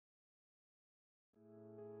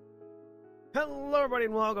Hello, everybody,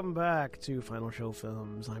 and welcome back to Final Show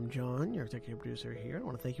Films. I'm John, your executive producer here. I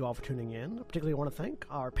want to thank you all for tuning in. I particularly want to thank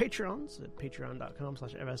our Patreons at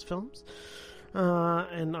patreon.com/fsfilms.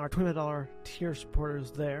 And our $20 tier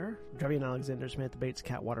supporters there, Drevian, Alexander, Samantha Bates,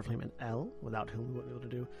 Cat, Waterflame, and L, without whom we wouldn't be able to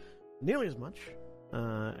do nearly as much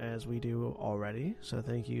as we do already. So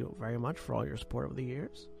thank you very much for all your support over the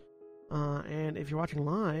years. And if you're watching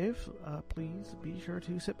live, please be sure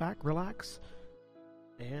to sit back, relax,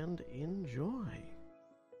 and enjoy.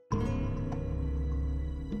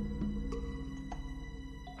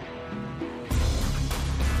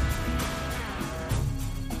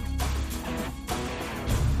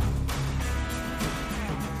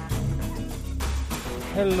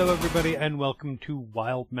 Hello everybody and welcome to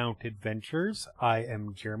Wildemount Adventures. I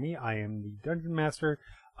am Jeremy. I am the Dungeon Master,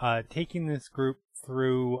 taking this group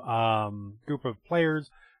of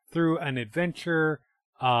players through an adventure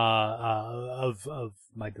of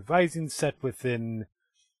my devising set within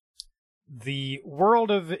the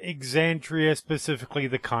world of Exandria, specifically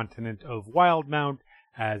the continent of Wildemount,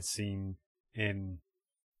 as seen in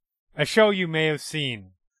a show you may have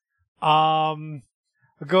seen. I'll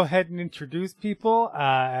go ahead and introduce people,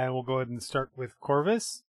 and we'll go ahead and start with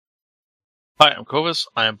Corvus. Hi, I'm Corvus.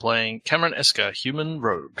 I am playing Cameron Esker, Human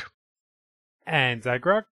Rogue. And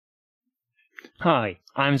Zagrog. Hi,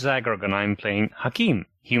 I'm Zagrog and I'm playing Hakim,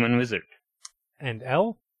 Human Wizard. And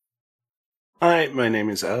El. Hi, my name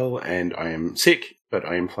is El, and I am sick, but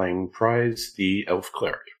I am playing Prize, the Elf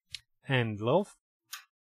Cleric. And Lilth.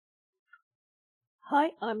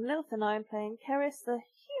 Hi, I'm Lilth and I'm playing Keris, the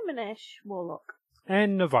humanish warlock.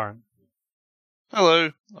 And Navarin.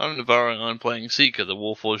 Hello, I'm Navarro and I'm playing Seeker, the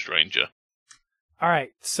Warforged Ranger.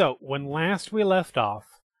 Alright, so when last we left off,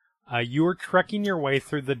 you were trekking your way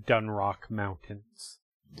through the Dunrock Mountains.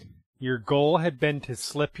 Your goal had been to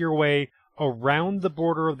slip your way around the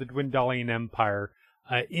border of the Dwendalian Empire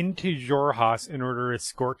into Xhorhas in order to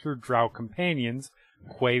escort your drow companions,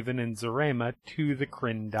 Quaven and Zarema, to the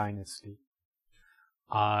Kryn dynasty.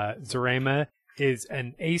 Zarema is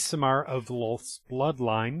an Aasimar of Lolth's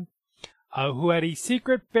bloodline, who had a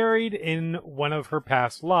secret buried in one of her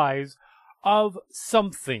past lives of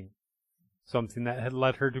something that had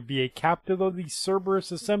led her to be a captive of the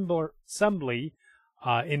Cerberus Assembly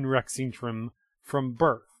in Rexingtrim from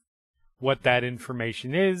birth. What that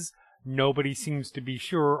information is, nobody seems to be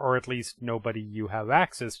sure, or at least nobody you have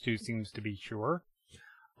access to seems to be sure.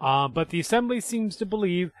 But the Assembly seems to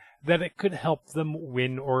believe that it could help them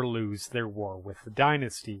win or lose their war with the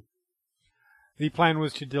dynasty. The plan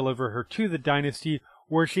was to deliver her to the dynasty,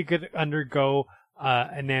 where she could undergo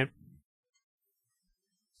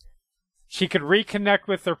she could reconnect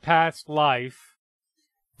with her past life.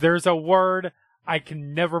 There's a word, I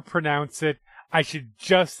can never pronounce it. I should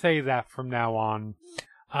just say that from now on.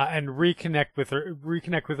 And reconnect with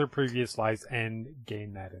her previous lives and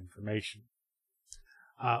gain that information.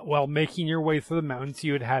 While making your way through the mountains,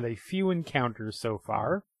 you had had a few encounters so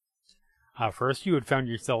far. First, you had found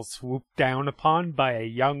yourself swooped down upon by a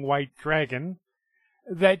young white dragon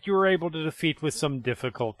that you were able to defeat with some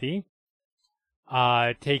difficulty.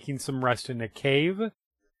 Taking some rest in a cave.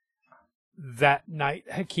 That night,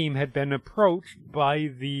 Hakim had been approached by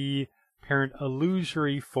the apparent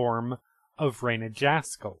illusory form of Reyna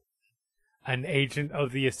Jaskell, an agent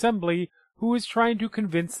of the Assembly who was trying to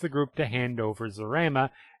convince the group to hand over Zarema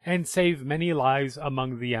and save many lives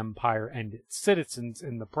among the Empire and its citizens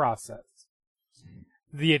in the process.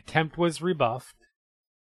 The attempt was rebuffed,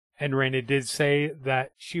 and Reyna did say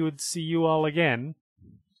that she would see you all again,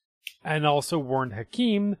 and also warned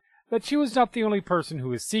Hakim that she was not the only person who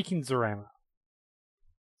was seeking Zarema.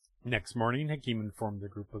 Next morning, Hakim informed the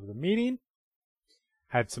group of the meeting,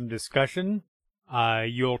 had some discussion.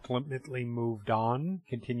 You ultimately moved on,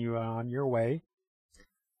 continue on your way.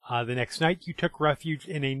 The next night, you took refuge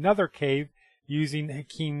in another cave using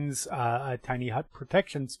Hakim's tiny hut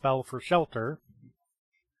protection spell for shelter.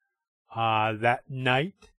 That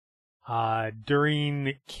night,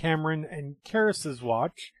 during Cameron and Keris's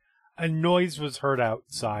watch, a noise was heard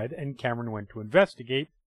outside, and Cameron went to investigate,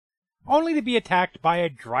 only to be attacked by a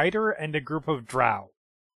Drider and a group of drow.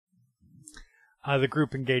 The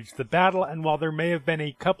group engaged the battle, and while there may have been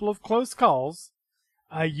a couple of close calls,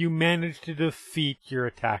 you managed to defeat your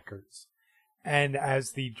attackers. And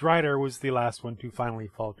as the Drider was the last one to finally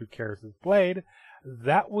fall to Keris's blade,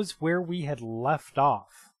 that was where we had left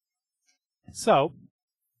off. So,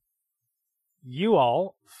 you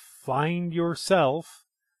all find yourself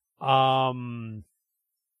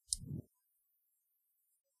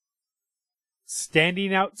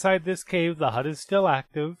standing outside this cave. The hut is still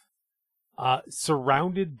active,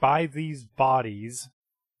 surrounded by these bodies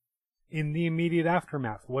in the immediate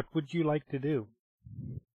aftermath, what would you like to do?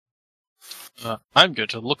 I'm going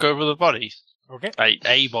to look over the body. Okay.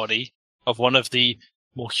 A body of one of the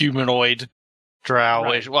more humanoid drow.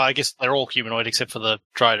 Right. Well, I guess they're all humanoid except for the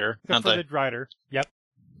Drider, Except aren't for they? the Drider. Yep.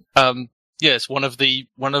 Yes, one of the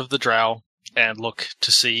drow, and look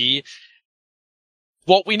to see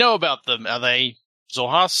what we know about them. Are they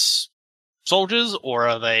Zorhas soldiers, or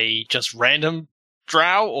are they just random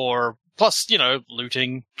drow, or plus,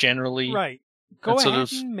 looting generally? Right. Go sort ahead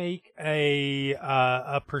of- and make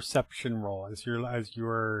a perception roll as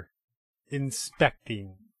you're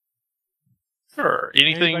inspecting. Sure.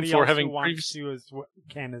 Anything Anybody for else having who wants previous... to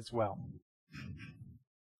can as well.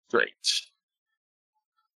 Great.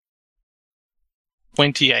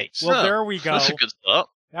 28. Well, there we go. That's a good start.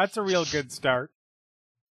 That's a real good start.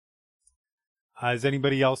 Is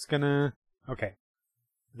anybody else gonna? Okay,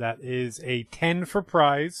 that is a 10 for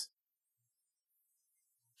Prize.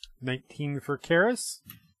 19 for Karis.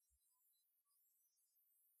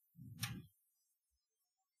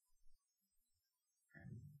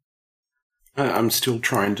 I'm still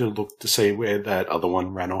trying to look to see where that other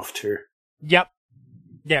one ran off to. Yep.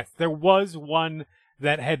 Yes, there was one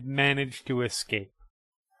that had managed to escape.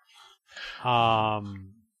 I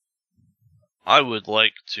would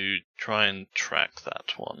like to try and track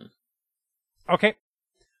that one. Okay.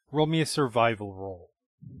 Roll me a survival roll.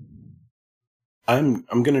 I'm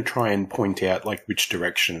going to try and point out like which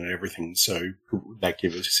direction and everything, so that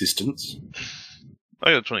gives us assistance.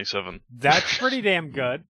 I got 27. That's pretty damn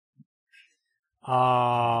good.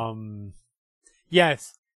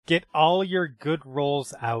 Yes, get all your good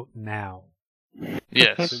rolls out now,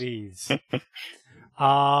 Yes. please.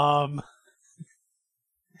 I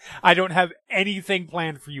don't have anything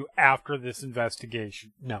planned for you after this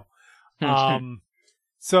investigation. No.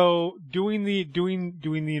 So doing the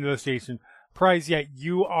investigation, Prize, yeah,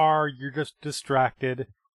 you're just distracted.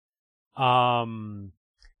 Karis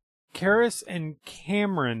and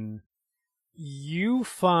Cameron, you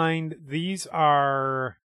find these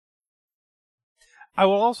are... I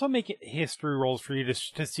will also make it history rolls for you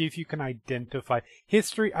to see if you can identify.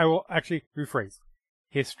 History, I will actually rephrase.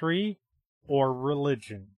 History or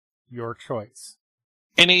religion, your choice.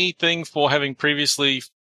 Anything for having previously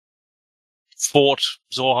fought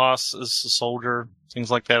Zorhas as a soldier,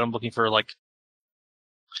 things like that. I'm looking for, like...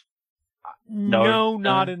 No,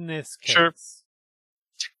 not in this case. Sure.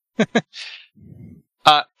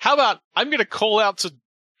 How about I'm going to call out to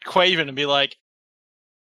Quaven and be like,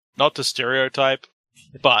 not to stereotype,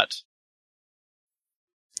 but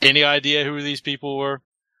any idea who these people were?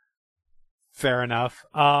 Fair enough.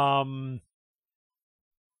 That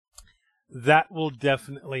will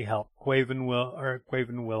definitely help. Quaven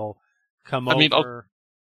will come over.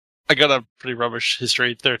 I got a pretty rubbish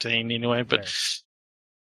history, 13 anyway, but Okay.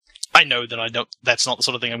 I know that I don't. That's not the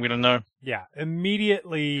sort of thing I'm going to know. Yeah,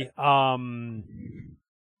 immediately,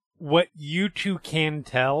 what you two can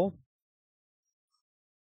tell,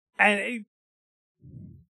 and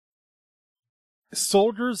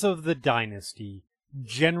soldiers of the dynasty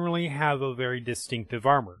generally have a very distinctive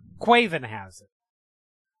armor. Quaven has it.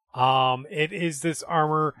 It is this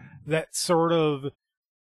armor that sort of,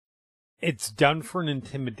 it's done for an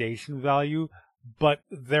intimidation value, but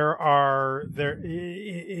it's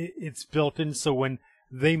built in so when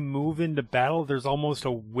they move into battle, there's almost a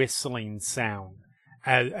whistling sound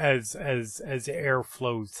as air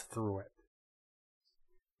flows through it.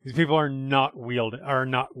 These people are not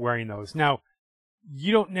wearing those. Now,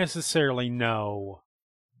 you don't necessarily know,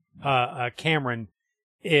 Cameron,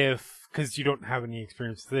 because you don't have any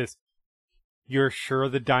experience with this, you're sure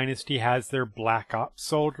the Dynasty has their Black Ops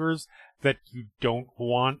soldiers that you don't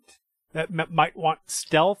want, that might want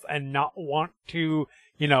stealth and not want to,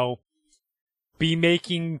 be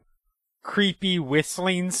making creepy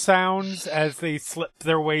whistling sounds as they slip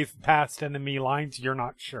their way past enemy lines. You're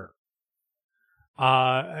not sure.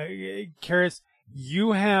 Karis,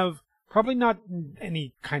 you have probably not in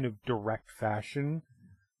any kind of direct fashion,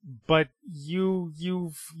 but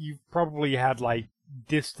you've probably had like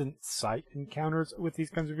distant sight encounters with these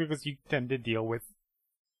kinds of vehicles. You tend to deal with,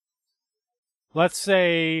 let's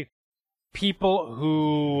say, people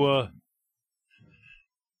who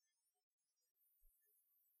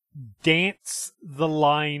dance the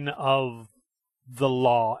line of the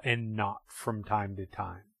law and not from time to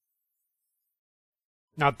time.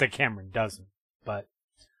 Not that Cameron doesn't, but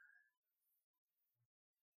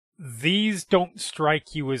these don't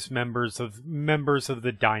strike you as members of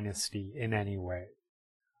the dynasty in any way.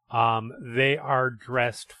 They are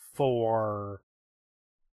dressed for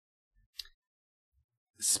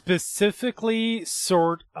specifically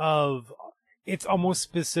sort of it's almost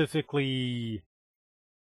specifically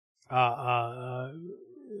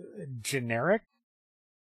generic.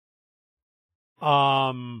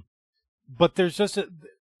 But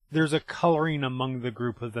there's a coloring among the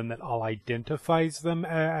group of them that all identifies them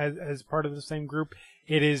as part of the same group.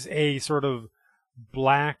 It is a sort of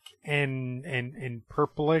black and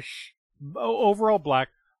purplish, overall black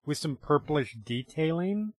with some purplish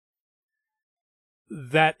detailing.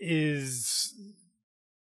 That is,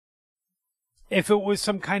 if it was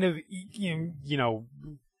some kind of,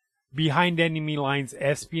 behind enemy lines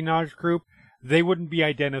espionage group, they wouldn't be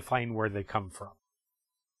identifying where they come from.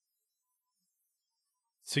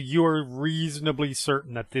 So you are reasonably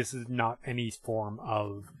certain that this is not any form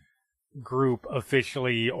of group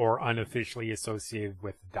officially or unofficially associated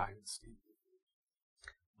with the dynasty.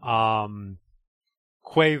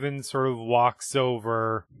 Quaven sort of walks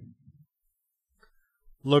over,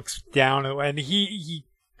 looks down, and he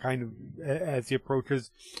kind of, as he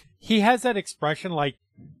approaches, he has that expression like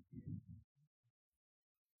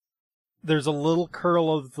there's a little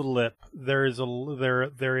curl of the lip. There is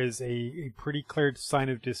a pretty clear sign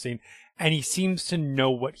of disdain, and he seems to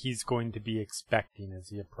know what he's going to be expecting as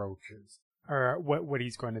he approaches, or what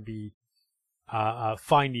he's going to be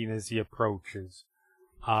finding as he approaches.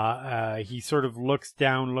 He sort of looks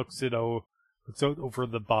down, looks out over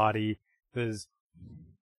the body. Says,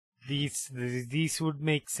 these would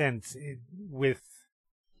make sense with.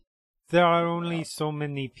 There are only so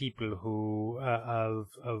many people who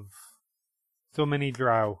so many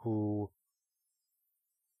drow who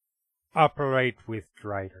operate with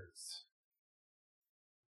driders.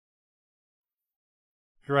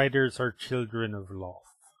 Driders are children of Loth.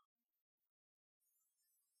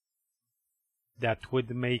 That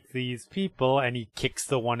would make these people, and he kicks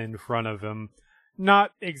the one in front of him,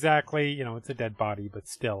 not exactly, it's a dead body, but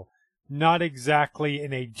still, not exactly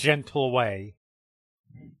in a gentle way.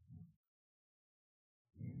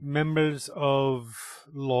 Members of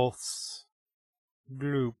Loth's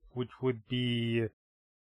group, which would be,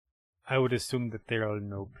 I would assume that there are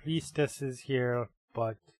no priestesses here,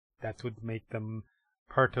 but that would make them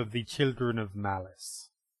part of the Children of Malice.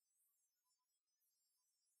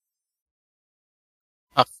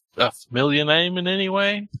 A familiar name in any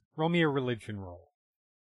way? Roll me a religion roll.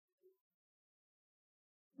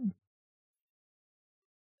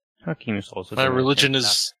 Hakim is also. My religion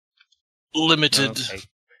is limited. Okay.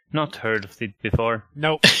 Not heard of it before.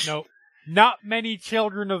 Nope. Not many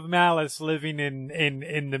Children of Malice living in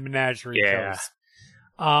the Menagerie Coast.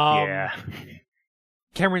 Yeah.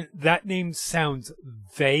 Cameron, that name sounds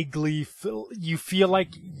vaguely. You feel like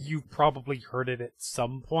you've probably heard it at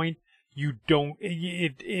some point. You don't.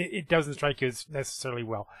 It doesn't strike you as necessarily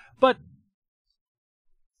well, but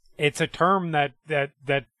it's a term that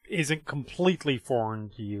isn't completely foreign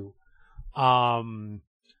to you. Quaven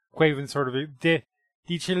sort of the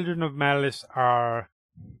Children of Malice are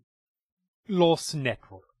Lost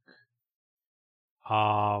network.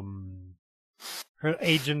 Her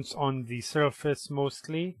agents on the surface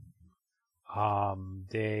mostly.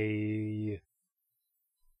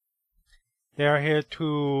 They are here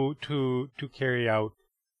to carry out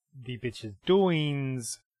the bitch's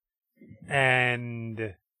doings,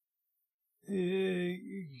 and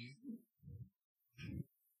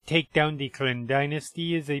take down the Clan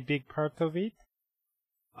Dynasty is a big part of it.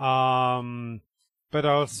 But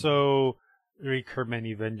also wreak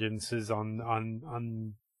many vengeances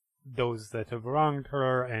on those that have wronged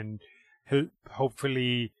her, and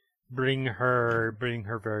hopefully bring her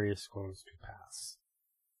various goals to pass.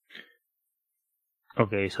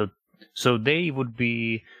 Okay, so they would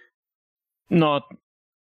be not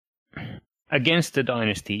against the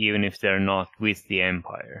dynasty, even if they're not with the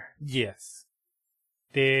empire. Yes,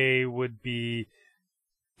 they would be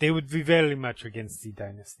very much against the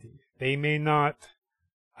dynasty. They may not.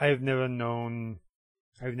 I've never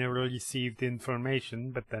received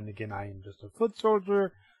information, but then again, I am just a foot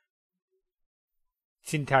soldier.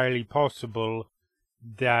 It's entirely possible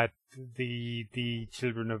that the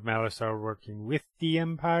Children of Malice are working with the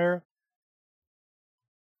Empire.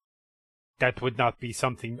 That would not be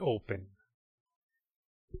something open.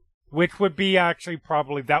 Which would be actually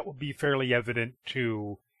probably, that would be fairly evident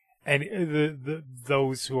to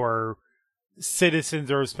those who are citizens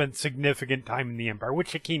or have spent significant time in the Empire,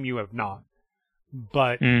 which Hakim, you have not.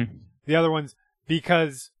 But the other ones,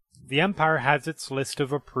 because the Empire has its list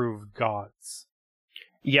of approved gods.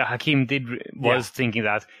 Yeah, Hakim was thinking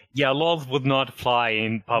that. Yeah, Loth would not fly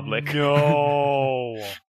in public. No.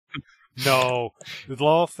 No.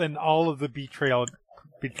 Loth and all of the betrayer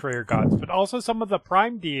gods, but also some of the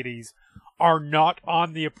prime deities are not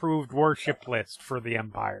on the approved worship list for the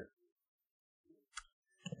Empire.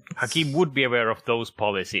 Hakim would be aware of those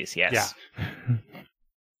policies, yes.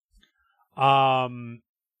 Yeah.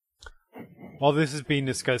 While this is being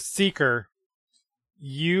discussed, Seeker,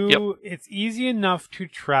 it's easy enough to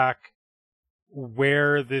track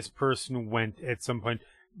where this person went at some point.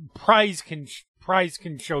 Prize can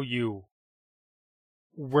show you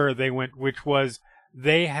where they went, which was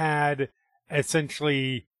they had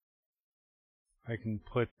essentially. I can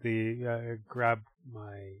put the grab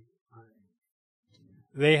my.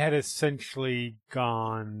 They had essentially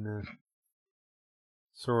gone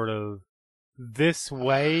sort of this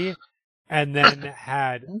way, and then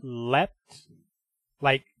had leapt,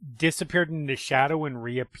 like disappeared into shadow and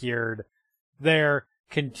reappeared there.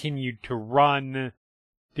 Continued to run.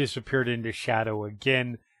 Disappeared into shadow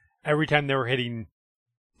again. Every time they were hitting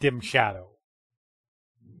dim shadow.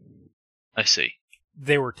 I see.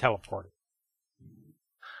 They were teleported.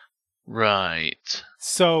 Right.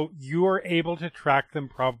 So you are able to track them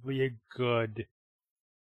probably a good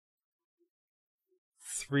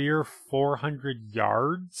 300 or 400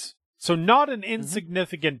 yards. So not an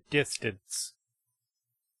insignificant distance.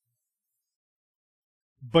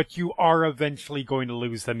 But you are eventually going to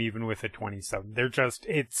lose them even with a 27.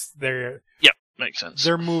 Yep, makes sense.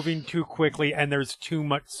 They're moving too quickly and there's too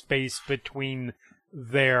much space between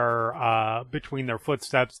their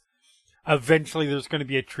footsteps. Eventually there's going to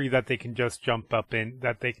be a tree that they can just jump up in,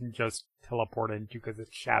 that they can just teleport into because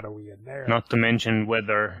it's shadowy in there. Not to mention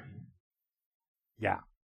weather. Yeah.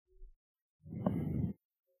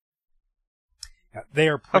 They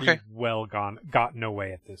are pretty well gotten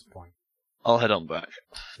away at this point. I'll head on back.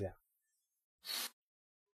 Yeah.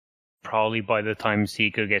 Probably by the time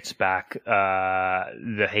Seeker gets back,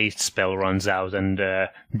 the haste spell runs out and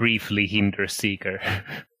briefly hinders Seeker.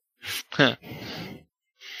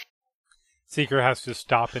 Seeker has to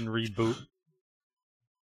stop and reboot.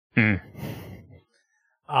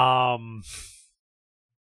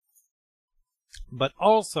 But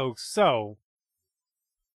also,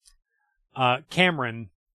 Cameron,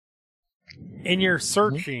 in your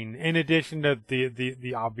searching, in addition to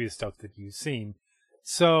the obvious stuff that you've seen,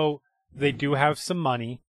 so they do have some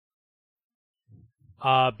money.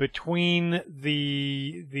 Between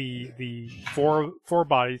the four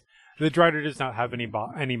bodies, the Drider does not have any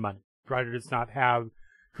money. Drider does not have.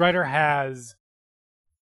 Drider has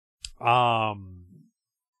a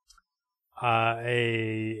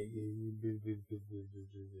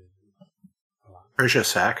Persia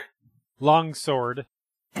sack. long sword.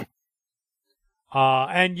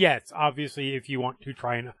 And yes, obviously, if you want to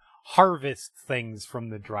try and harvest things from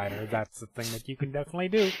the Drider, that's the thing that you can definitely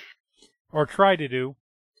do. Or try to do.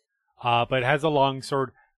 But it has a long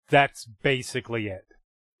sword. That's basically it.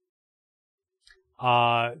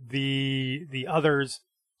 The others,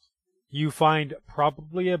 you find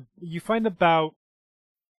about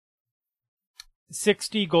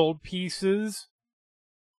 60 gold pieces.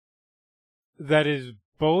 That is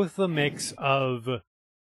both a mix of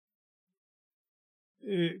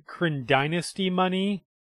Kryn Dynasty money,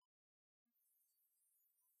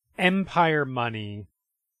 Empire money,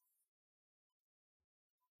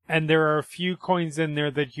 and there are a few coins in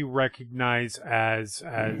there that you recognize as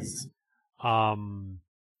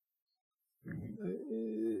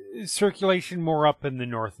circulation more up in the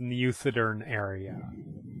north, in the Euthydern area.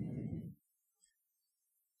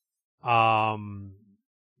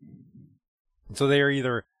 So they are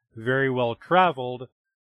either very well traveled,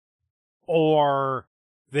 or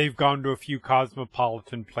they've gone to a few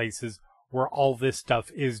cosmopolitan places where all this stuff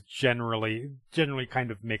is generally kind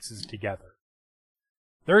of mixes together.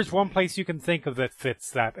 There's one place you can think of that fits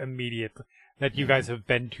that immediately, that you guys have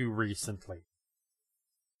been to recently,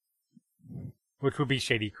 which would be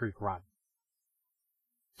Shady Creek Run.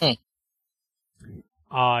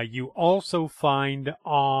 You also find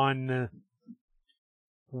on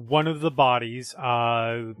one of the bodies,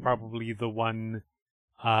 probably the one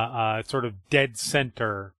sort of dead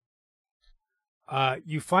center,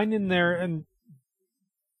 you find in there, and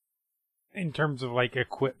in terms of like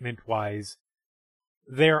equipment wise,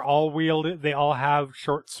 they're all wielded. They all have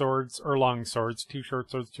short swords or long swords, 2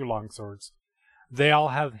 short swords, 2 long swords. They all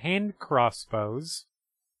have hand crossbows.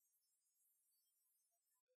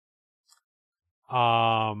 They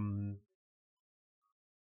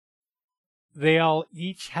all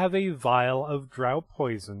each have a vial of drow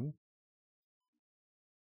poison.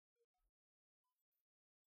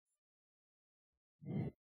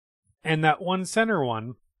 And that one center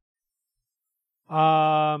one,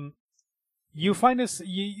 you find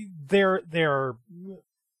they're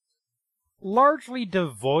largely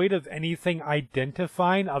devoid of anything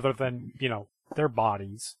identifying other than, their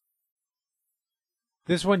bodies.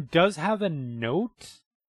 This one does have a note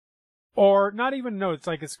or not even note, it's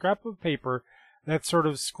like a scrap of paper that's sort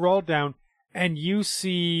of scrolled down, and you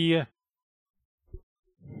see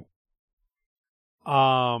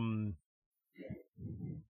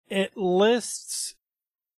it lists,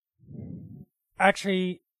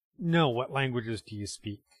 actually, no, what languages do you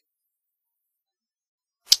speak?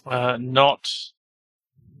 Not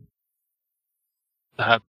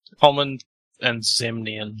common and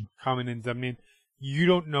Zemnian. Common and Zemnian. You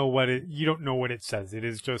don't know what it says. It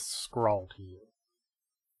is just scrawled to you.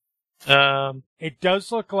 It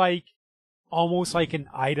does look like almost like an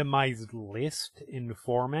itemized list in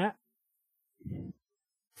format.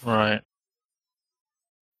 Right.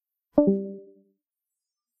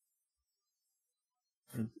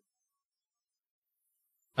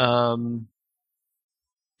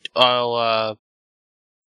 I'll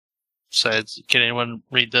say, can anyone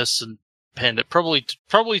read this and hand it? Probably to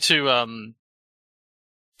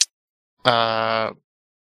I've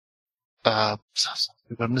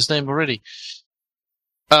forgotten his name already.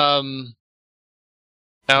 Our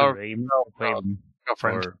Quaven.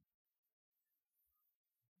 girlfriend.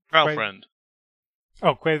 Girlfriend.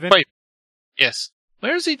 Oh, Quaven? Wait. Yes.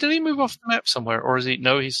 Where is he? Did he move off the map somewhere, or is he?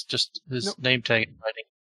 No, he's just his Nope. name tag is hiding.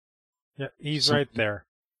 Yeah, he's right there.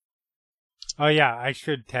 Oh yeah, I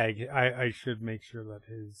should tag. I should make sure that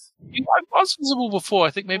his. I was visible before.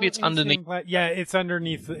 I think maybe it's underneath. Yeah, it's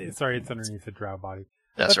underneath. Sorry, it's underneath the drow body.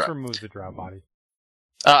 That's Let's right. remove the drow body.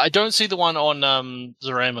 I don't see the one on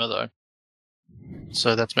Zarema though,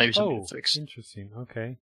 so that's maybe something to fix. Interesting.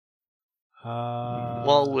 Okay.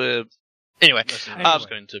 While we're Anyway, I was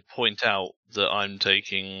going to point out that I'm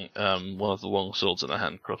taking one of the long swords and a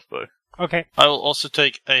hand crossbow. Okay. I will also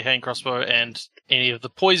take a hand crossbow and any of the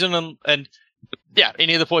poison and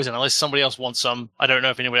any of the poison, unless somebody else wants some. I don't know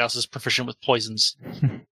if anybody else is proficient with poisons.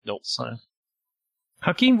 Nope. So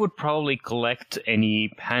Hakim would probably collect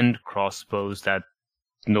any hand crossbows that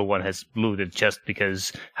no one has looted, just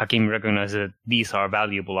because Hakim recognizes that these are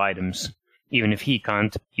valuable items, even if he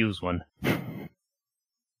can't use one.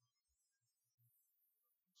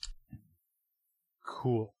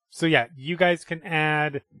 Cool. So yeah, you guys can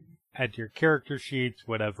add your character sheets,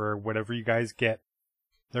 whatever you guys get.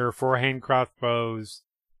 There are 4 hand crossbows,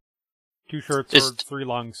 2 short swords, 3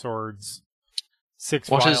 long swords, 6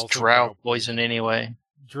 what vials is of drow poison anyway?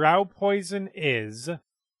 Drow poison is,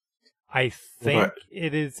 I think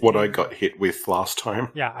it is What I got hit with last time.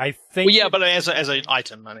 Yeah, I think. Well, yeah, but as an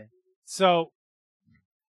item, I mean. So,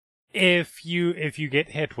 if you get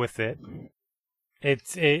hit with it,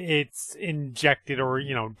 it's injected or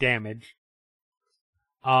damaged.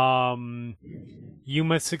 You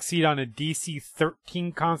must succeed on a DC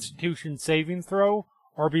 13 Constitution saving throw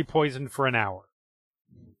or be poisoned for an hour.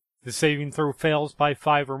 The saving throw fails by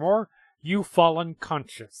 5 or more, you fall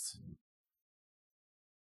unconscious.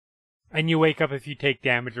 And you wake up if you take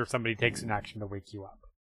damage or somebody takes an action to wake you up.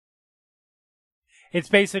 It's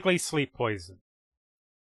basically sleep poison.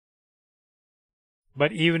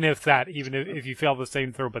 But even if you fail the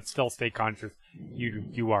saving throw but still stay conscious,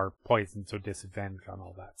 you are poisoned, so disadvantage on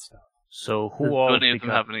all that stuff. So Do who all any of them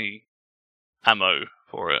have any ammo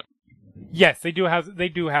for it? Yes, they do have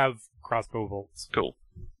crossbow bolts. Cool.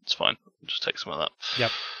 It's fine. I'll just take some of that.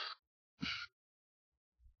 Yep.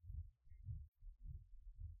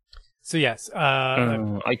 So yes,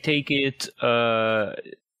 I take it Cameron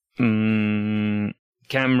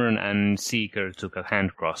and Seeker took a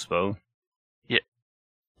hand crossbow. Yeah.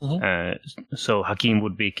 So Hakim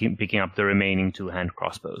would be picking up the remaining 2 hand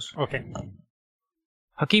crossbows. Okay.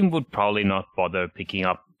 Hakim would probably not bother picking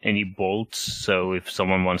up any bolts, so if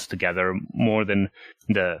someone wants to gather more than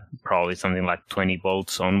probably something like 20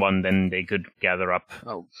 bolts on one, then they could gather up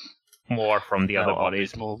more from the other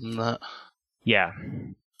bodies. More than that. Yeah.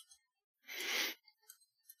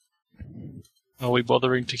 Are we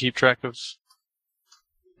bothering to keep track of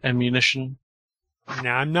ammunition?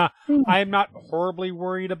 No, I'm not horribly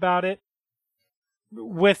worried about it.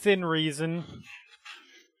 Within reason.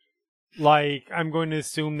 Like, I'm going to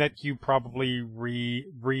assume that you probably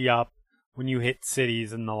re-up when you hit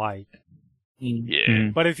cities and the like. Yeah.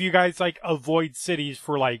 Mm. But if you guys, avoid cities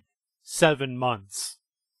for, 7 months.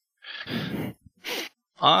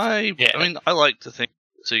 I mean, I like to think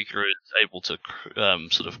Seeker is able to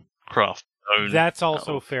sort of craft his own That's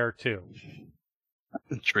also fair, too.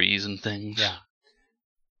 trees and things. Yeah.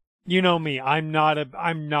 You know me, I'm not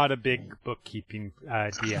a big bookkeeping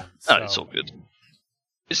DM. So. No, it's all good.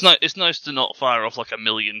 It's nice to not fire off 1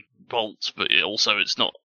 million bolts, but it's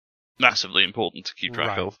not massively important to keep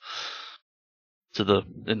track of to the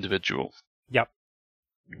individual. Yep.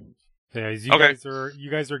 So as you guys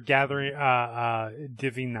are gathering,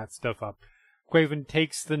 divvying that stuff up. Quaven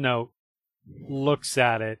takes the note, looks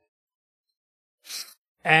at it,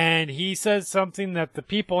 and he says something that the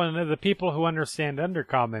people who understand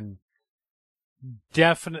Undercommon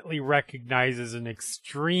definitely recognize as an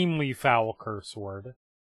extremely foul curse word.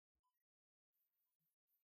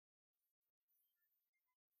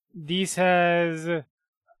 This has...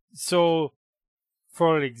 So,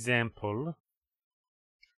 for example,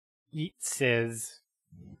 it says,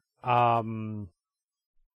 Dampier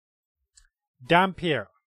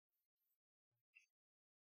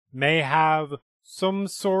may have some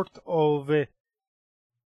sort of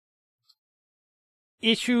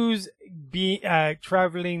issues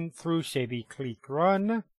traveling through Shady Creek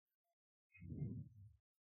Run.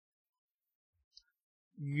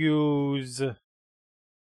 Use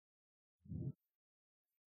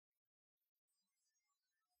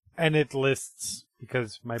and it lists,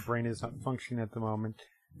 because my brain is not functioning at the moment,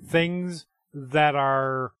 things that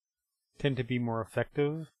tend to be more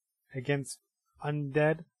effective against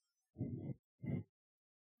undead.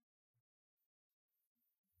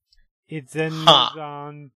 It then moves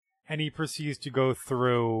on, and he proceeds to go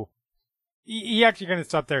through. He actually kind of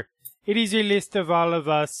stopped there. It is a list of all of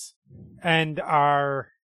us and our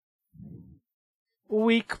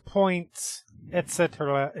weak points,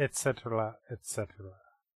 etc., etc., etc.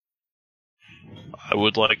 I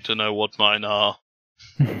would like to know what mine are.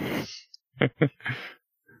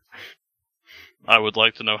 I would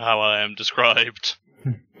like to know how I am described.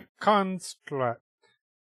 Construct.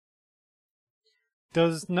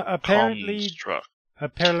 Apparently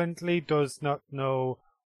does not know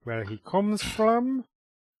where he comes from.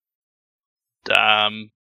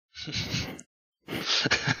 Damn.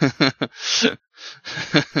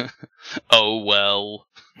 Oh well.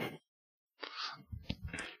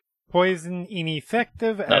 Poison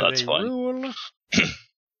ineffective as a rule.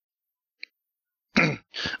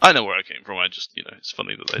 I know where I came from. I just, it's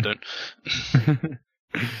funny that they don't.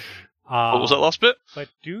 What was that last bit? But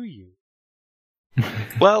do you?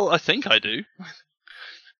 Well, I think I do.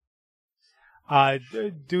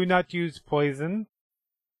 Do not use poison.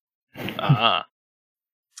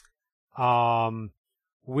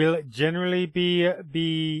 Will generally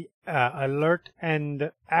be alert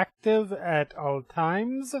and active at all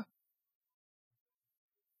times.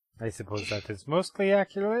 I suppose that is mostly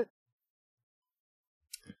accurate.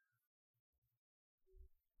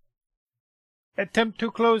 Attempt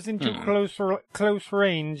to close into close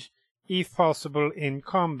range, if possible, in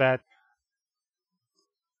combat.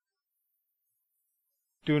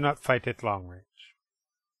 Do not fight at long range.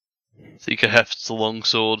 Seeker hefts the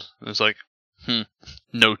longsword and is like,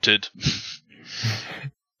 noted.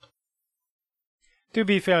 To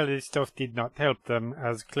be fair, this stuff did not help them,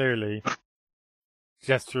 as clearly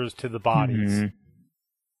gestures to the bodies. Mm-hmm.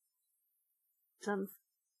 Some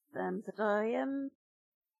them that I am.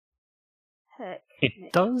 Heck.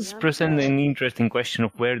 It does present an interesting question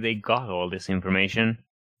of where they got all this information.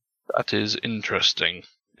 That is interesting,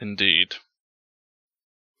 indeed.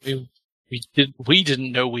 We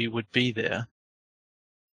didn't know we would be there.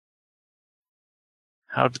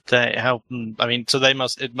 How did they? I mean, so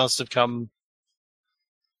it must have come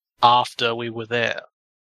after we were there.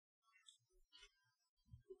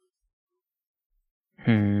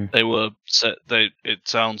 They were it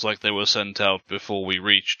sounds like they were sent out before we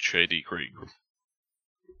reached Shady Creek.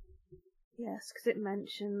 Yes, because it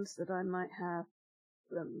mentions that I might have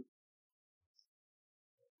them.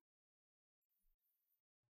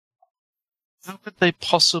 How could they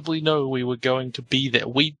possibly know we were going to be there?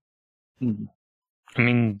 I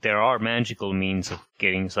mean, there are magical means of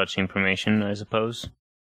getting such information, I suppose.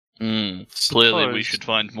 Clearly, we should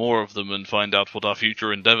find more of them and find out what our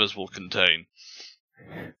future endeavors will contain.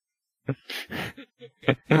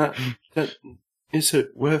 Is it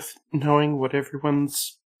worth knowing what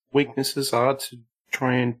everyone's weaknesses are to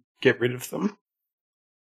try and get rid of them?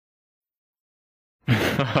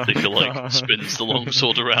 Seeker, spins the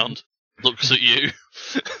longsword around, looks at you.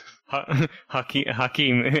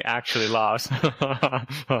 Hakim actually laughs.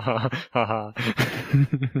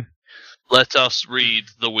 Let us read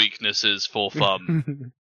the weaknesses for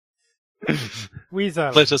fun.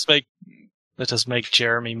 Weezer. Let us make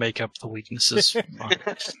Jeremy make up the weaknesses.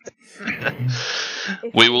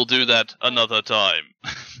 We will do that another time.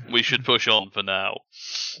 We should push on for now.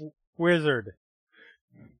 Wizard.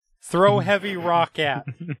 Throw heavy rock at.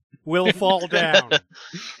 Will fall down.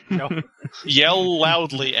 No. Yell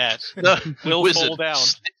loudly at. Will Wizard, fall down.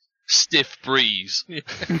 Stiff breeze.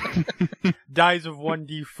 Dies of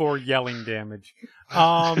 1d4 yelling damage.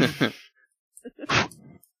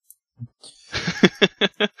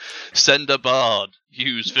 Send a bard.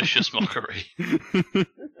 Use vicious mockery.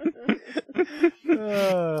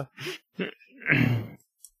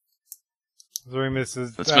 Remus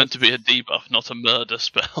is... It's meant to be a debuff, not a murder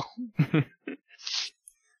spell.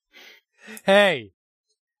 Hey,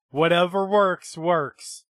 whatever works,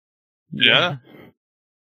 works. Yeah.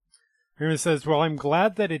 Remus says, well, I'm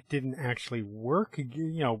glad that it didn't actually work.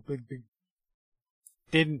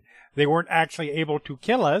 They weren't actually able to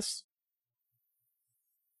kill us.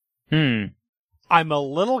 I'm a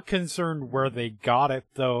little concerned where they got it,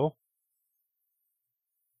 though.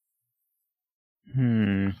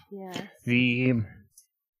 Yes.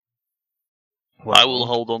 I will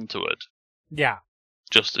hold on to it, Yeah,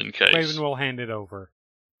 just in case. Raven will hand it over.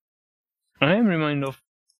 I am reminded of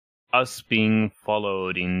us being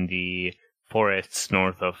followed in the forests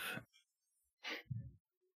north of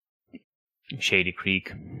Shady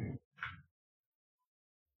Creek.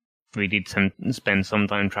 We did spend some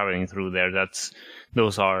time traveling through there.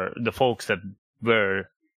 Those are the folks that were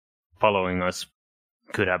following us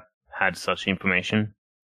could have had such information.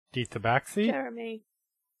 The Tabaxi? Jeremy,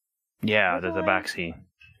 Yeah, Would the I- Tabaxi.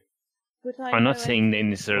 would I I'm not know saying they anything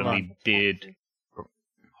necessarily about the did. Tabaxi?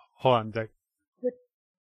 Hold on, Dick.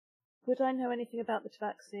 Would I know anything about the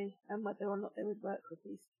Tabaxi and whether or not they would work with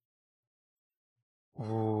these?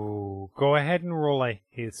 Ooh, go ahead and roll a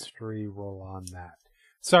history roll on that.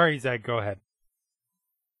 Sorry, Zach, go ahead.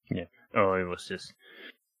 Yeah. Oh, it was just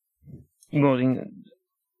noting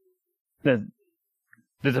that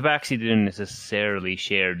the Tabaxi didn't necessarily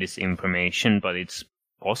share this information, but it's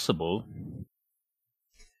possible.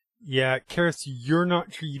 Yeah, Karis, you're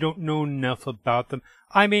not sure. You don't know enough about them.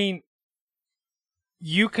 I mean,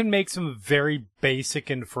 you can make some very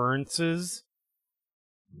basic inferences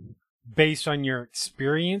based on your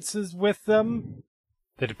experiences with them.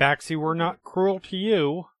 The Tabaxi were not cruel to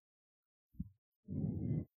you.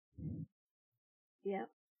 Yeah.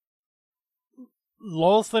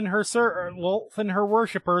 Lolth and her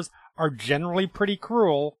worshippers are generally pretty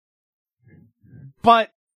cruel,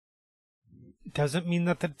 but it doesn't mean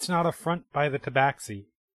that it's not a front by the Tabaxi.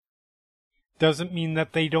 Doesn't mean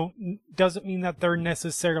that they're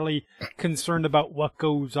necessarily concerned about what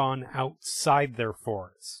goes on outside their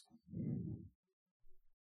forest.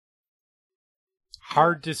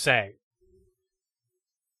 Hard to say.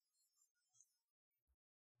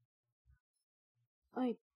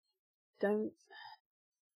 I don't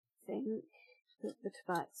think that the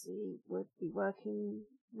Tabaxi would be working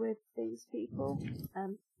with these people,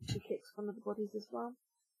 and she kicks one of the bodies as well.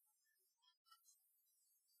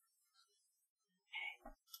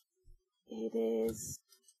 It is...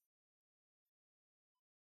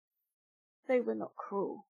 They were not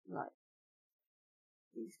cruel, like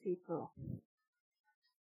these people.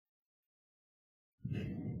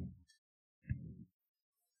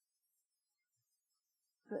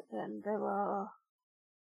 But then there are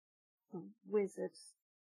some wizards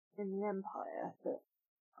in the Empire that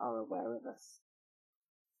are aware of us.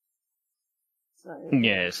 So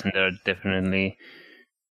Yes, and there are definitely...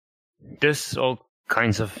 There's all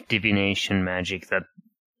kinds of divination magic that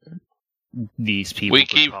these people We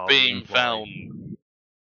could keep probably being employ. found.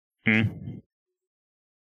 Hmm?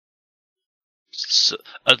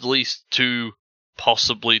 At least 2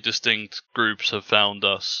 possibly distinct groups have found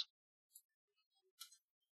us.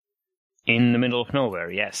 In the middle of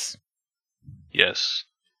nowhere, yes. Yes.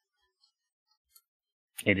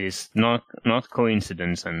 It is not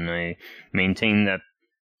coincidence, and I maintain that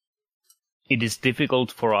it is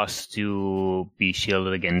difficult for us to be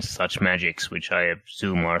shielded against such magics, which I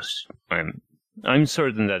assume are... I'm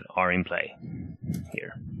certain that are in play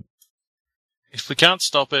here. If we can't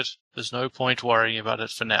stop it, there's no point worrying about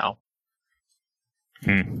it for now.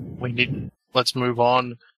 Let's move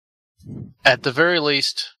on. At the very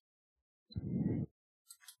least,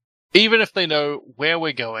 even if they know where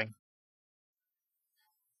we're going,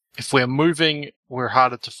 if we're moving, we're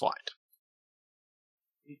harder to fight.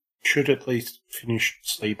 Should at least finish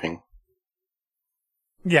sleeping.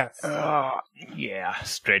 Yes. Yeah,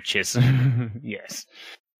 stretches. Yes.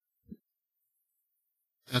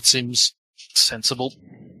 That seems sensible.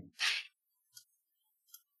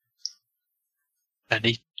 And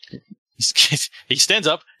he stands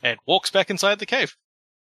up and walks back inside the cave.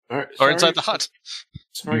 Or Inside the hut.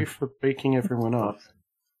 Sorry for waking everyone up.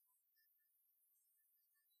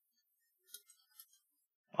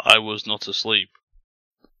 I was not asleep.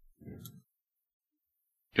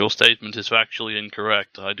 Your statement is factually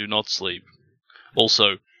incorrect. I do not sleep.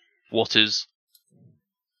 Also, what is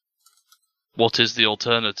the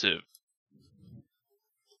alternative?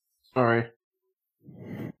 Sorry.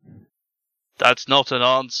 That's not an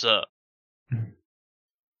answer.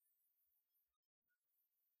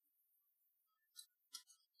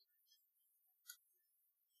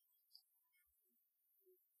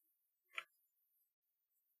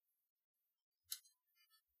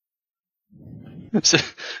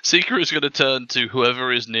 Seeker is going to turn to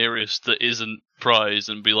whoever is nearest that isn't Prize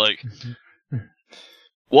and be like,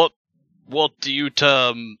 What do you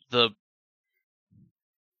term the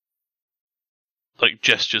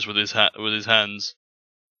gestures with his hands?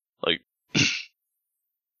 Like,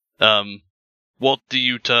 what do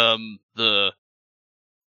you term the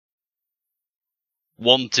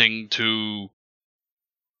wanting to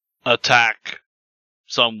attack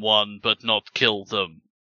someone but not kill them?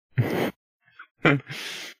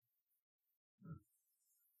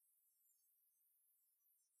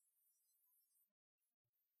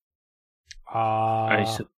 I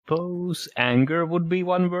suppose anger would be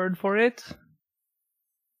one word for it.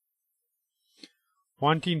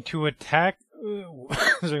 Wanting to attack...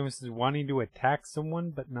 wanting to attack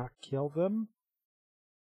someone but not kill them?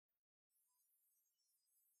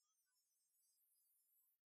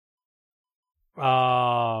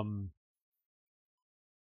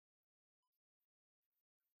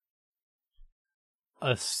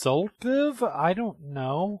 Assaultive? I don't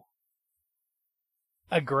know.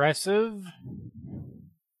 Aggressive?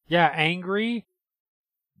 Yeah, angry?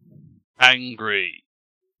 Angry.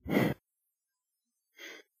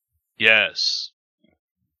 Yes.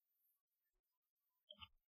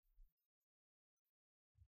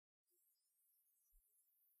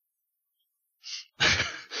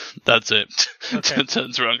 That's it. Okay.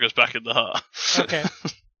 Turns around, goes back in the hut. Okay.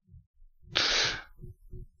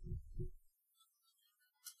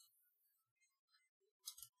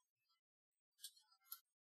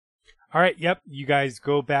 All right. Yep. You guys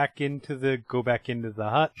go back into the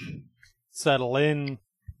hut, settle in,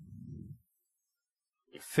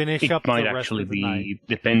 finish It up might the rest actually of the night. be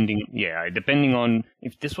depending on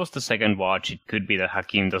if this was the second watch. It could be that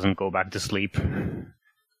Hakim doesn't go back to sleep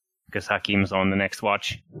because Hakim's on the next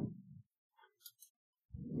watch.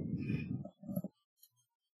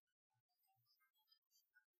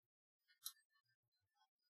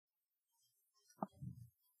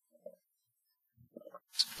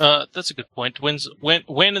 That's a good point. When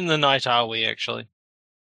in the night are we actually?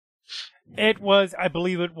 It was, I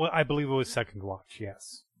believe it was second watch.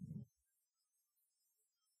 Yes.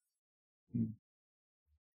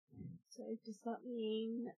 So does that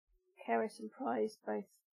mean Keris and Prize both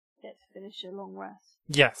get to finish a long rest?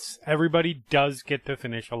 Yes. Everybody does get to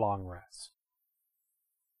finish a long rest.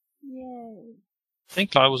 Yay. I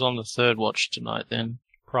think I was on the third watch tonight then.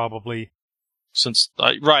 Probably.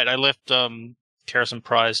 I left Karis and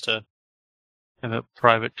Prize to have a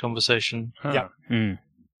private conversation. Huh. Yeah. Mm.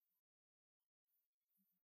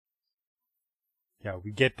 Yeah,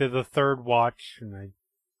 we get to the third watch, and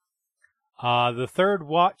the third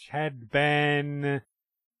watch had been...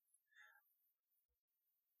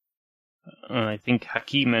 I think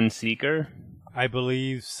Hakim and Seeker. I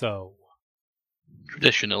believe so.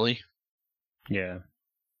 Traditionally. Yeah.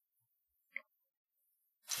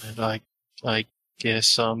 And I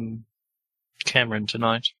guess Cameron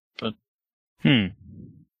tonight, but So,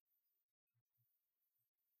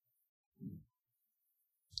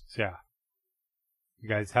 yeah. You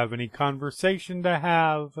guys have any conversation to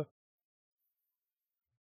have?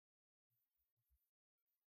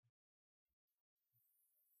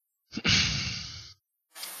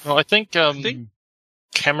 well, I think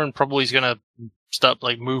Cameron probably is gonna start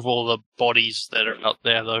move all the bodies that are out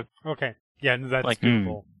there though. Okay. Yeah, no, that's Like,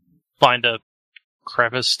 doable. Find a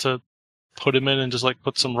crevice to put him in and just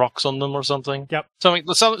put some rocks on them or something. Yep.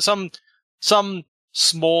 Something some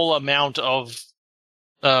small amount of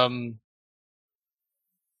I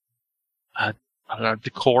don't know,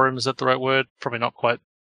 decorum, is that the right word? Probably not quite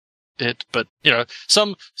it, but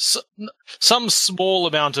some small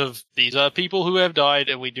amount of these are people who have died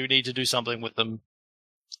and we do need to do something with them.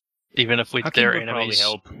 Even if they're enemies.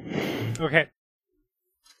 Help. Okay.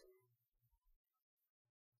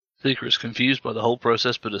 Seeker is confused by the whole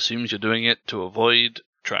process, but assumes you're doing it to avoid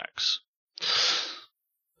tracks.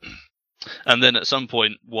 And then at some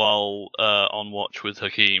point, while on watch with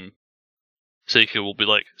Hakim, Seeker will be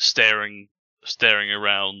staring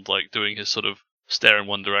around, doing his sort of stare in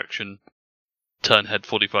one direction, turn head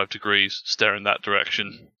 45 degrees, stare in that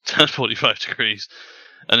direction, turn 45 degrees,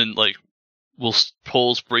 and then we'll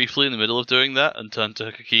pause briefly in the middle of doing that and turn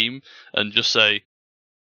to Hakim and just say,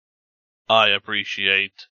 "I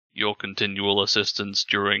appreciate your continual assistance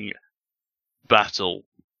during battle,"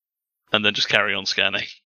 and then just carry on scanning.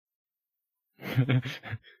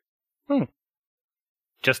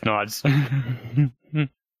 Just nods.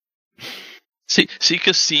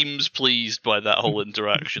 Seeker seems pleased by that whole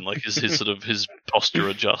interaction, his posture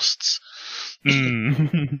adjusts.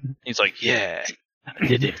 He's like, "Yeah, I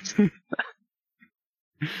did it."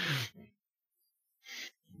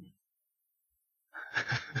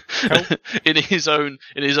 Nope. in his own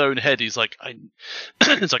head, he's like,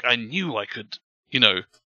 it's like I knew I could, I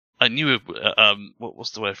knew it.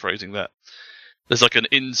 What's the way of phrasing that? There's like an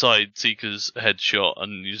inside Seeker's headshot,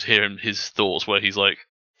 and you just hear his thoughts where he's like,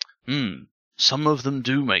 some of them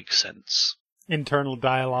do make sense. Internal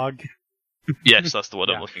dialogue. Yes, that's the word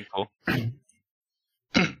Yeah. I'm looking for.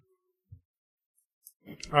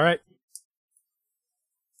 All right.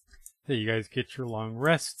 So you guys get your long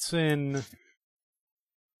rests in.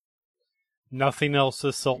 Nothing else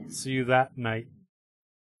assaults you that night.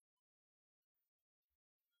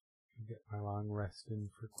 Get my long rest in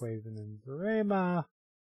for Quaven and Zarema.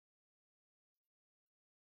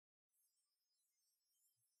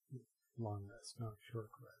 Long rest, not short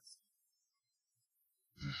rest.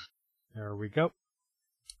 There we go.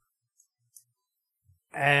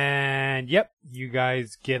 And yep, you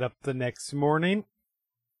guys get up the next morning.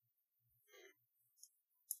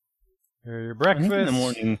 Here's your breakfast. I think in the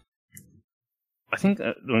morning,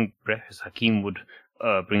 during breakfast, Hakim would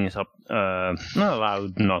bring us up, not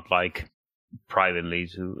aloud, not like privately,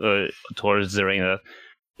 towards Zarema.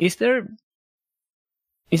 Isn't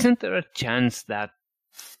there a chance that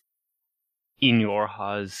in your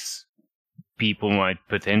house people might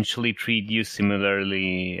potentially treat you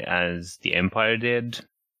similarly as the Empire did?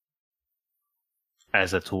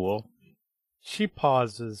 As a tool? She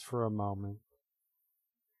pauses for a moment.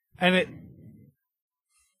 And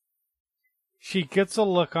she gets a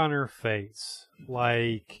look on her face,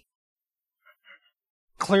 like,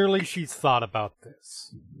 clearly she's thought about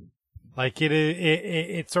this. Like,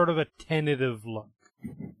 it's sort of a tentative look.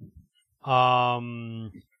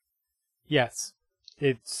 Yes,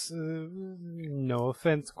 it's, no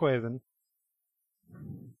offense, Quaven.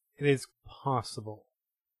 It is possible.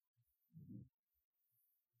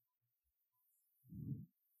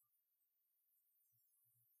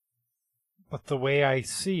 But the way I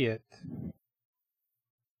see it,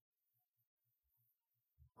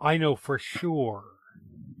 I know for sure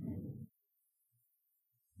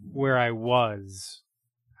where I was,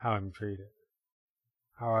 how I'm treated,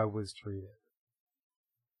 how I was treated.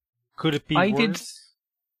 Could it be worse?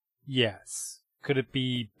 Yes. Could it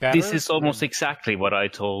be better? This is almost exactly what I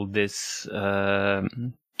told told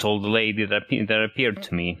the lady that appeared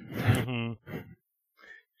to me. Mm-hmm.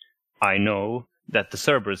 I know that the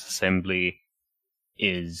Cerberus Assembly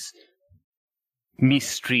is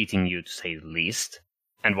mistreating you, to say the least.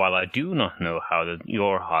 And while I do not know how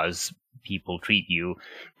your Haas people treat you,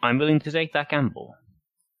 I'm willing to take that gamble.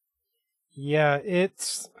 Yeah,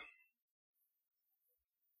 it's...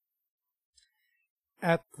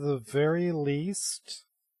 At the very least,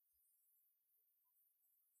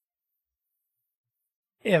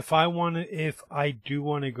 if I do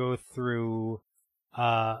want to go through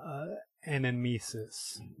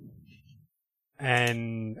Enemesis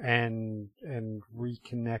and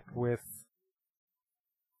reconnect with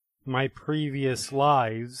my previous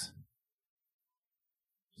lives,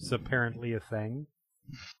 it's apparently a thing.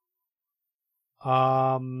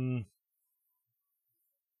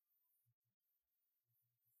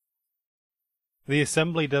 The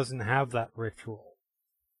Assembly doesn't have that ritual.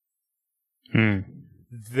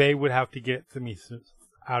 They would have to get it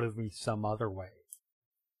out of me some other way.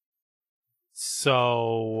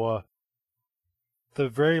 So, the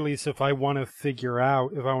very least, if I want to figure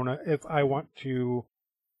out, if I want to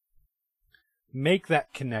make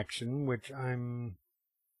that connection, which I'm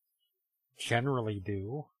generally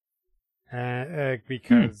do,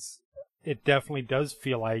 because it definitely does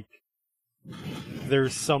feel like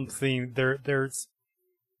there's something there's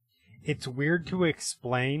it's weird to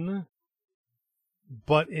explain,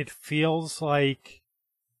 but it feels like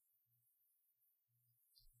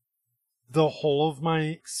the whole of my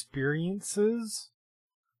experiences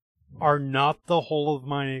are not the whole of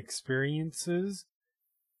my experiences,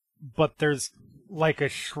 but there's like a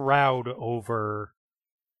shroud over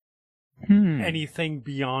anything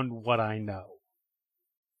beyond what I know.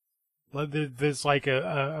 There's like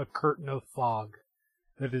a curtain of fog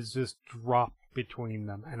that is just dropped between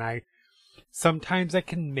them. And sometimes I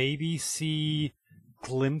can maybe see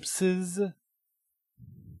glimpses,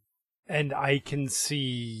 and I can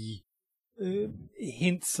see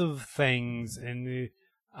hints of things and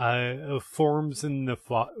forms in the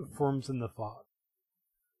fog.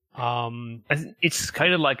 It's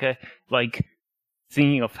kind of like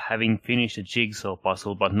thinking of having finished a jigsaw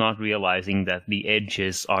puzzle, but not realizing that the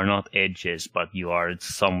edges are not edges, but you are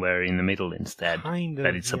somewhere in the middle instead. Kind of,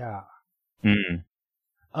 that it's yeah.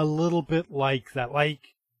 A little bit like that.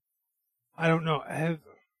 Like, I don't know.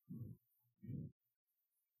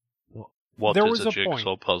 What there is was a a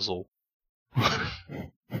jigsaw point. puzzle?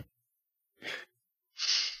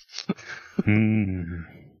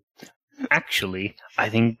 Actually, I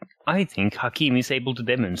think Hakim is able to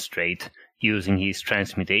demonstrate using his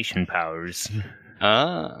transmutation powers.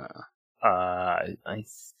 Ah. I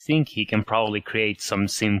think he can probably create some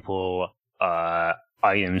simple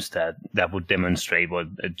items that would demonstrate what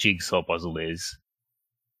a jigsaw puzzle is.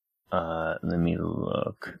 Let me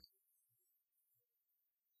look.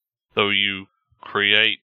 So you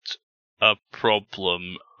create a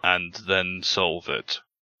problem and then solve it.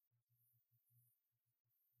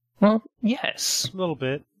 Well, yes. A little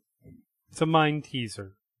bit. It's a mind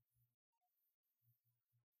teaser.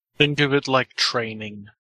 Think of it like training.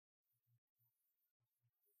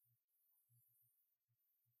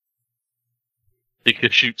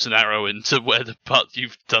 It shoots an arrow into where the part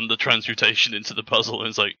you've done the transmutation into the puzzle, and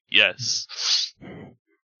it's like, yes.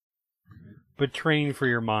 But train for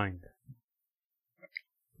your mind.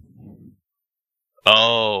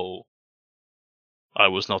 Oh. I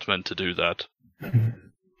was not meant to do that.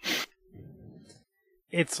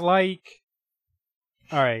 It's like,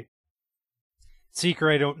 all right,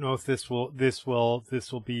 Seeker. I don't know if this will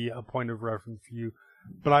be a point of reference for you,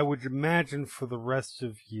 but I would imagine for the rest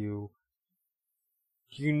of you,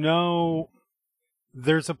 you know,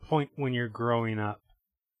 there's a point when you're growing up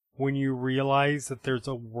when you realize that there's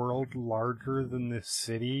a world larger than this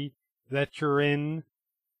city that you're in,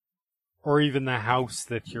 or even the house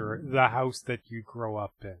that you grow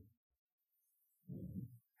up in.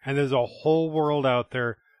 And there's a whole world out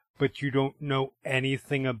there, but you don't know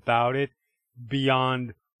anything about it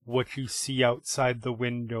beyond what you see outside the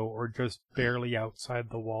window or just barely outside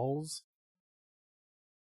the walls.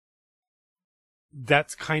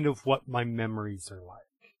 That's kind of what my memories are like.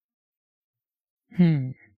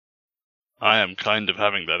 I am kind of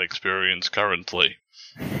having that experience currently.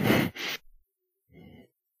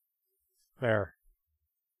 Fair.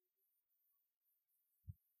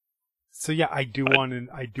 So yeah, I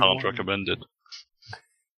Can't recommend it.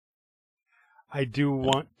 I do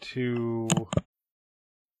want to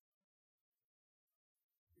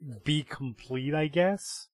be complete, I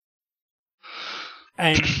guess.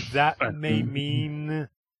 And that may mean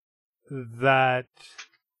that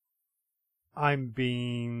I'm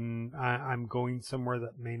going somewhere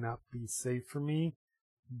that may not be safe for me,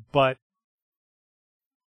 but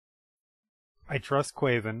I trust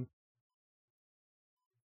Quaven,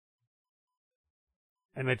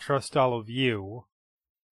 and I trust all of you.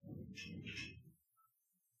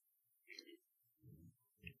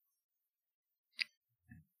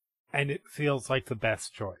 And it feels like the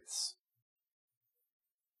best choice.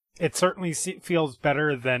 It certainly feels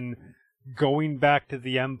better than going back to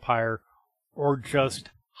the Empire or just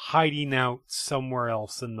hiding out somewhere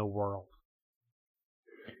else in the world.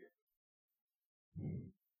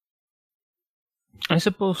 I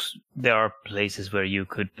suppose there are places where you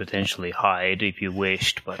could potentially hide if you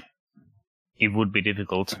wished, but it would be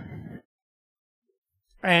difficult.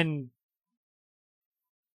 And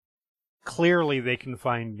clearly they can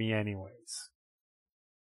find me anyways.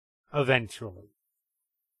 Eventually.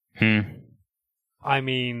 I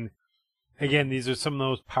mean, again, these are some of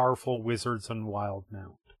those powerful wizards on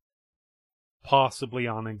Wildemount. Possibly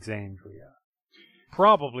on Exandria.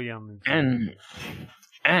 Probably on Exandria.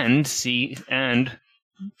 And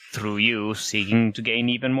through you seeking to gain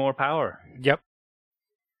even more power. Yep.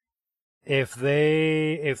 If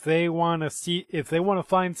they want to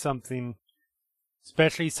find something,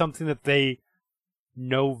 especially something that they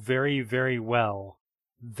know very, very well,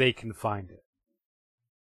 they can find it.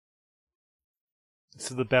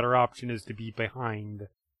 So the better option is to be behind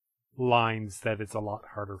lines that it's a lot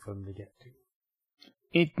harder for them to get to.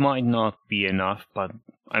 It might not be enough, but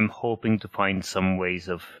I'm hoping to find some ways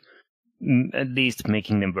of at least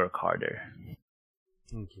making them work harder.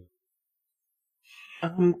 Thank you.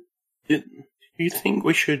 Do you think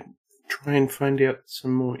we should try and find out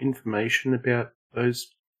some more information about those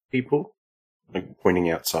people? Like pointing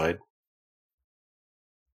outside.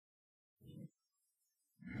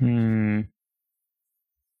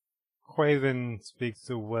 Quaven speaks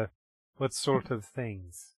to what sort of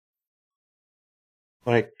things?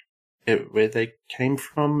 Like, where they came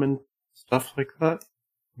from and stuff like that?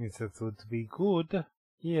 Yes, that would be good.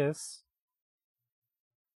 Yes.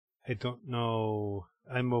 I don't know.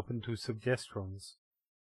 I'm open to suggestions.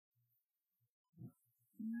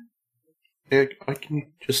 Yeah, I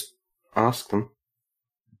can just ask them.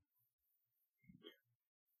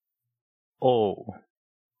 Oh.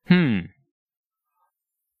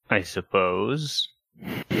 I suppose.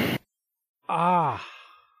 Ah.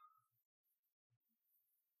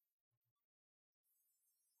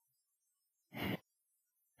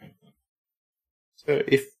 So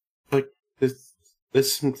if, like,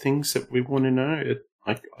 there's some things that we want to know.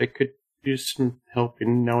 I could use some help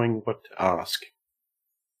in knowing what to ask.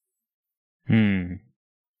 Hmm.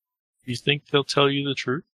 You think they'll tell you the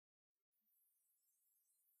truth?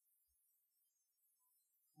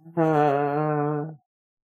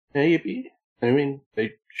 Maybe. I mean,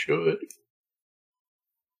 they should.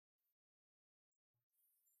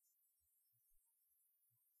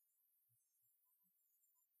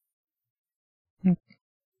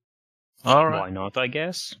 All right. Why not, I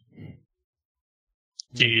guess?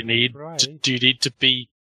 Do you need? Right. Do you need to be?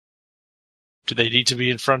 Do they need to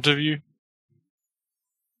be in front of you?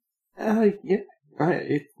 Yeah.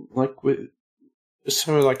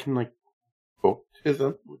 So I can talk to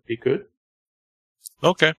them would be good.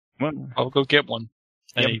 Okay, Well, I'll go get one.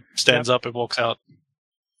 And Yep. he stands up and walks out.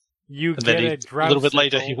 You And get then a a little bit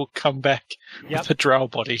later, drousicle he will come back Yep. with a drow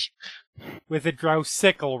body. with a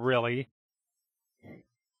drousicle, really.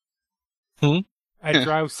 Hmm? A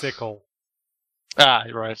drousicle. Ah,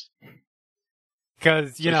 right.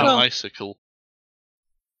 Because, It's like an icicle.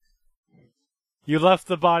 you left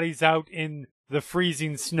the bodies out in the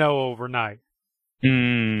freezing snow overnight.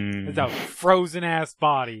 It's a frozen-ass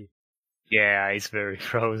body. Yeah, it's very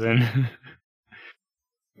frozen.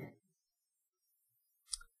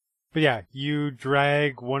 But yeah, you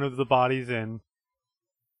drag one of the bodies in.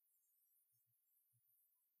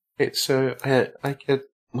 Okay, so I get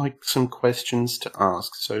some questions to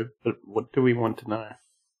ask. So, but what do we want to know?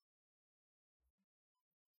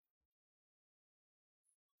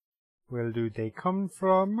 Where do they come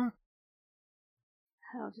from?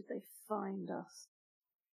 How did they find us?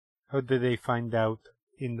 How did they find out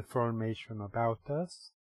information about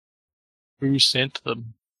us? Who sent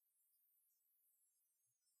them?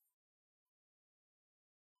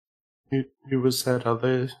 Who was that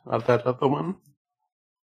other one?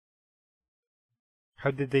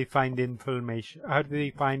 How did they find information? How did they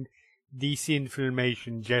find this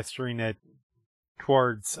information gesturing it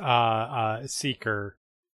towards Seeker,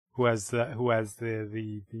 who has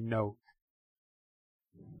the note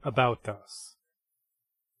about us?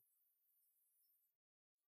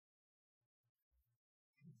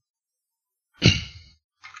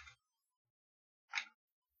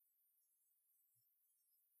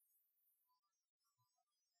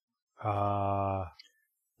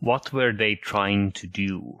 What were they trying to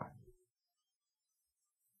do?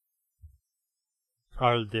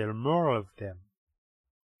 Are there more of them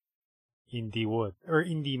in the wood or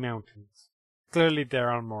in the mountains? Clearly, there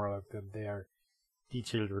are more of them. They are the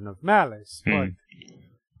children of malice. But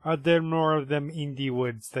are there more of them in the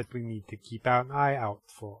woods that we need to keep an eye out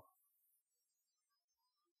for?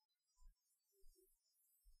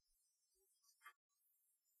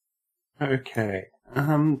 Okay.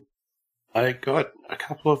 I got a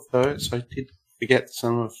couple of those. I did forget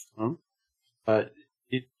some of them, but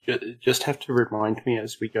you just have to remind me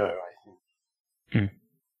as we go, I think.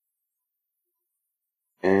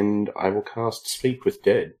 And I will cast Speak with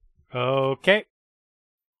Dead. Okay.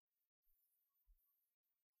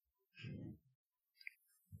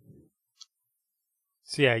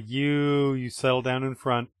 So yeah, you settle down in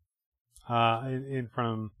front, in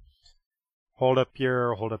front. Hold up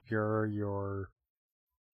your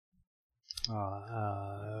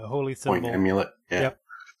holy symbol. Point amulet. Yeah. Yep.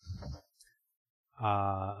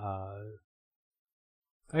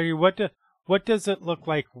 Okay, what does it look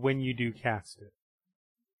like when you do cast it?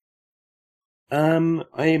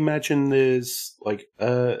 I imagine there's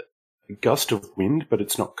a gust of wind, but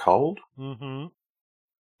it's not cold. Mm-hmm.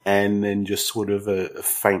 And then just sort of a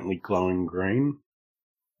faintly glowing green.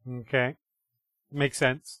 Okay. Makes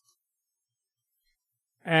sense.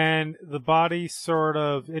 And the body sort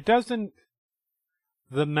of, it doesn't,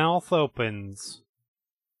 the mouth opens.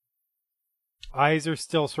 Eyes are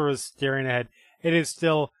still sort of staring ahead. It is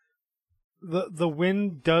still, the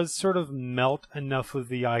wind does sort of melt enough of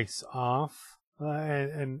the ice off,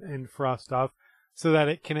 and frost off, so that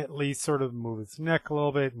it can at least sort of move its neck a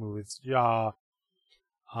little bit, move its jaw.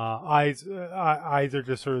 Eyes are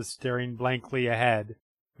just sort of staring blankly ahead,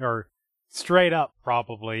 or straight up,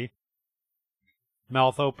 probably.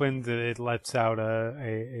 Mouth opens, it lets out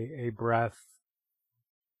a breath.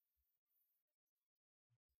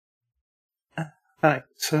 Hi,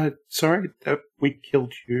 so sorry that we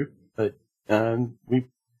killed you, but we're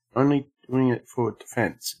only doing it for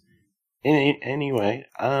defense. Anyway,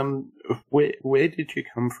 where did you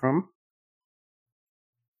come from?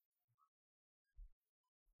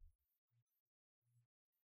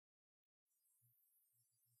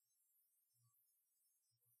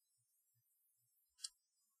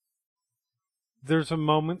 There's a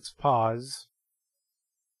moment's pause.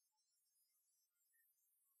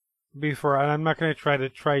 before, and I'm not going to try to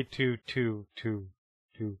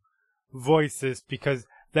voice this because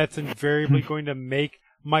that's invariably going to make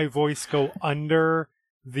my voice go under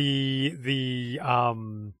the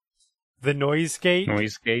noise gate.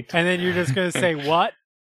 Noise gate. And then you're just going to say what?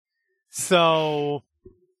 So,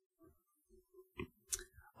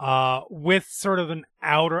 with sort of an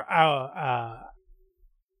outer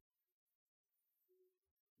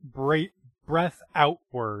breath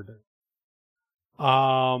outward.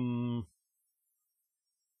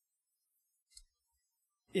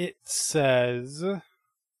 It says,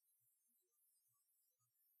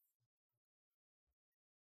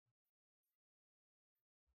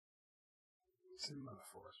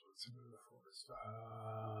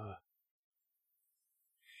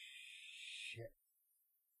 shit.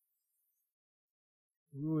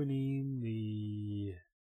 Ruining the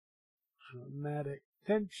dramatic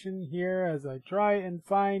tension here as I try and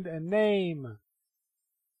find a name.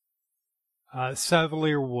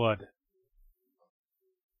 Sevelier Wood.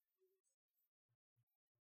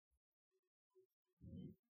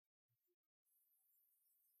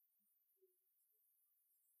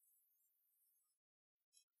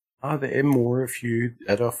 Are there more of you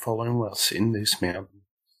that are following us in this mountain?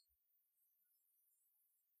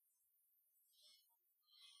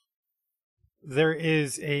 There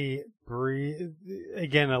is again,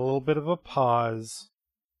 a little bit of a pause,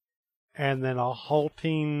 and then a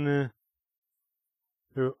halting,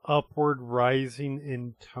 upward rising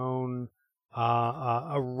in tone,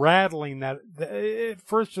 a rattling that at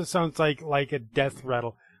first just sounds like a death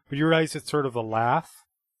rattle, but you realize it's sort of a laugh.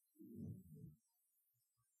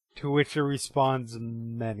 To which it responds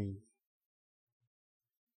many.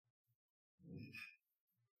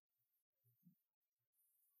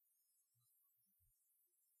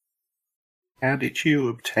 How did you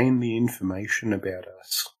obtain the information about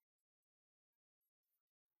us?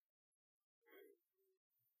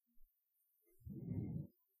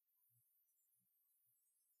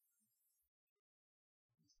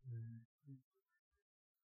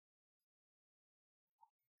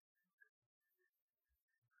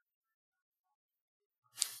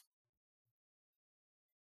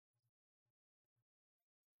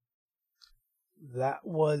 That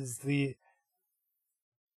was the...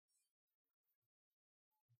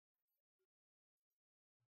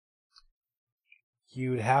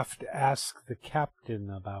 You'd have to ask the captain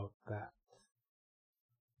about that.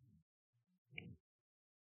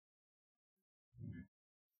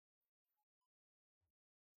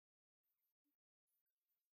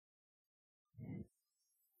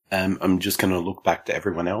 I'm just going to look back to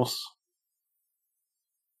everyone else.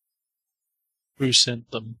 Who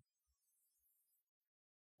sent them?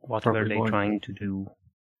 What Probably were they one. trying to do?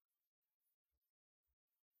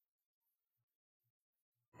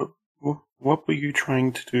 What were you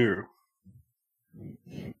trying to do?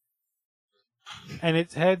 And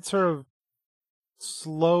its head sort of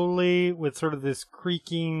slowly, with sort of this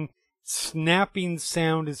creaking, snapping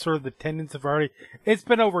sound, is sort of the tendons have already... It's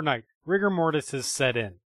been overnight. Rigor mortis has set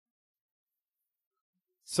in.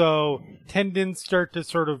 So, tendons start to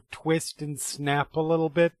sort of twist and snap a little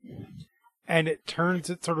bit, and it turns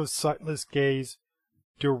its sort of sightless gaze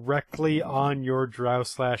directly on your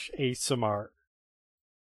drow/ASMR.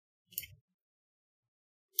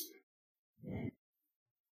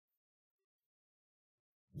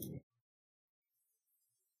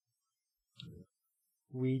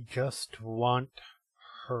 We just want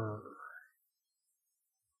her.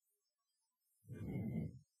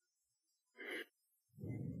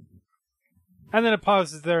 And then it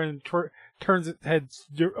pauses there and turns its head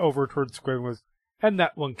over towards Square and goes, and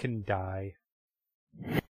that one can die.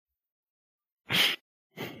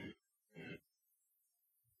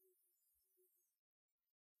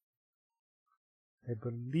 I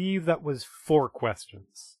believe that was 4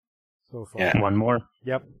 questions so far. Yeah. One more.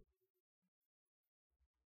 Yep.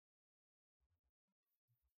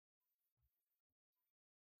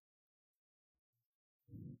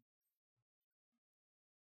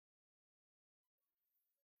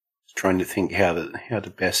 Trying to think how to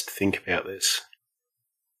best think about this.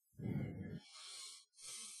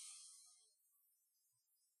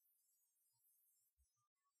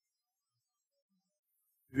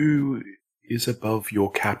 Who is above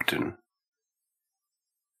your captain?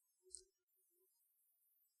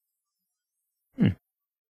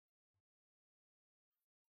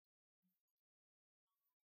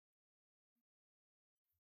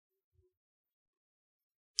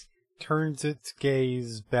 Turns its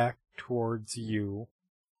gaze back towards you.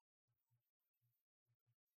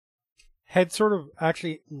 Head sort of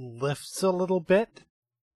actually lifts a little bit,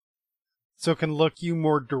 so it can look you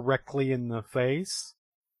more directly in the face.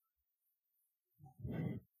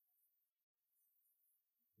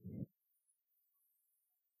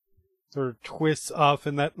 Sort of twists off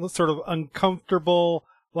in that sort of uncomfortable,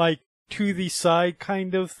 like, to the side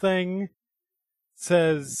kind of thing.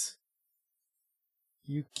 Says,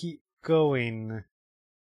 "You keep going.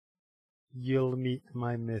 You'll meet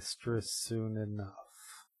my mistress soon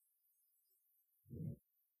enough."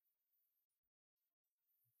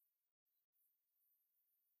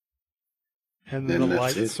 And then the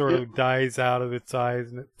light sort of dies out of its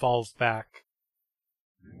eyes and it falls back.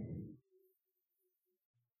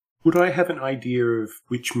 Would I have an idea of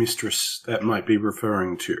which mistress that might be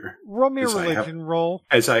referring to? Roll me a religion roll.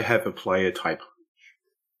 As I have a player type.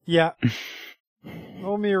 Yeah.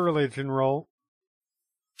 Roll me a religion roll.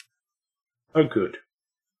 Oh, good.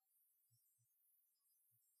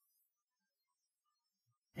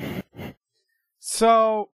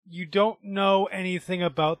 So, you don't know anything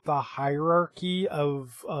about the hierarchy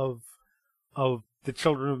of the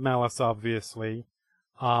Children of Malice, obviously.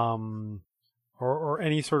 Or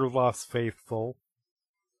any sort of lost faithful.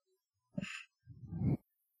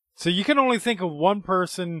 So you can only think of one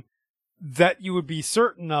person that you would be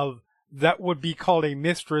certain of that would be called a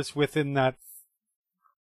mistress within that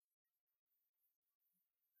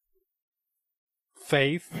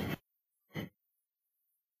faith.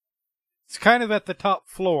 It's kind of at the top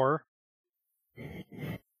floor. Yeah.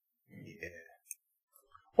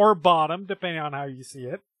 Or bottom, depending on how you see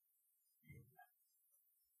it.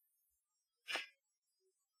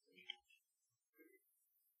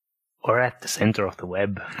 Or at the center of the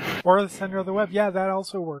web. Or the center of the web. Yeah, that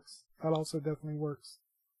also works. That also definitely works.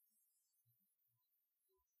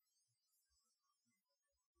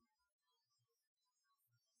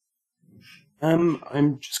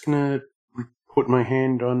 I'm just gonna put my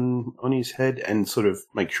hand on his head and sort of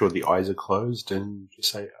make sure the eyes are closed and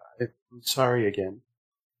just say, "I'm sorry again."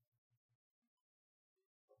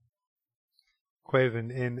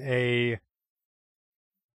 Quaven, in a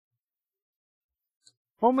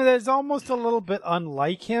moment that is almost a little bit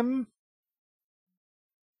unlike him,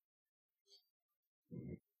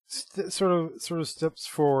 sort of steps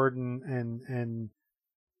forward and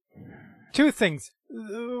two things.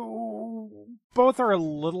 Both are a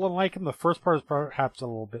little unlike him. The first part is perhaps a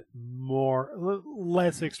little bit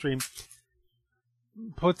less extreme.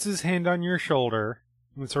 Puts his hand on your shoulder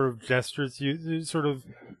and sort of gestures you, sort of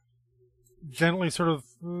gently sort of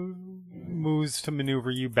moves to maneuver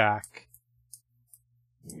you back.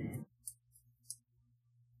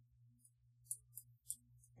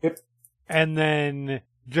 Yep. And then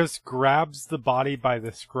just grabs the body by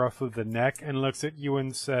the scruff of the neck and looks at you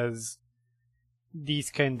and says,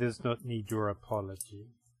 "This kind does not need your apology.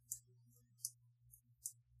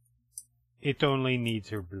 It only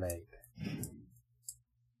needs your blade."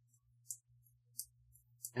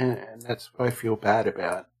 And that's what I feel bad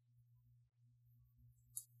about.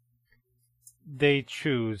 They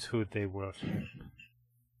choose who they worship.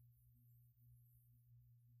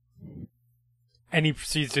 And he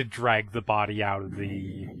proceeds to drag the body out of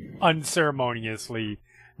unceremoniously,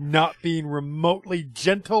 not being remotely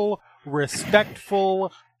gentle,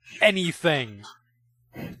 respectful, anything,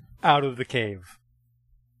 out of the cave.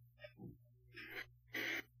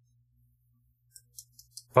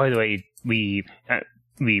 By the way, we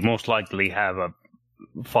most likely have a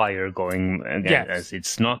fire going again, yes. As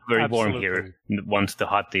it's not very warm here once the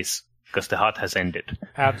hut is, because the hut has ended.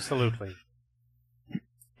 Absolutely.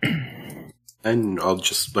 And I'll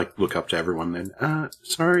just look up to everyone then.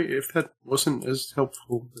 Sorry if that wasn't as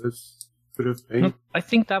helpful as could have been. No, I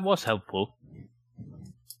think that was helpful.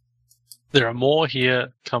 There are more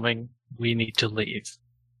here coming. We need to leave.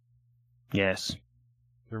 Yes.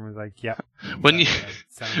 Everyone's like, "Yeah." When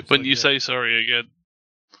you say sorry again,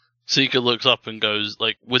 Seeker looks up and goes,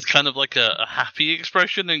 with kind of a happy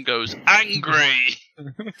expression, and goes, "Angry!"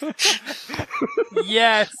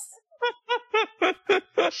 Yes!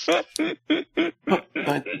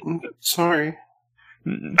 Sorry.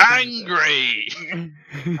 Angry!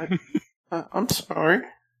 I'm sorry.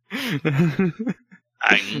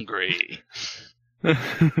 Angry.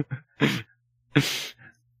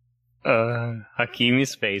 Hakim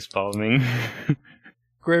is face palming.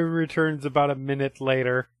 Gravy returns about a minute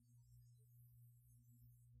later.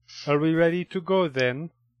 "Are we ready to go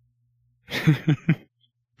then?"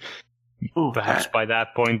 Oh, Perhaps by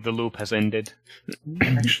that point the loop has ended.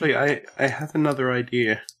 Actually, I have another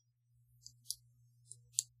idea.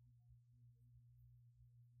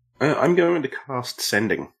 I'm going to cast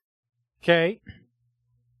Sending. Okay.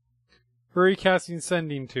 Who are you casting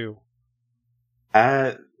Sending to?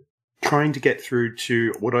 Trying to get through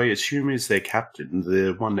to what I assume is their captain,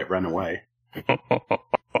 the one that ran away.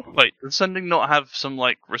 Wait, does sending not have some,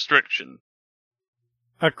 like, restriction?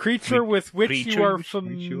 A creature with which you creature are with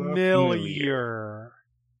which you are familiar.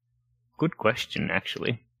 Good question,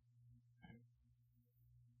 actually.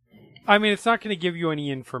 I mean, it's not going to give you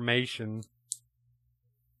any information.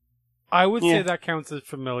 I would say that counts as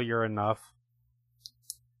familiar enough.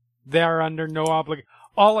 They are under no obligation.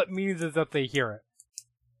 All it means is that they hear it.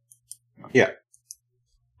 Yeah.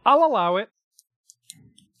 I'll allow it.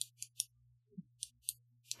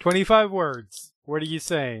 25 words. What are you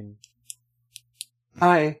saying?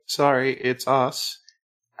 Hi, sorry, it's us.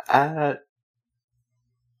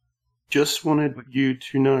 Just wanted you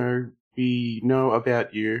to know we know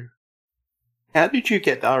about you. How did you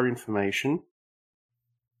get our information?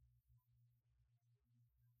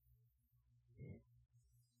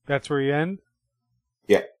 That's where you end?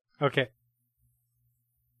 Yeah. Okay.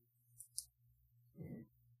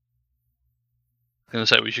 I'm going to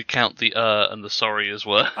say we should count the and the sorry as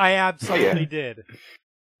well. I absolutely did.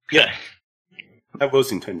 Okay. That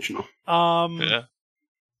was intentional. Yeah.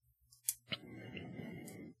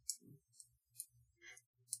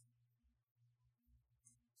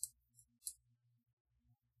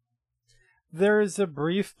 There is a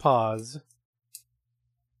brief pause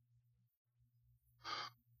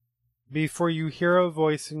before you hear a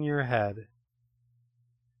voice in your head.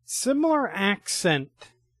 Similar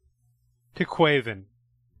accent to Quaven.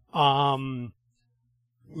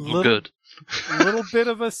 Good. Little bit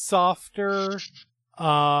of a softer,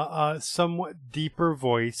 somewhat deeper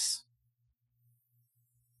voice.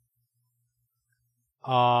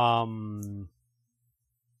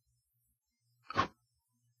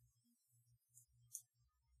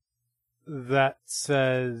 That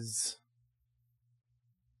says,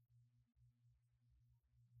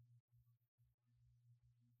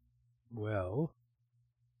 well,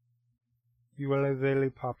 you are a very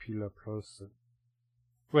popular person.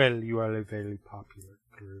 Well, you are a very popular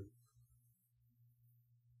group.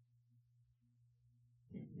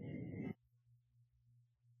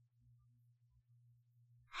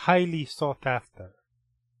 Highly sought after,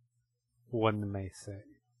 one may say.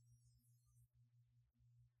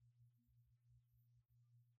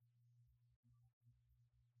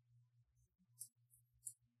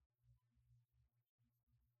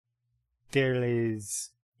 There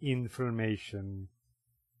is information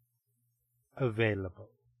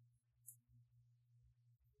available.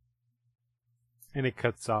 And it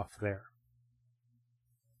cuts off there.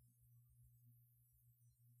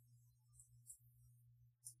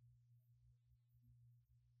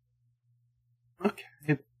 Okay,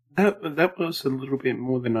 that was a little bit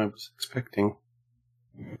more than I was expecting.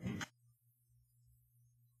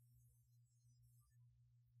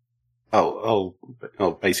 I'll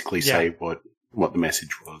basically say what the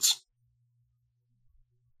message was.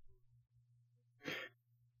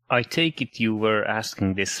 I take it you were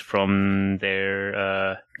asking this from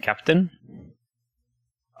their captain?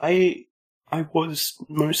 I was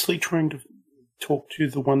mostly trying to talk to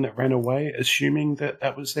the one that ran away, assuming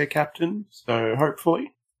that was their captain, so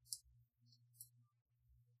hopefully.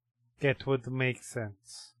 That would make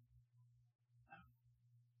sense.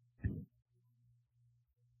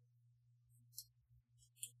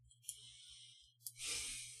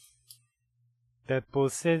 That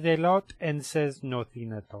both says a lot and says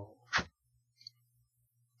nothing at all.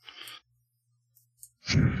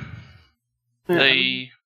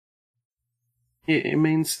 They... It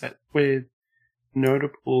means that we're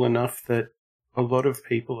notable enough that a lot of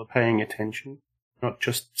people are paying attention, not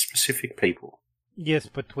just specific people. Yes,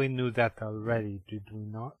 but we knew that already, did we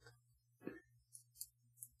not?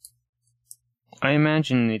 I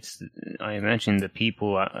imagine the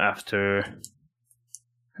people after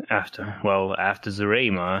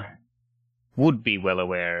Zarema would be well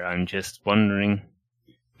aware. I'm just wondering.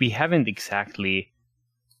 We haven't exactly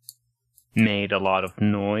made a lot of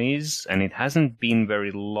noise, and it hasn't been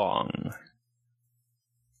very long.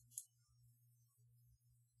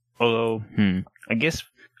 Although, I guess,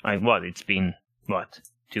 it's been,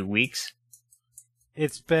 2 weeks?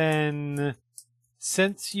 It's been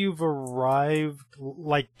since you've arrived,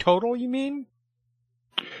 like total, you mean?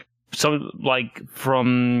 So, like,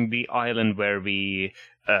 from the island where we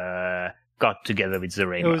got together with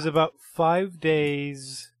Zarema. It was about 5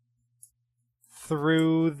 days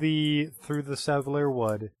through the Settler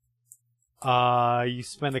Wood. You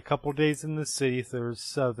spent a couple days in the city. There was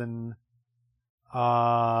 7.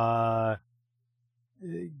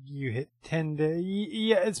 You hit 10 days.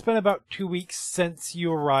 Yeah, it's been about 2 weeks since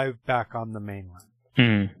you arrived back on the mainland.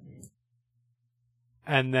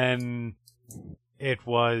 And then it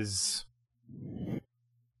was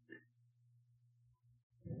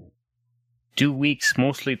 2 weeks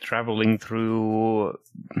mostly traveling through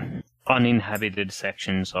uninhabited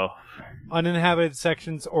sections of... Uninhabited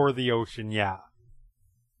sections or the ocean, yeah.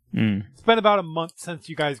 Mm. It's been about a month since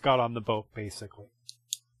you guys got on the boat, basically.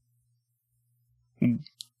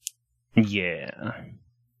 Yeah.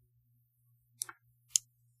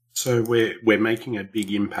 So we're making a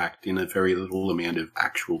big impact in a very little amount of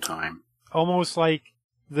actual time. Almost like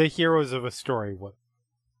the heroes of a story would.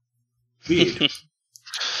 Weird.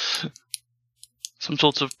 Some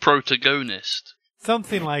sort of protagonist.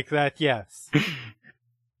 Something like that, yes.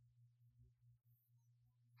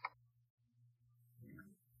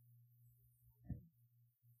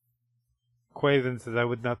 Quaven says, I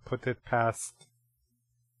would not put it past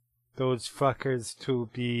those fuckers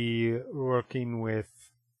to be working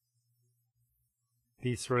with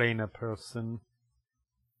this Reyna person.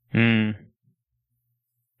 Hakim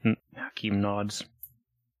nods.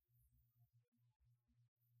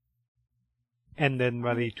 And then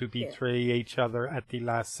ready to betray each other at the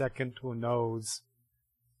last second, who knows?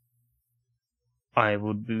 I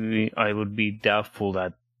would be doubtful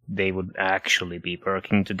that they would actually be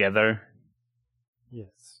working together.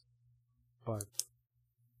 Yes. But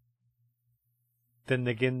then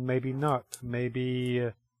again, maybe not. Maybe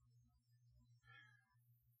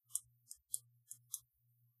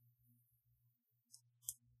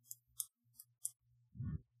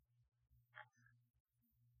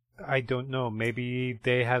I don't know. Maybe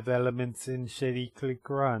they have elements in Shady Click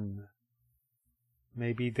Run.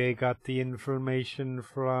 Maybe they got the information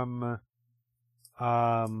from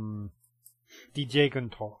the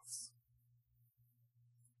Jagantos.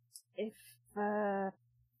 If the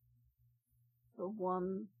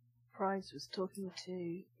one Price was talking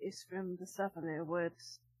to is from the Savalier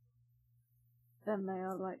Woods, then they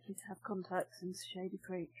are likely to have contacts in Shady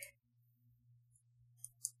Creek.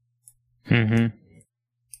 Mm-hmm.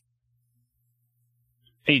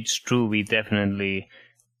 It's true, we definitely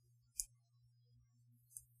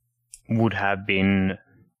would have been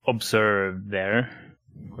observed there.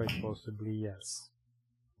 Quite possibly, yes.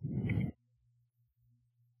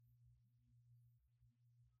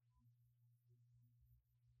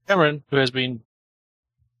 Cameron, who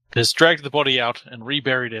has dragged the body out and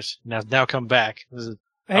reburied it, and has now come back.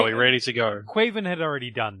 Are we ready to go? Quaven had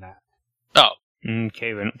already done that. Oh.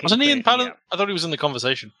 Kevin. Wasn't he in part of... I thought he was in the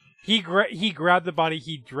conversation. He grabbed the body,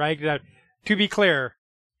 he dragged it out. To be clear,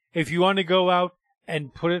 if you want to go out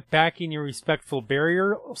and put it back in your respectful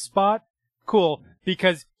barrier spot, cool,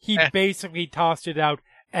 because he basically tossed it out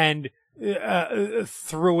and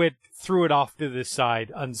threw it off to the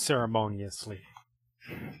side unceremoniously.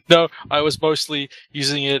 No, I was mostly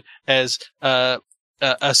using it as a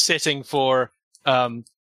setting for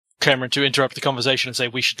Cameron to interrupt the conversation and say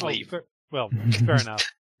we should leave. Fair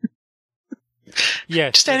enough.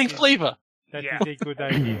 Yes. Just adding flavor. That is a good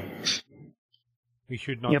idea. We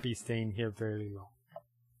should not be staying here very long.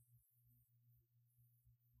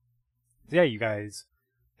 So yeah, you guys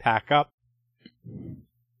pack up.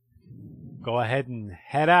 Go ahead and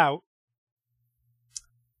head out.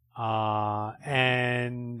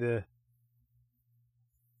 And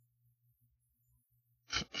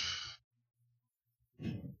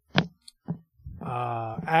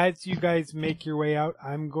as you guys make your way out,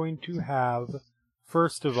 I'm going to have,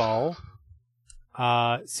 first of all,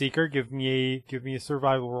 Seeker, give me a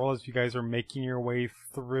survival roll as you guys are making your way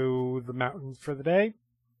through the mountains for the day.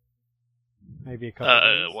 Maybe a couple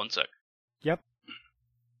days. 1 sec. Yep.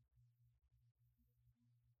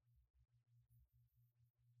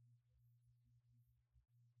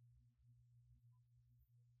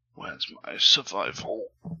 Where's my survival?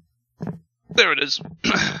 There it is.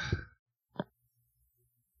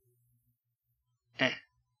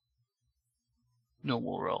 No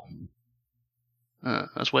more roll.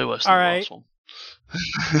 That's way worse than the last one.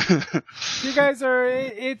 You guys are...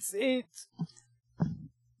 It's...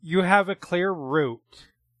 You have a clear route.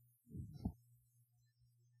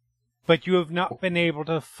 But you have not been able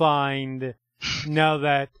to find... Now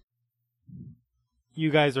that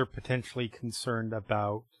you guys are potentially concerned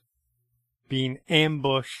about being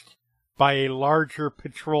ambushed by a larger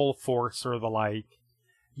patrol force or the like,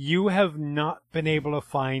 you have not been able to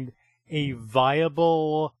find a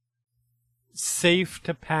viable, safe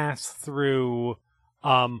to pass through,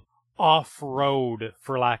 off-road,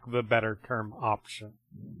 for lack of a better term, option.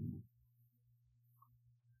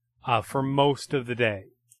 For most of the day.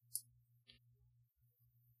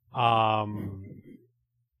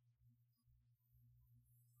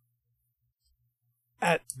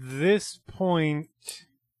 At this point,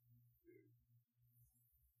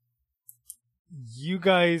 you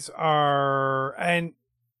guys are, and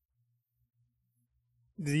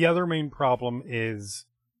the other main problem is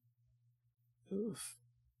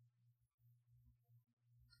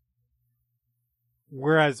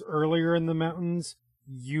whereas earlier in the mountains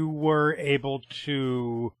you were able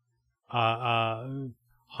to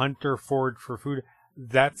hunt or forage for food,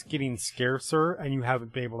 that's getting scarcer, and you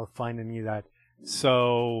haven't been able to find any of that.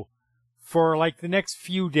 So, for like the next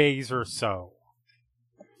few days or so,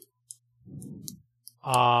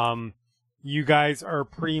 you guys are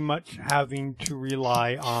pretty much having to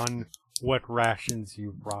rely on what rations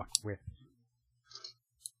you brought with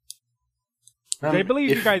you. I believe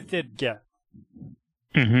you guys did get.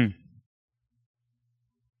 Mm-hmm.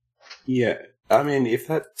 Yeah, I mean, if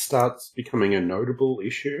that starts becoming a notable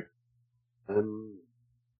issue,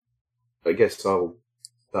 I guess I'll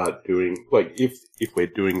start doing, like, if we're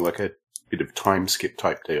doing like a bit of time skip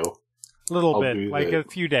type deal. A little I'll bit, do like the- a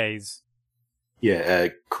few days. Yeah,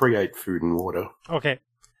 create food and water. Okay.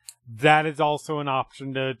 That is also an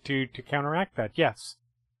option to counteract that, yes.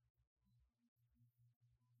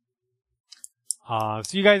 So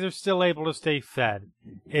you guys are still able to stay fed.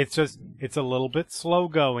 It's just, it's a little bit slow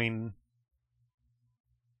going.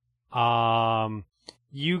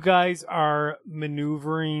 You guys are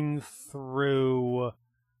maneuvering through,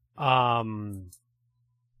 a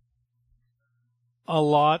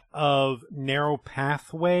lot of narrow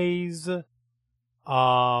pathways.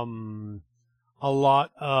 A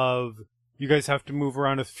lot of, you guys have to move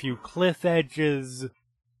around a few cliff edges.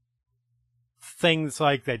 Things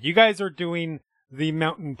like that. You guys are doing the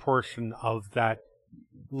mountain portion of that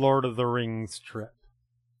Lord of the Rings trip.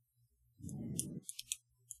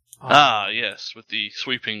 Yes, with the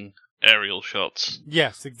sweeping aerial shots.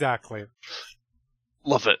 Yes, exactly.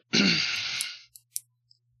 Love it.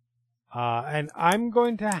 And I'm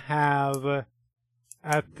going to have,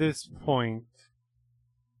 at this point,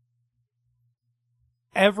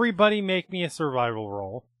 everybody make me a survival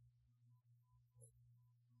roll.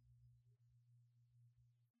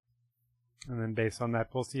 And then based on that,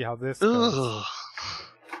 we'll see how this goes. Ugh.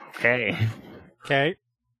 Okay. Okay.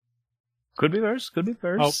 Could be worse. Could be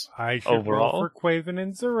Oh, worse. I should Overall? roll for Quaven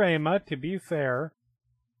and Zarema, to be fair.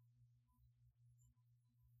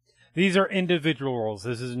 These are individual rolls.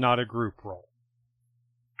 This is not a group roll.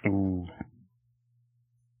 Ooh.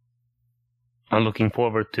 I'm looking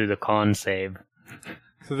forward to the con save.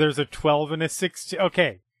 So there's a 12 and a 16.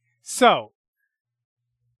 Okay. So,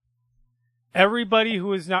 everybody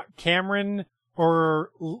who is not Cameron or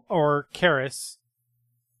Karis,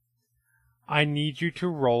 I need you to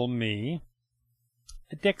roll me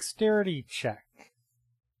a dexterity check.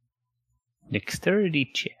 Dexterity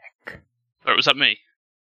check. Oh, was that me?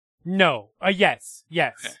 No. Yes.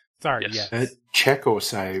 Yes. Okay. Sorry, Yes. yes. Check or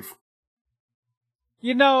save.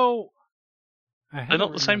 You know... They're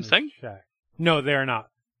not the same thing? Check. No, they're not.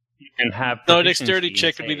 You can have No, a proficiency dexterity in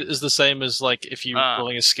check save. is the same as like if you Ah.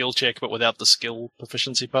 rolling a skill check but without the skill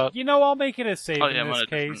proficiency part. You know, I'll make it a save Oh, yeah, in mine this are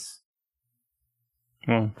different. case.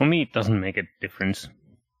 Well, for me, it doesn't make a difference.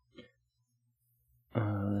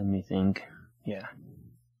 Let me think. Yeah.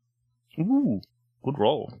 Ooh, good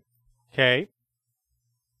roll. Okay.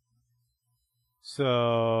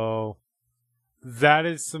 So, that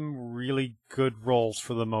is some really good rolls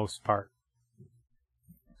for the most part.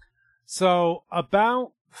 So,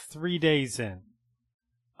 about 3 days in,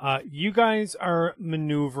 you guys are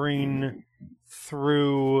maneuvering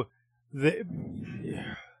through the...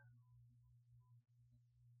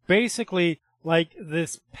 Basically, like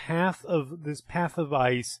this path of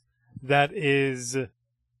ice that is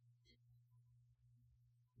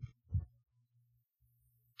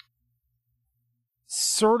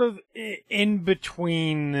sort of in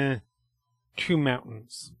between two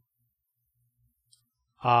mountains.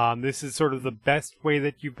 This is sort of the best way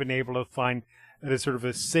that you've been able to find that is sort of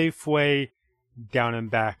a safe way down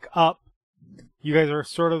and back up. You guys are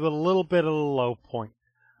sort of a little bit at a low point.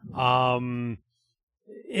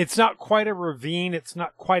 It's not quite a ravine. It's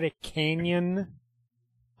not quite a canyon.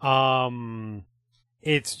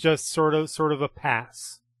 It's just sort of a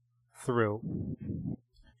pass through.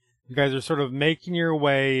 You guys are sort of making your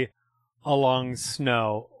way along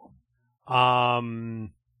snow.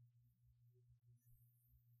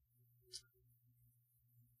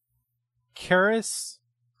 Karis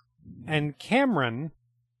and Cameron,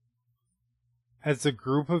 as a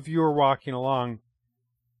group of you are walking along,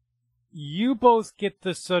 you both get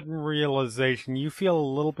the sudden realization. You feel a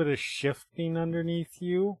little bit of shifting underneath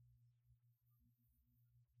you.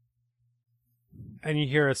 And you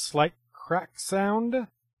hear a slight crack sound.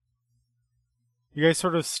 You guys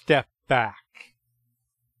sort of step back.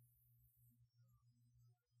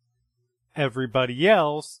 Everybody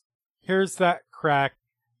else hears that crack,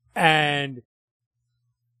 and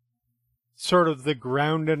sort of the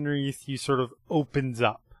ground underneath you sort of opens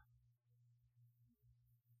up.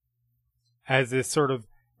 As this sort of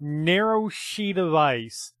narrow sheet of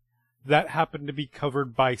ice that happened to be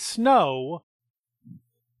covered by snow,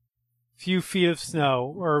 few feet of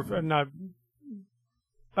snow, or not,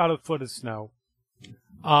 about a foot of snow,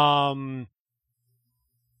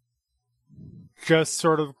 just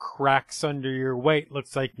sort of cracks under your weight.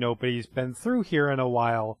 Looks like nobody's been through here in a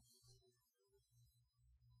while.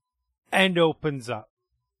 And opens up.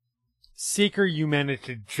 Seeker, you manage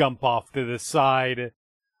to jump off to the side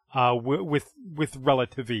with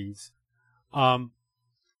relative ease.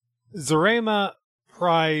 Zarema,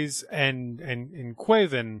 Prize, and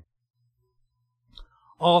Quaven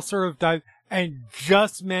all sort of dive and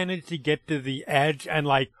just manage to get to the edge and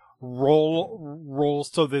like roll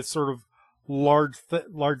so this sort of large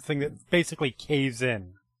thing that basically caves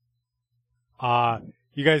in.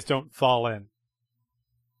 You guys don't fall in.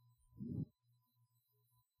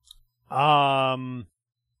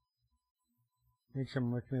 Make sure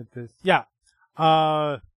I'm looking at this. Yeah.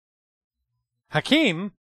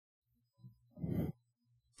 Hakeem,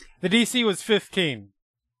 the DC was 15.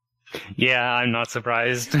 Yeah, I'm not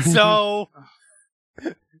surprised. So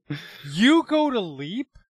you go to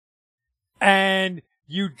leap and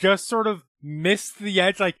you just sort of miss the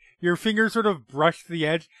edge, like your fingers sort of brush the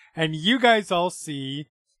edge, and you guys all see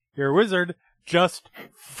your wizard just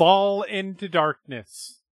fall into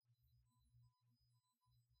darkness.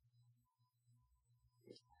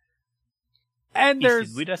 And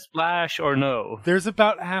Is it with a splash or no? There's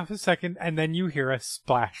about half a second, and then you hear a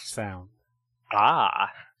splash sound. Ah.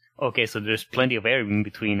 Okay, so there's plenty of air in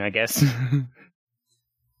between, I guess.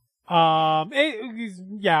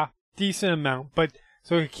 Yeah, decent amount. But,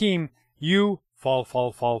 so Hakeem, you fall,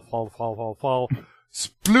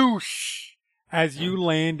 sploosh, as you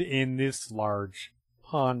land in this large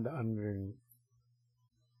pond underneath.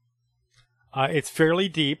 It's fairly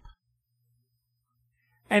deep.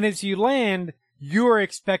 And as you land, you're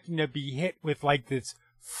expecting to be hit with like this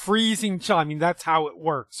freezing chill. I mean, that's how it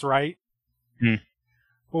works, right? Hmm.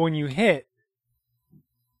 But when you hit,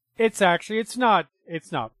 it's not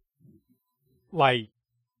like,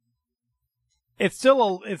 it's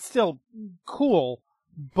still cool,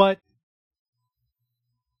 but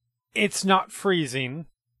it's not freezing.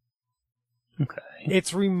 Okay.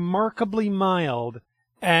 It's remarkably mild,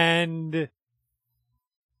 and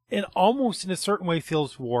it almost in a certain way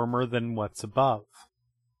feels warmer than what's above.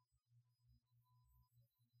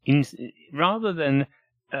 Rather than,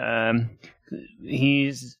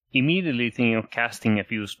 he's immediately thinking of casting a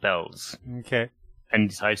few spells. Okay. And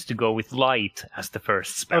decides to go with light as the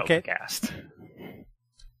first spell to cast.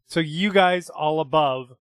 So you guys all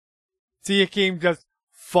above see Hakeem just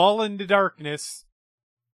fall into darkness,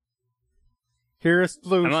 hear a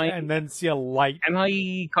sploosh, and then see a light. Am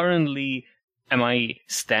I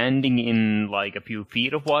standing in like a few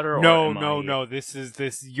feet of water? No.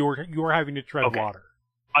 You're having to tread water.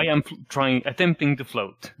 I am attempting to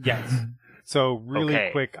float. Yes. So really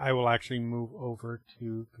quick, I will actually move over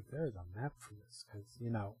to, because there's a map for this, because,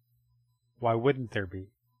 why wouldn't there be?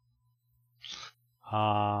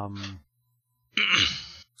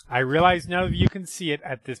 I realize none of you can see it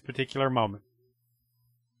at this particular moment.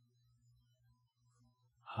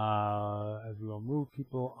 As we will move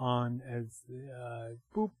people on as,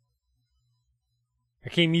 boop.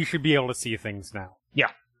 Hakeem, you should be able to see things now.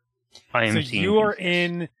 Yeah. I am so seeing you are things.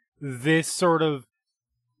 in this sort of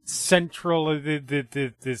central,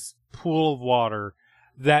 this pool of water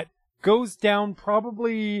that goes down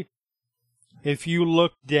probably, if you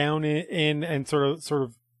look down in and sort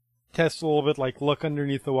of test a little bit, like look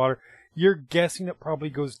underneath the water, you're guessing it probably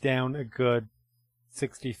goes down a good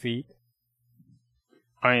 60 feet.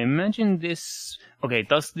 I imagine this... Okay,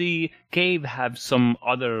 does the cave have some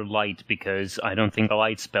other light? Because I don't think a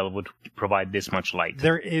light spell would provide this much light.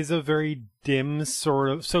 There is a very dim sort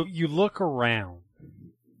of... So you look around,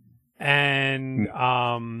 and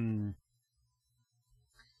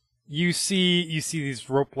you see these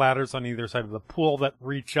rope ladders on either side of the pool that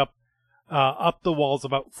reach up the walls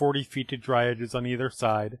about 40 feet to dry edges on either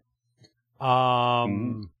side.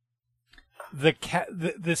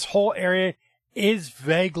 This whole area is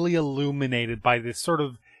vaguely illuminated by this sort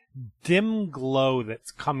of dim glow that's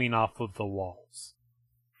coming off of the walls.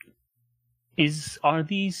 Are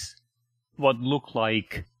these what look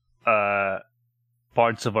like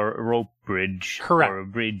parts of a rope bridge? Correct. Or a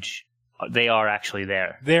bridge? They are actually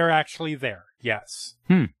there. They're actually there, yes.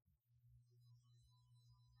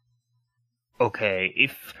 Okay,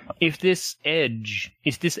 if this edge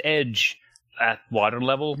at water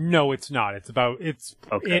level? No, it's not. Okay.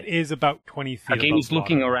 It is about 20 feet. Hakim above is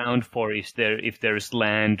looking water. around for if there's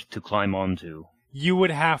land to climb onto. You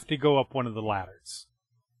would have to go up one of the ladders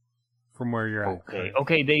from where you're at. Okay.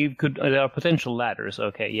 Okay, there are potential ladders.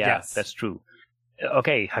 Okay, yeah, Yes. that's true.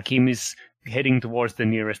 Okay, Hakim is heading towards the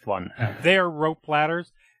nearest one. They are rope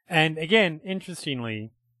ladders, and again,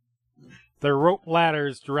 interestingly, they're rope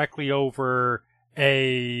ladders directly over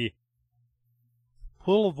a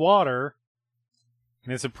pool of water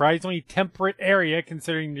in a surprisingly temperate area,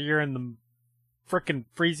 considering you're in the frickin'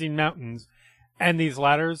 freezing mountains. And these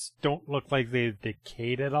ladders don't look like they've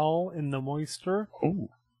decayed at all in the moisture. Oh.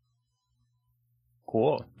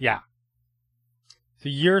 Cool. Yeah. So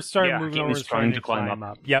you're starting moving Hakim over is and trying to climb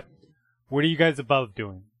up. Yep. What are you guys above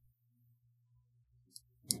doing?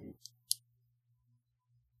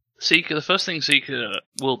 Seeker, the first thing Seeker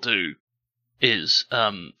will do is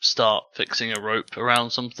start fixing a rope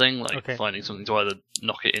around something, like Okay. finding something to either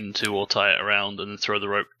knock it into or tie it around and then throw the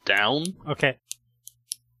rope down. Okay.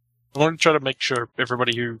 I want to try to make sure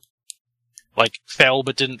everybody who, fell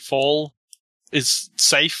but didn't fall is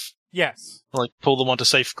safe. Yes. Pull them onto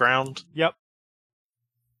safe ground. Yep.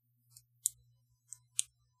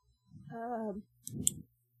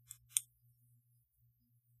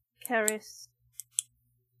 Keris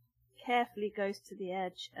carefully goes to the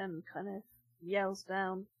edge and kind of yells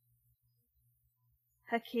down,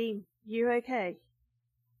 Hakim, you okay?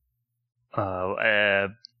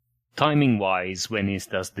 Timing wise,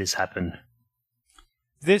 does this happen?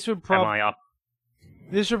 This would Am probably I up?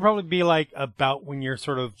 This would probably be about when you're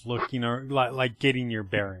sort of looking or like getting your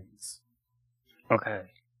bearings. Okay.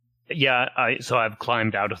 Yeah, so I've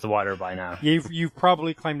climbed out of the water by now. You've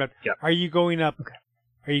probably climbed up. Yep. Are you going up? Okay.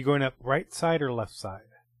 Are you going up right side or left side?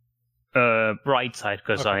 Right side,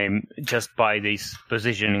 because Okay. I'm just by this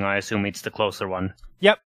positioning. I assume it's the closer one.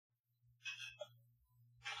 Yep.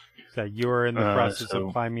 So you're in the process so-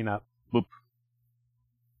 of climbing up. Boop.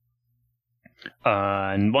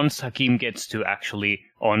 And once Hakim gets to actually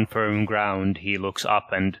on firm ground, he looks up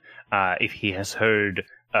and if he has heard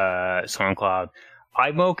SoundCloud,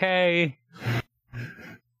 I'm okay.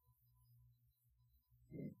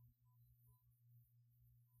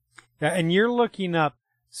 Yeah, and you're looking up.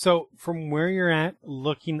 So from where you're at,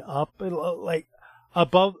 looking up,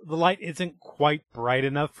 above, the light isn't quite bright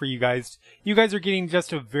enough for you guys. You guys are getting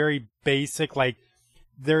just a very basic,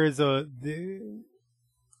 there is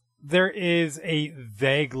a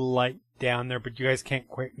vague light down there, but you guys can't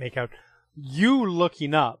quite make out. You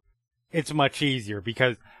looking up, it's much easier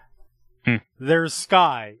because there's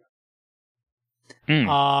sky.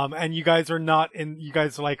 And you guys are not in, you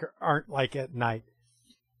guys aren't at night.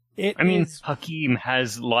 Hakim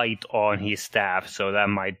has light on his staff, so that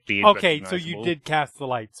might be okay. So you did cast the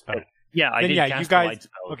light spell. Yeah, I Then, did yeah, cast you guys, the light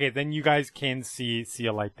spell. Okay, then you guys can see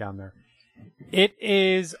a light down there. It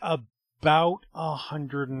is about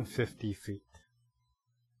 150 feet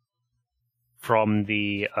From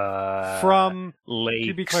the from lake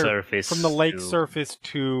to be clear, surface. from the lake to surface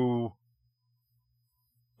to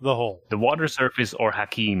the hole. the water surface or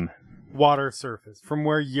Hakim. Water surface. From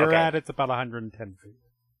where you're Okay. at, it's about 110 feet.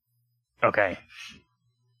 Okay.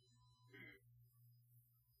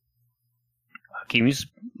 Hakim is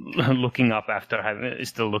looking up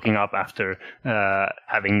still looking up after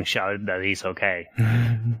having shouted that he's okay.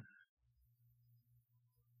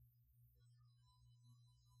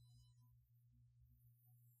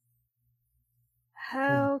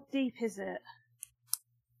 How deep is it?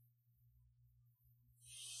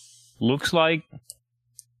 Looks like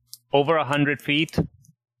over 100 feet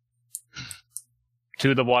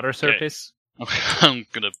to the water surface. I'm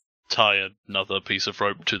gonna tie another piece of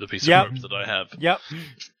rope to the piece Yep. of rope that I have. Yep.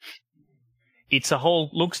 It's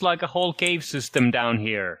looks like a whole cave system down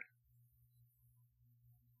here.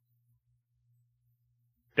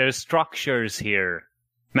 There's structures here,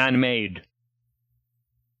 man-made.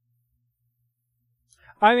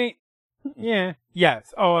 I mean, yeah,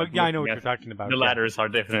 yes. Oh, yeah, I know what Yes. you're talking about. The yeah. ladders are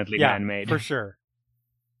definitely Yeah, man-made. for sure.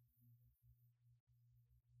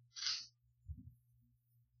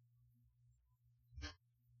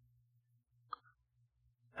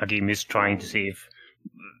 Hakim is trying to see if,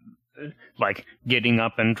 getting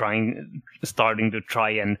up and starting to try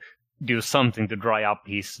and do something to dry up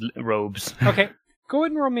his robes. Okay, go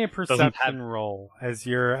ahead and roll me a perception have- roll as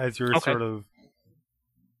you're Okay. sort of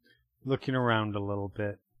looking around a little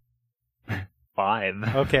bit.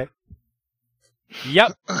 5. Okay.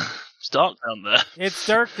 Yep, It's dark down there. it's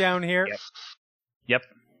dark down here. Yep.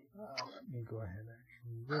 Let me go ahead.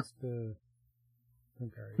 Actually, just I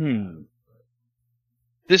think I already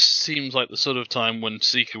This seems like the sort of time when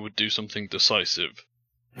Seeker would do something decisive.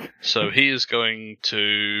 So he is going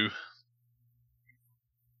to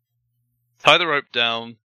tie the rope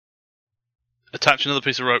down, attach another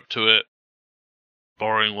piece of rope to it,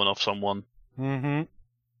 borrowing one off someone, Mm-hmm.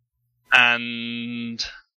 and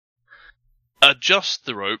adjust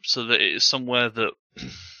the rope so that it is somewhere that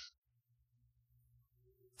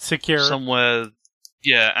Secure.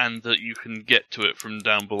 and that you can get to it from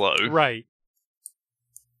down below. Right.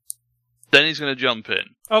 Then he's going to jump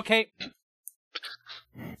in. Okay.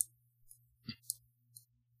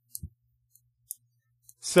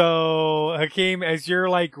 So, Hakeem, as you're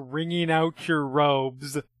like wringing out your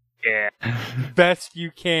robes Yeah. best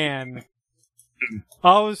you can,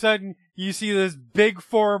 all of a sudden you see this big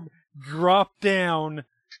form drop down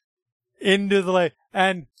into the lake.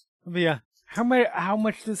 And yeah, how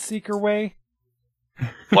much does Seeker weigh?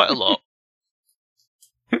 Quite a lot.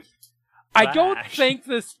 I don't Splash. think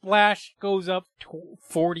the splash goes up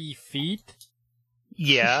 40 feet.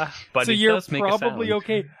 Yeah, but So it you're does make probably a sound.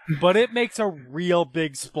 okay, but it makes a real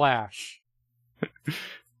big splash.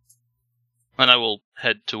 And I will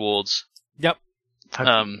head towards Yep. where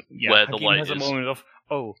the Hakim light has is. a moment of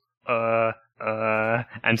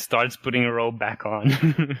and starts putting a robe back on. How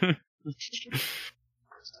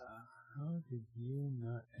did you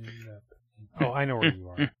not end up? Oh, I know where you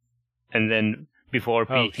are. And then before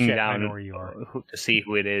Oh, peeking shit, I down know where you are. to see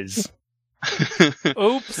who it is.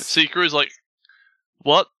 Oops. Seeker is like,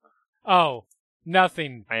 what? Oh,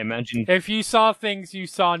 nothing. I imagine. If you saw things, you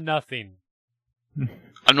saw nothing.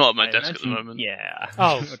 I'm not at my I desk at the imagine- moment. Yeah.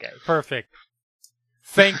 Oh, okay. perfect.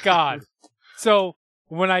 Thank God. So,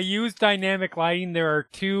 when I use dynamic lighting, there are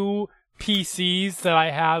two PCs that I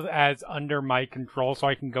have as under my control, so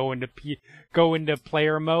I can go into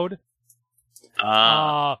player mode.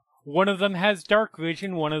 One of them has dark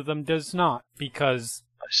vision, one of them does not, because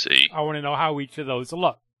I see. I want to know how each of those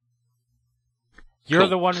look. You're Cool.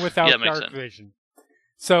 the one without Yeah, makes dark sense. vision.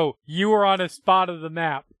 So, you are on a spot of the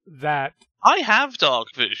map that I have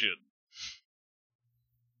dark vision.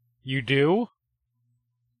 you do?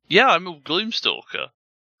 Yeah, I'm a Gloomstalker.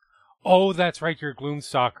 Oh, that's right, you're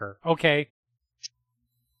Gloomstalker. Okay.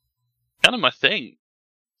 Kind of my thing.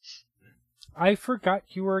 I forgot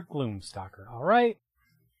you were a Gloomstalker. Alright.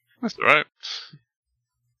 That's alright.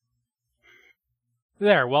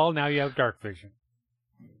 There, well, now you have dark vision.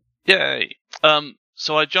 Yay.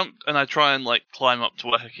 So I jump and I try and climb up to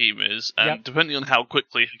where Hakeem is, and Yep. depending on how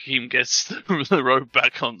quickly Hakeem gets the rope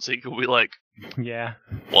back on, Zeke will be like, Yeah.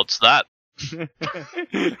 "What's that?"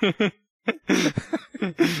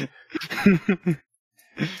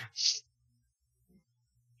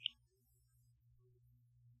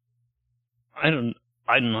 I'm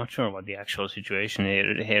not sure what the actual situation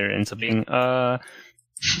here ends up being.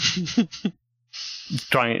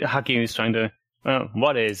 Hakim is trying to.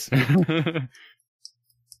 What is?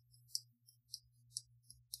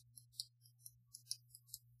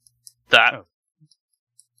 That.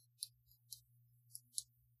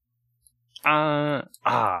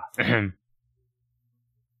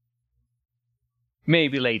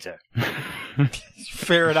 Maybe later.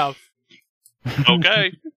 Fair enough.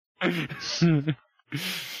 Okay.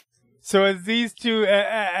 So as these two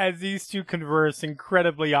converse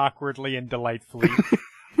incredibly awkwardly and delightfully,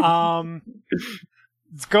 what's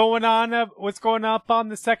going on up on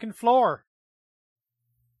the second floor?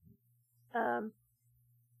 Karis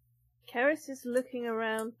is looking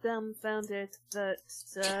around, dumbfounded that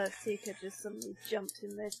Seeker just suddenly jumped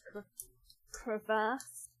in this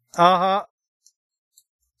crevasse. Uh-huh.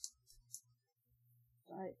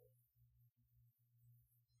 Like,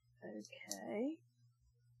 okay.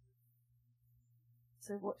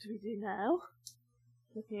 So what do we do now?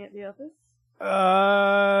 Looking at the others.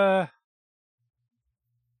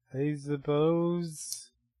 I suppose.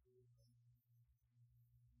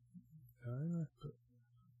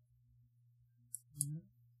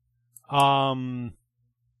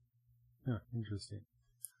 Interesting.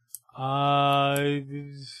 I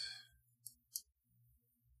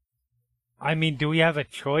mean, do we have a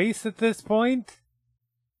choice at this point?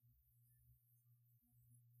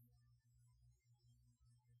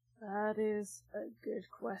 That is a good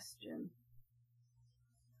question.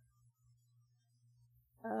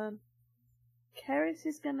 Karis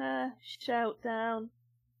is gonna shout down.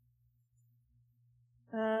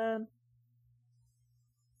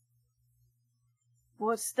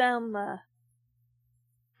 What's down there?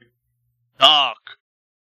 Dark.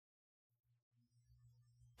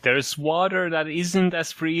 There's water that isn't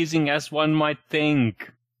as freezing as one might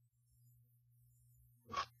think.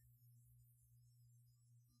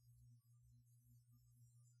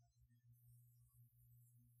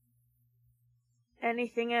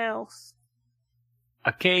 Anything else?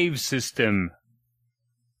 A cave system.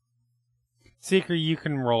 Seeker, you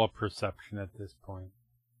can roll a perception at this point.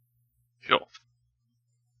 Sure.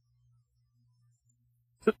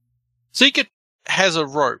 Zeke has a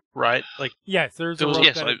rope, right? Like, Yes, there's a There was- rope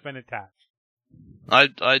yes, that I- has been attached.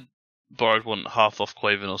 I borrowed one half off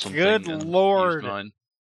Quaven or something. Good and lord. used mine.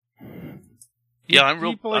 You Yeah, I'm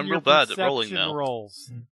real your bad at rolling perception now.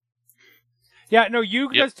 Rolls. Yeah, no,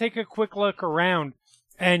 you Yep. just take a quick look around,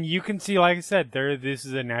 and you can see, like I said, this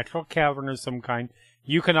is a natural cavern of some kind.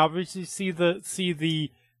 You can obviously see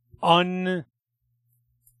the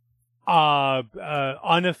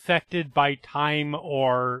unaffected by time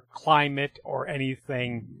or climate or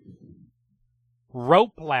anything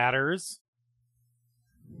rope ladders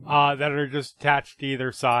that are just attached to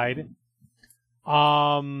either side.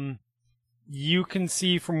 You can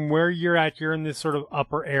see from where you're at, you're in this sort of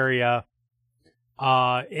upper area.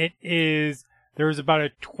 There's about a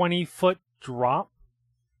 20-foot drop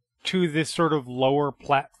to this sort of lower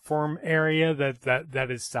platform area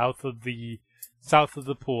that is south of the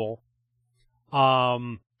pool.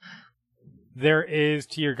 There is,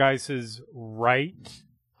 to your guys' right,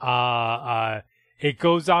 it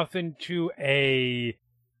goes off into a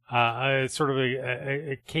sort of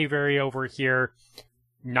a cave area over here.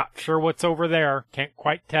 Not sure what's over there. Can't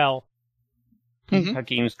quite tell. Mhm.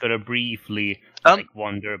 Hakim's gonna briefly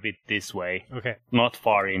wander a bit this way. Okay. Not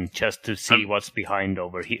far in, just to see what's behind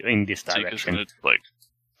over here in this Seeker's direction. gonna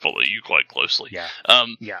follow you quite closely. Yeah.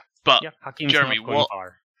 Yeah. But Yeah, Hakim's Jeremy, not going what-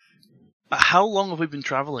 far. how long have we been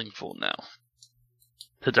traveling for now?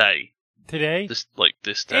 Today. Today? This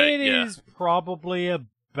day. It yeah. is probably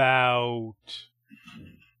about,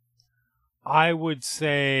 I would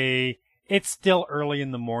say, it's still early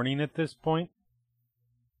in the morning at this point.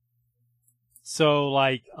 So,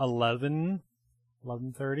 like,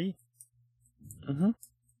 11:30? Mhm.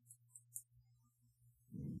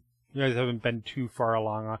 You guys haven't been too far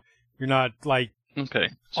along. You're not, like, Okay.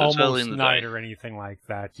 So it's early almost in the night day. or anything like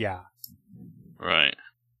that, yeah. Right.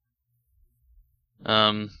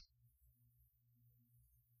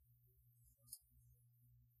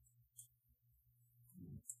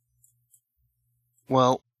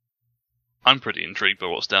 Well, I'm pretty intrigued by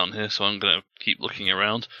what's down here, so I'm gonna keep looking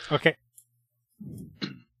around. Okay.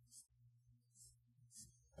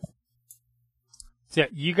 So yeah,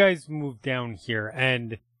 you guys move down here,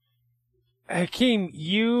 and Hakeem,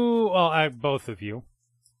 both of you,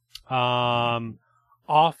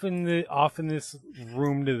 off in this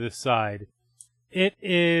room to the side, it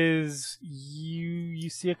is you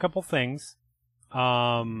see a couple things.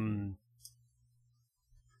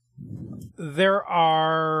 There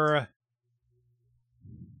are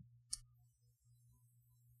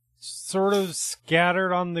sort of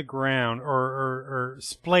scattered on the ground, or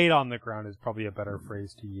splayed on the ground is probably a better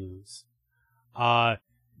phrase to use.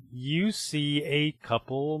 You see a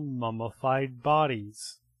couple mummified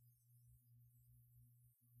bodies.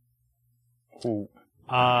 Oh.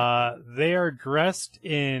 They are dressed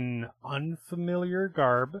in unfamiliar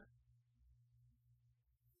garb.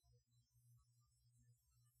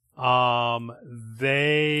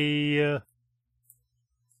 They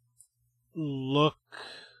look...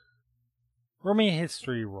 Roll me a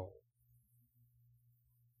history roll.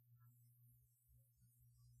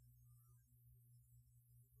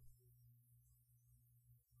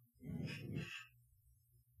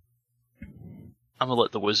 I'm gonna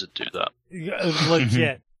let the wizard do that.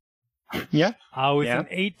 Legit. Yeah. With Yeah. an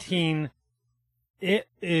 18, it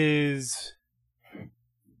is...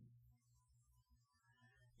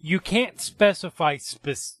 You can't specify...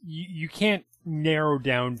 You can't narrow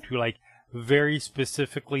down to, like, very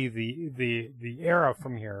specifically the era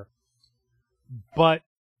from here. But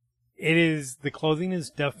it is... The clothing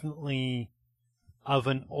is definitely of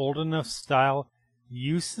an old enough style.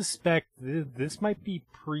 You suspect this might be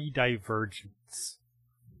pre-Divergence.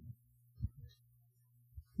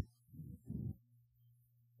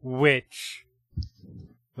 Which,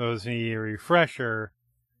 those need a refresher,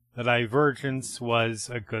 the Divergence was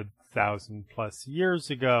a good 1,000+ years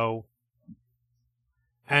ago,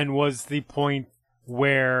 and was the point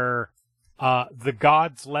where the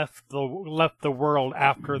gods left the world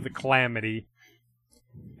after the calamity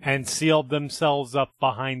and sealed themselves up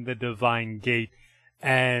behind the divine gate.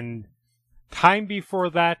 And time before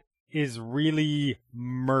that is really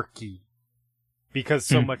murky, because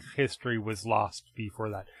so much history was lost before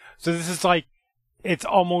that. So this is like, it's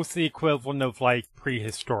almost the equivalent of like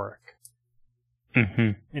prehistoric.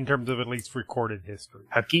 In terms of at least recorded history.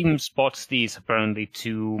 Hakim spots these apparently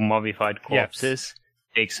two mummified corpses,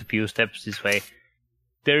 takes a few steps this way.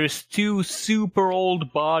 There's two super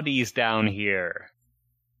old bodies down here.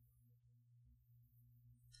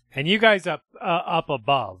 And you guys up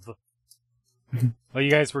above. While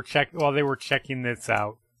you guys were while they were checking this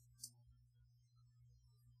out.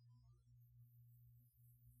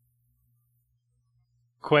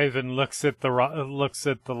 Quaven looks at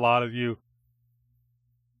the lot of you.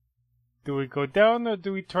 Do we go down or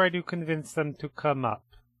do we try to convince them to come up?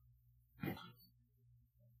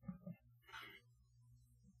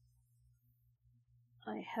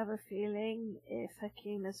 I have a feeling if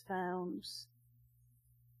Hakim has found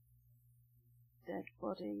dead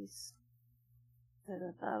bodies that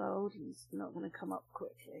are that old, he's not going to come up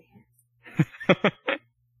quickly.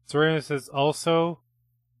 Serena says, also,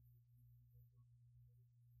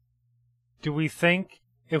 do we think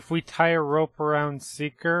if we tie a rope around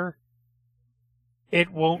Seeker,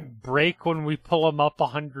 it won't break when we pull him up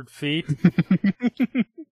 100 feet?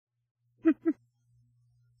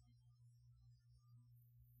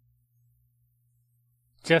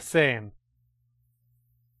 Just saying.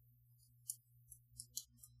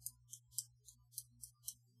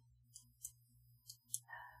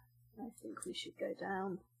 I think we should go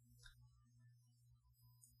down.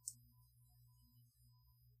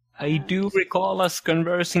 I do recall us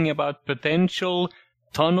conversing about potential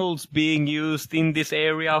tunnels being used in this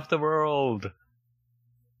area of the world.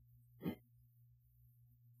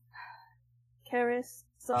 Keris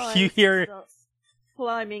sighs You hear- and starts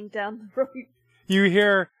climbing down the rope. You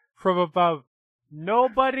hear from above,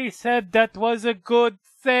 nobody said that was a good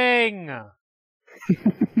thing.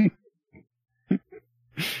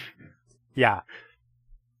 Yeah.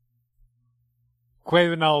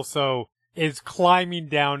 Quaven also is climbing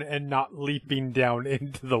down and not leaping down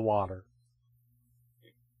into the water.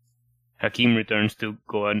 Hakim returns to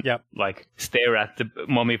go and stare at the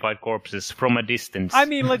mummified corpses from a distance. I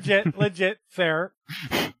mean, legit, fair.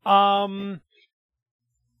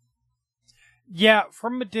 Yeah,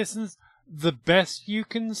 from a distance, the best you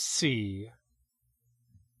can see.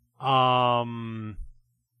 They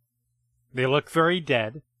look very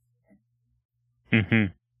dead.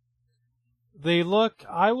 Mm-hmm. They look,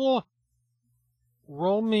 I will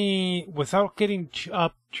roll me, without getting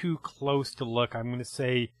up too close to look, I'm going to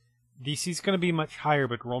say DC's going to be much higher,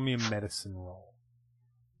 but roll me a medicine roll.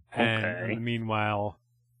 Okay. And meanwhile...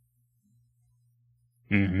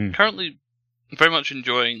 Mm-hmm. Currently, very much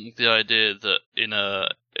enjoying the idea that in a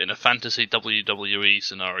fantasy WWE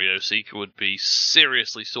scenario, Seeker would be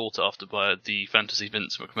seriously sought after by the fantasy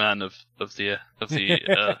Vince McMahon of the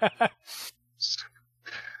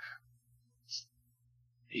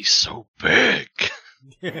He's so big.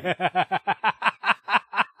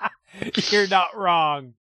 You're not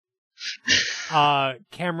wrong.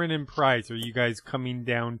 Cameron and Price, are you guys coming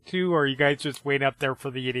down too, or are you guys just waiting up there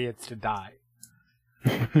for the idiots to die?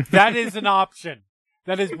 That is an option.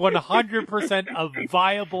 That is 100% a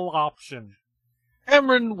viable option.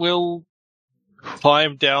 Cameron will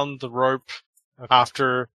climb down the rope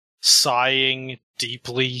after sighing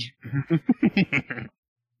deeply.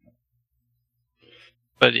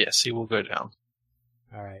 But yes, he will go down.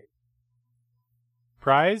 All right.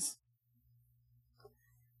 Prize?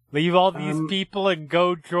 Leave all these people and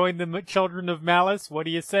go join the Children of Malice? What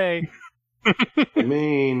do you say? I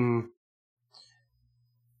mean...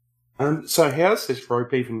 so how's this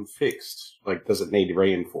rope even fixed? Like, does it need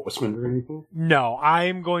reinforcement or anything? No,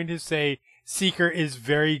 I'm going to say Seeker is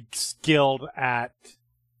very skilled at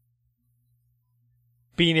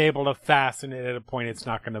being able to fasten it at a point it's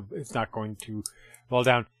not going to fall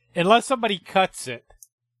down. Unless somebody cuts it.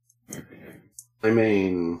 I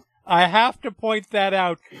mean... I have to point that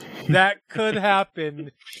out. That could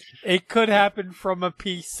happen. It could happen from a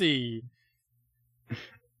PC.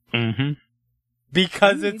 Mm-hmm.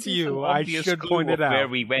 Because it's you, I should point it out. Where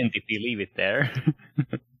we went if we leave it there.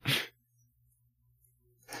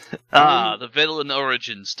 The villain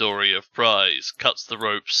origin story of Prize cuts the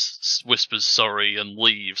ropes, whispers sorry, and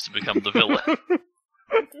leaves to become the villain.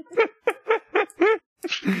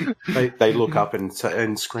 They look up and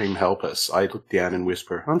scream, "Help us!" I look down and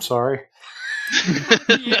whisper, "I'm sorry."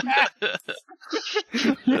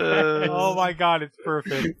 Oh my god, it's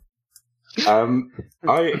perfect.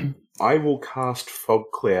 I will cast fog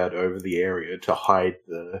cloud over the area to hide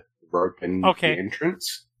the rope and the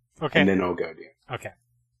entrance. Okay. And then I'll go down. Okay.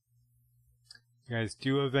 You guys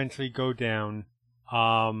do eventually go down.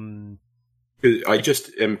 I just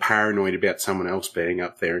am paranoid about someone else being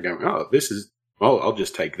up there and going, "Oh, this is... Well, I'll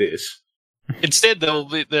just take this." Instead, they'll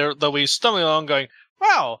be stumbling along going,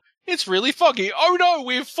 "Wow, it's really foggy. Oh no,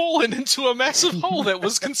 we've fallen into a massive hole that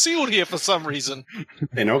was concealed here for some reason."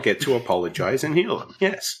 Then I'll get to apologize and heal them.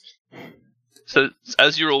 Yes. So,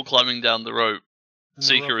 as you're all climbing down the rope,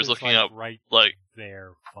 Seeker is looking up, right like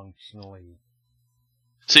there, functionally.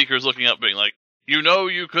 Seeker is looking up, being like, "You know,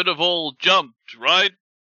 you could have all jumped, right?"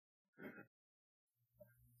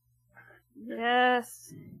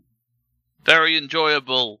 Yes. Very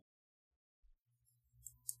enjoyable.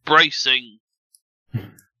 Bracing.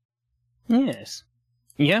 Yes.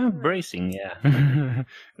 Yeah, bracing, yeah.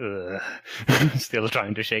 Still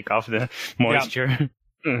trying to shake off the moisture.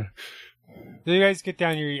 So you guys get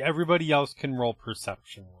down here. Everybody else can roll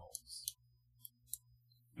perception rolls.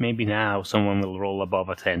 Maybe now someone will roll above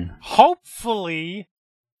a 10. Hopefully.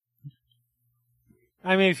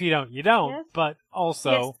 I mean, if you don't, you don't. Yes. But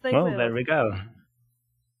also, Yes, they Well, will. there we go.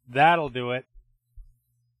 that'll do it.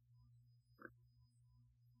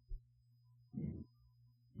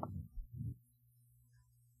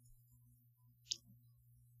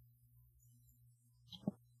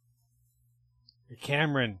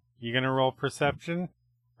 Cameron, you gonna roll perception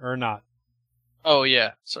or not? Oh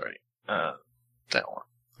yeah, sorry. That one.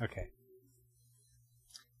 Okay.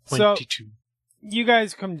 22. So you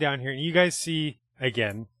guys come down here and you guys see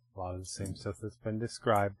again a lot of the same stuff that's been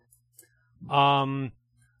described.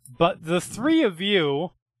 But the three of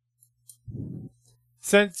you,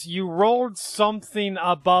 since you rolled something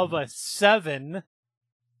above a 7,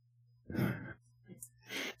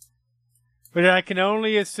 but I can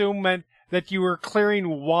only assume meant that you were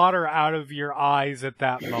clearing water out of your eyes at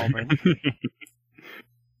that moment.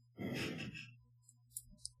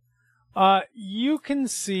 You can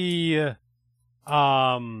see,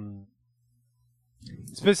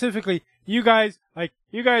 specifically, you guys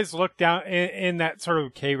look down in that sort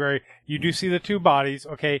of cave area. You do see the two bodies.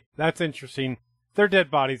 Okay, that's interesting. They're dead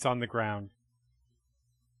bodies on the ground.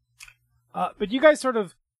 But you guys sort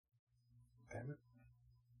of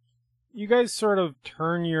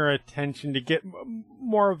turn your attention to get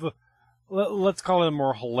more of a, let's call it a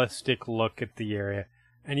more holistic look at the area.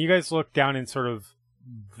 And you guys look down in sort of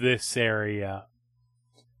this area.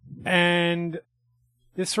 And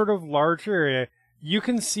this sort of larger area, you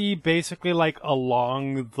can see basically like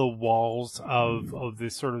along the walls of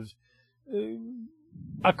this sort of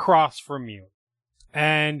across from you.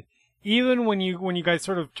 And even when you guys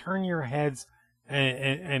sort of turn your heads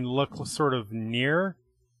and look sort of near,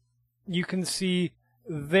 you can see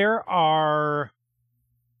there are,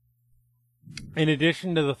 in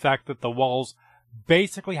addition to the fact that the walls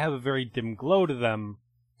basically have a very dim glow to them,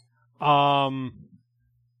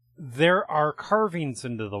 there are carvings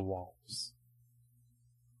into the walls.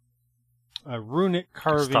 Runic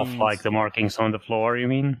carvings. Stuff like the markings on the floor, you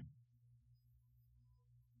mean?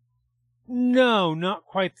 No, not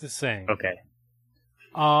quite the same. Okay.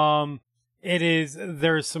 It is,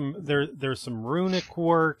 there's some runic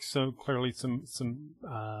work, so clearly some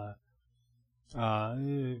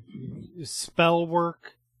spell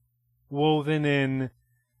work woven in,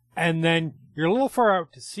 and then you're a little far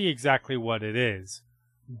out to see exactly what it is,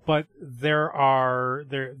 but there's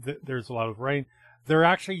a lot of writing. There are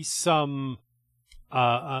actually some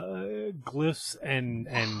glyphs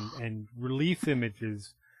and relief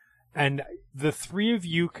images, and the three of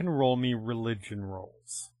you can roll me religion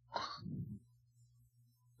rolls.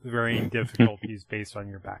 The varying difficulties based on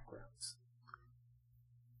your backgrounds.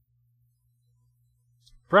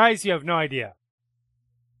 Bryce, you have no idea.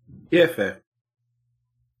 Yeah, fair.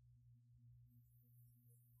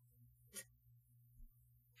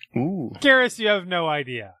 Ooh. Garrus, you have no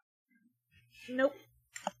idea. Nope.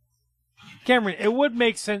 Cameron, it would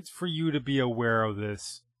make sense for you to be aware of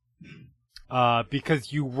this,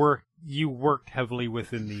 because you worked heavily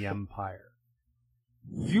within the Empire.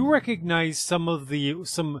 You recognize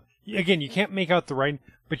again, you can't make out the writing,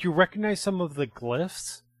 but you recognize some of the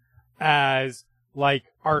glyphs as like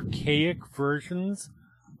archaic versions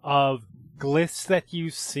of glyphs that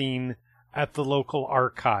you've seen at the local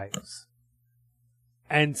archives.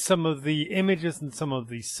 And some of the images and some of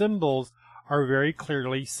the symbols are very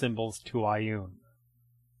clearly symbols to Ioun,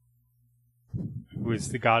 who is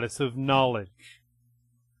the goddess of knowledge.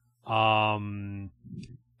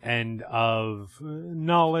 And of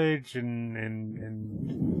knowledge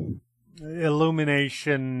and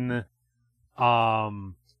illumination,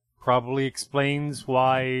 probably explains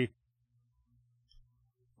why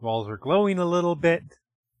walls are glowing a little bit,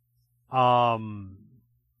 and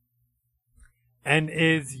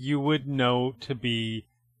is, you would know to be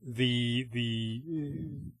the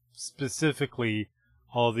specifically,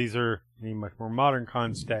 all these are in a much more modern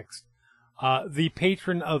context, the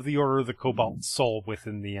patron of the Order of the Cobalt Soul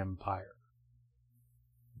within the Empire,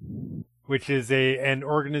 which is an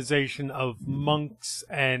organization of monks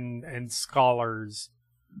and scholars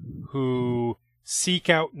who seek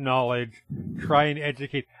out knowledge, try and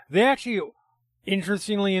educate. They actually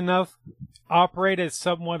interestingly enough, operate as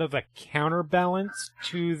somewhat of a counterbalance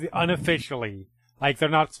to the unofficially. Like, they're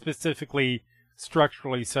not specifically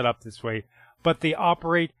structurally set up this way, but they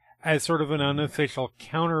operate as sort of an unofficial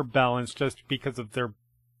counterbalance just because of their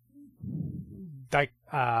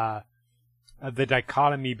the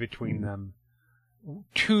dichotomy between them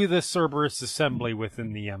to the Cerberus assembly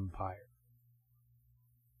within the Empire.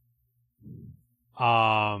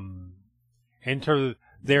 In terms of,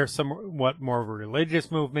 they're somewhat more of a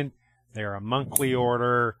religious movement. They're a monkly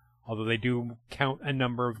order, although they do count a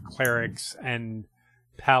number of clerics and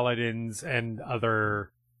paladins and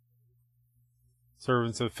other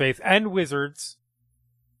servants of faith and wizards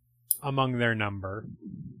among their number.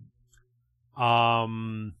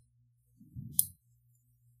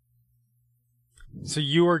 So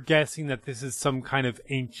you are guessing that this is some kind of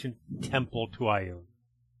ancient temple to Ioun.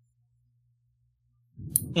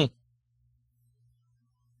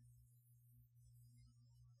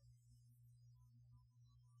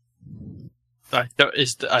 I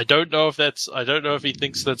don't know if he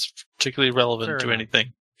thinks that's particularly relevant Fair to enough.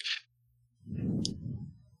 anything.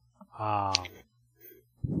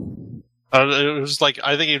 It was like,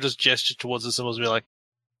 I think he just gestured towards the symbols and be like,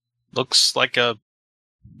 looks like a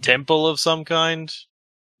temple of some kind.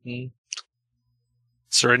 Is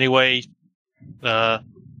there any way,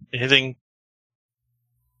 anything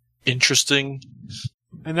interesting?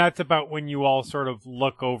 And that's about when you all sort of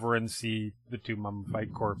look over and see the two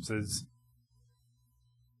mummified corpses.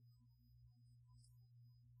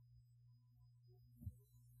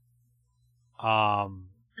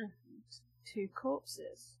 Two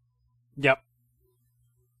corpses. Yep.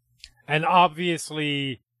 And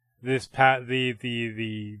obviously, this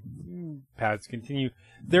the paths continue.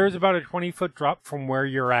 There's about a 20-foot drop from where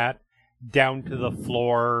you're at down to the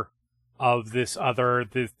floor of this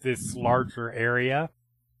larger area.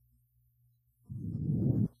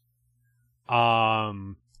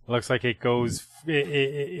 Looks like it goes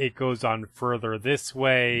on further this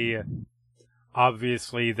way.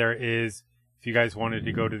 Obviously, there is. If you guys wanted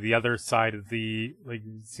to go to the other side of it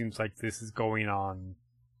seems like this is going on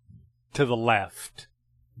to the left,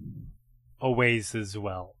 a ways as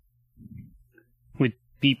well. With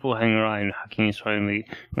people hanging around, Hakim is finally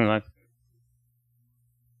like,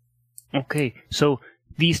 okay, so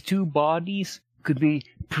these two bodies could be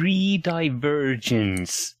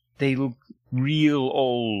pre-divergence. They look real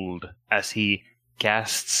old as he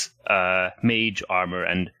casts mage armor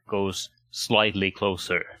and goes slightly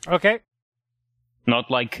closer. Okay.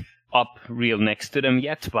 Not like up real next to them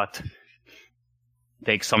yet, but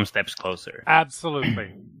take some steps closer.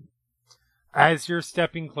 Absolutely. As you're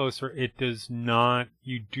stepping closer,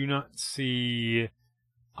 you do not see,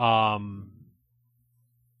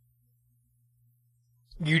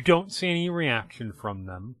 you don't see any reaction from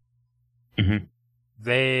them. Mm-hmm.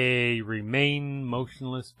 They remain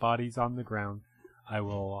motionless bodies on the ground.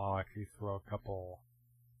 I'll actually throw a couple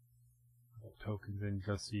tokens in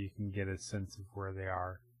just so you can get a sense of where they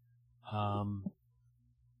are.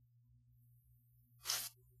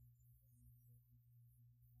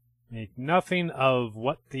 Make nothing of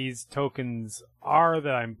what these tokens are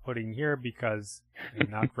that I'm putting here because they're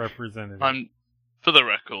not representative. For the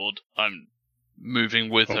record, I'm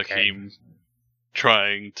moving with Hakim,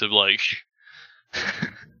 trying to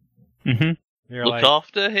Mm-hmm. look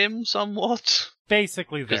after him somewhat.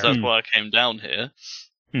 Basically, because that's why I came down here.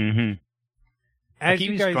 Mm-hmm. As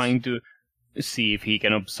Hakim you guys is trying to see if he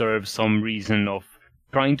can observe some reason of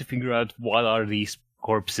trying to figure out what are these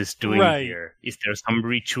corpses doing here. Is there some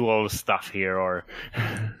ritual stuff here, or?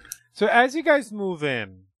 So as you guys move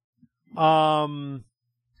in, couple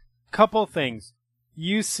things.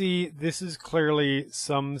 You see, this is clearly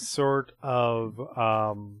some sort of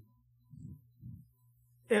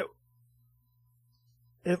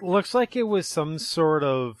It looks like it was some sort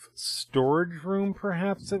of storage room,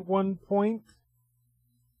 perhaps at one point.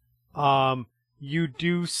 You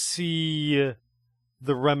do see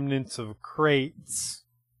the remnants of crates,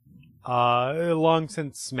 long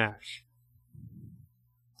since smashed,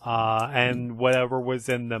 and whatever was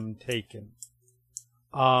in them taken.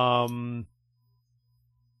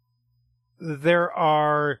 There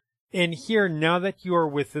are, in here, now that you are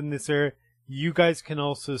within this area, you guys can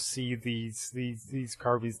also see these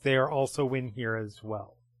carvings. They are also in here as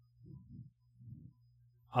well.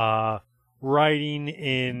 Writing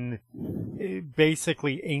in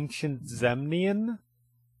basically ancient Zemnian.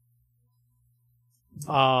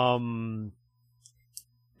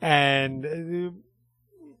 And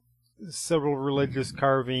several religious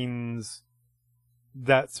carvings,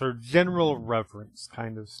 that sort of general reverence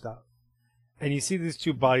kind of stuff. And you see these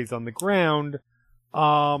two bodies on the ground.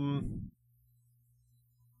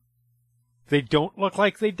 They don't look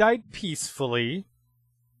like they died peacefully.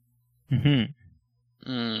 Hmm.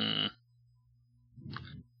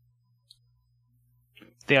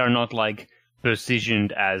 They are not like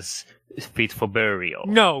positioned as fit for burial.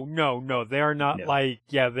 No. They are not No.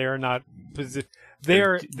 they are not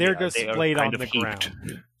they're They are displayed on kind the of heaped.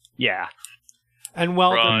 ground. Yeah. And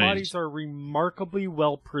while Right. the bodies are remarkably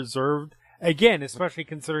well preserved, again, especially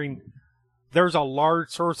considering there's a large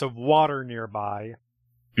source of water nearby,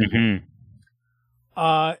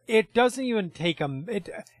 it doesn't even take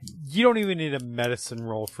you don't even need a medicine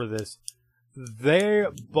roll for this.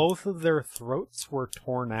 Both of their throats were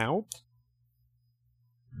torn out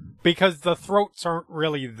because the throats aren't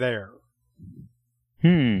really there.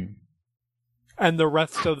 And the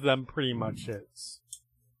rest of them pretty much is.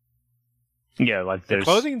 Yeah, like The there's...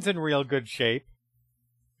 clothing's in real good shape.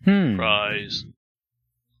 Surprise.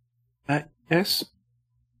 Yes?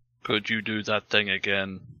 Could you do that thing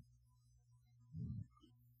again?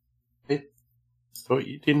 I thought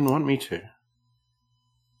you didn't want me to.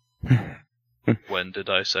 When did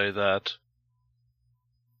I say that?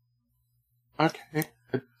 Okay.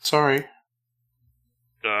 Sorry.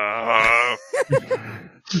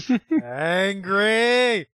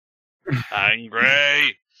 Angry!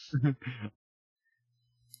 Angry!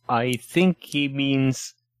 I think he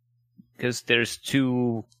means because there's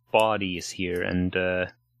two bodies here, and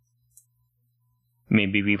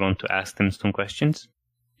maybe we want to ask them some questions.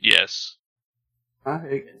 Yes.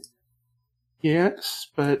 Yes,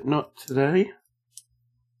 but not today.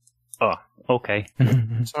 Oh, okay.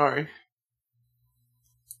 Sorry.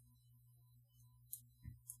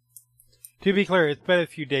 To be clear, it's been a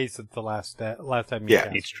few days since the last time you Yeah,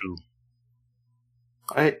 cast. It's true.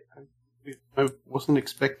 I wasn't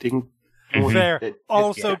expecting... Fair. It-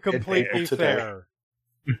 Also yeah, completely today. fair.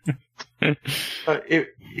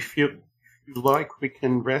 If you like, we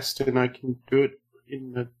can rest and I can do it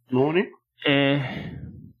in the morning. I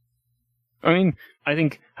mean, I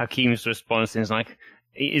think Hakim's response is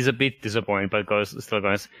a bit disappointed, but still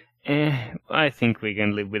goes, I think we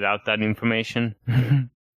can live without that information.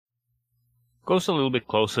 Goes a little bit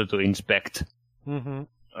closer to inspect.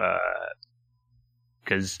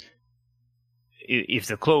 Because if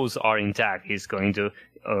the clothes are intact, he's going to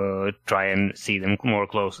try and see them more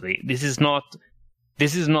closely. This is not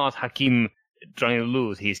Hakim trying to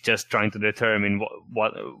loot. He's just trying to determine why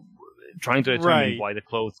the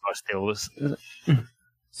clothes are still.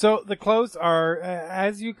 So the clothes are,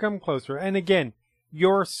 as you come closer, and again,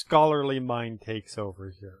 your scholarly mind takes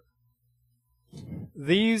over here.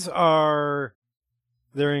 These are,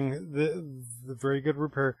 they're in the very good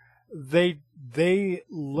repair. They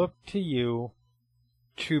look to you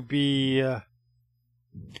to be,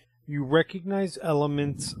 you recognize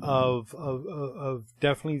elements of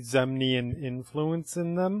definitely Zemnian influence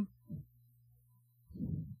in them.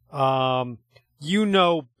 You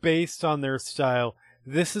know, based on their style,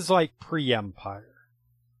 this is like pre-Empire.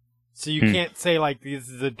 So you can't say like this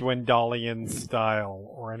is a Dwendalian style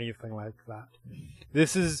or anything like that.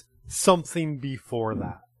 This is something before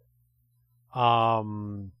that.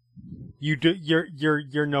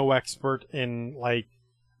 You're no expert in like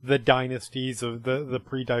the dynasties of the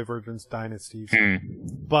pre-Divergence dynasties,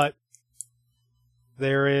 but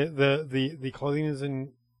there is the clothing is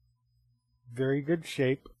in very good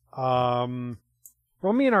shape. Roll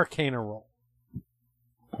me an Arcana roll.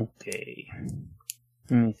 Okay.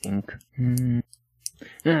 Let me think.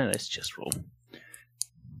 Let's just roll.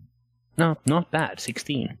 No, not bad.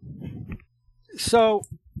 16. So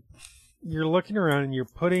you're looking around and you're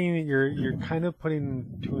kind of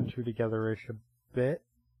putting two and two together-ish a bit.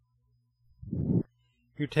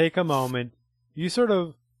 You take a moment. You sort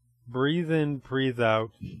of breathe in, breathe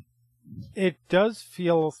out. It does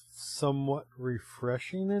feel somewhat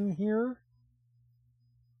refreshing in here.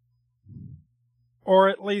 Or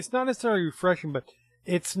at least, not necessarily refreshing, but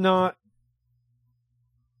it's not...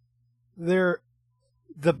 The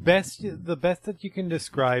best that you can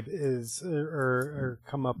describe is, or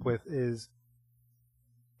come up with is,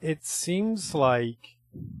 it seems like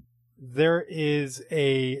there is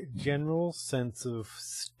a general sense of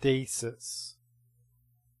stasis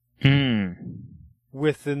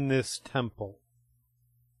within this temple.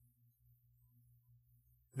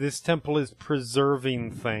 This temple is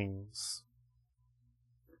preserving things.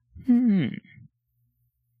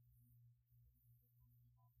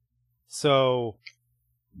 So,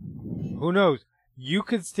 who knows? You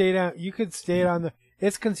could stay down. You could stay down there.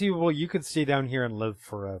 It's conceivable you could stay down here and live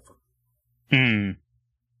forever. You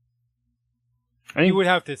would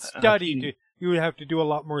have to study. You would have to do a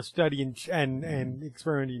lot more study and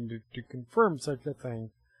experimenting to confirm such a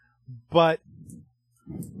thing. But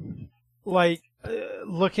like,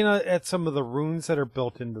 looking at some of the runes that are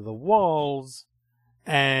built into the walls,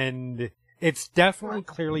 and it's definitely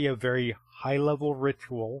clearly a very high-level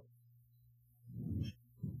ritual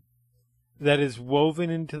that is woven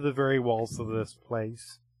into the very walls of this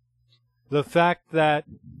place. The fact that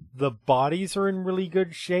the bodies are in really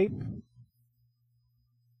good shape,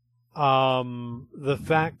 the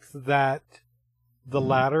fact that the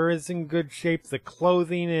ladder is in good shape, the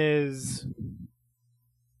clothing is,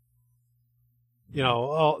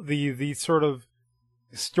 all the sort of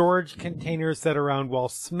storage containers that are around, while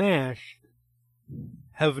smashed,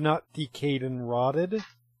 have not decayed and rotted.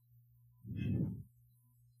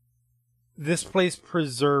 This place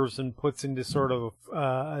preserves and puts into sort of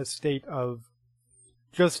a state of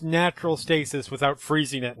just natural stasis without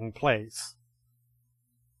freezing it in place.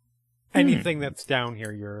 Anything that's down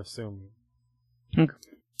here, you're assuming.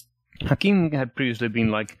 Hakim had previously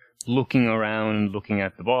been looking around, looking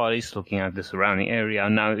at the bodies, looking at the surrounding area.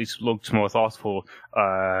 Now it looks more thoughtful,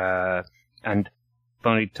 and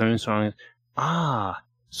finally turns around.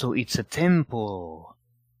 So it's a temple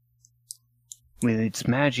with its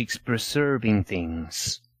magics preserving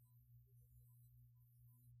things.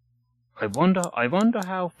 I wonder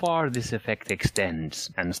how far this effect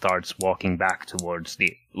extends, and starts walking back towards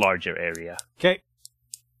the larger area. Okay.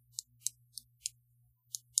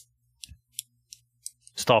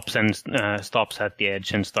 Stops at the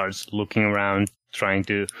edge and starts looking around, trying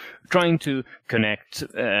to connect,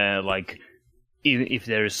 if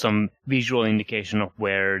there is some visual indication of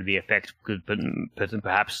where the effect could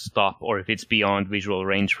perhaps stop, or if it's beyond visual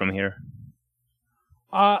range from here.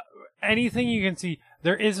 Anything you can see.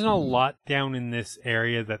 There isn't a lot down in this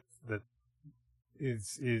area that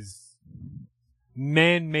is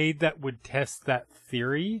man-made that would test that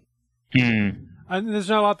theory. And there's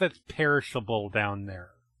not a lot that's perishable down there,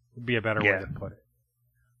 would be a better way to put it.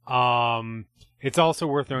 It's also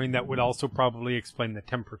worth knowing that would also probably explain the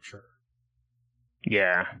temperature.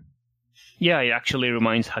 Yeah. Yeah, it actually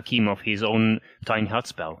reminds Hakim of his own tiny hut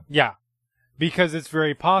spell. Yeah, because it's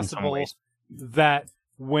very possible that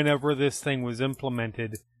whenever this thing was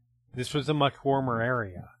implemented, this was a much warmer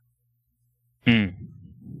area. So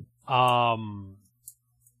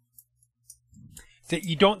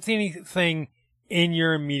you don't see anything in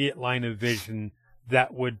your immediate line of vision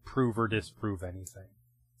that would prove or disprove anything.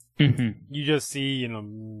 Mm-hmm. You just see,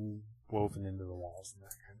 woven into the walls and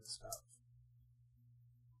that kind of stuff.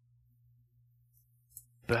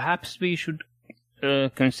 Perhaps we should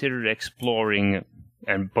consider exploring,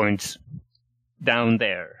 and points down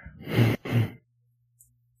there.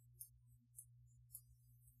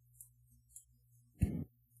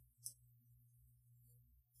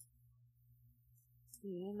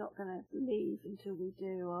 You're not going to leave until we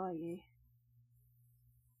do, are you?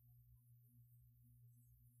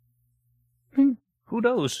 Who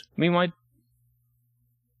knows? We might...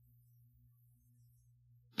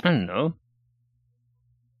 I don't know.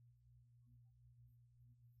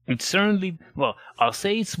 It's certainly... Well, I'll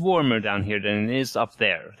say it's warmer down here than it is up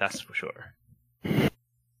there, that's for sure.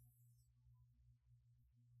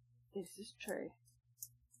 This is true.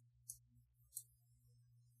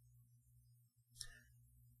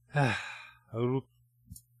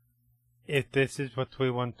 If this is what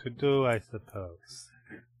we want to do, I suppose.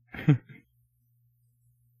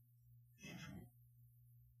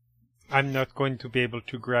 I'm not going to be able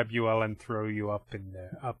to grab you all and throw you up in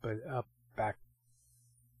there, up, back.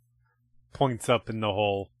 Points up in the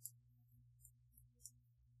hole.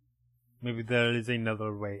 Maybe there is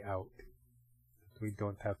another way out. We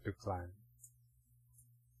don't have to climb.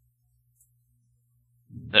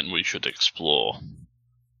 Then we should explore.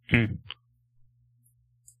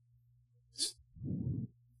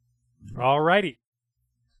 Alrighty.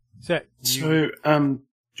 So,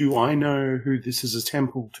 do I know who this is a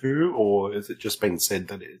temple to, or has it just been said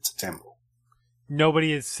that it's a temple?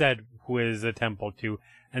 Nobody has said who it is a temple to,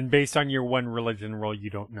 and based on your one religion roll, you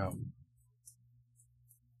don't know.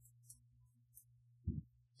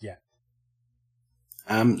 Yet.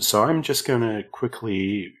 So I'm just going to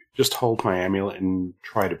quickly just hold my amulet and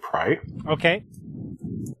try to pray. Okay.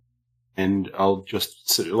 And I'll just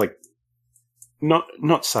sort of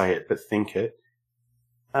not say it, but think it.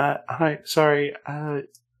 Hi, sorry, I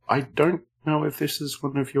don't know if this is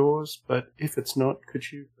one of yours, but if it's not,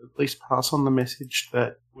 could you at least pass on the message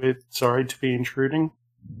that we're sorry to be intruding?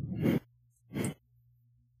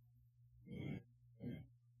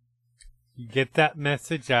 You get that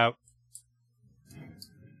message out.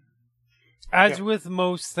 As with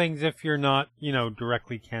most things, if you're not,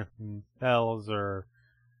 directly casting spells or,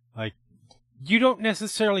 you don't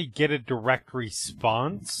necessarily get a direct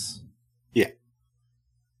response. Yeah.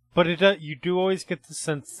 But you do always get the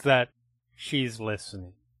sense that she's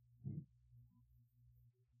listening.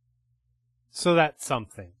 So that's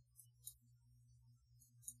something.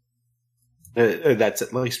 That's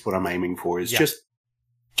at least what I'm aiming for, is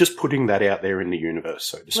just putting that out there in the universe,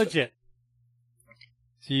 so to speak. Legit.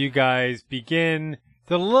 So you guys begin.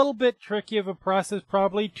 It's a little bit tricky of a process,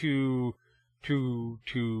 probably, to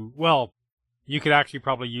well, you could actually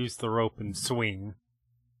probably use the rope and swing.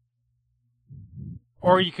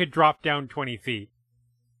 Or you could drop down 20 feet.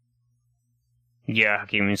 Yeah,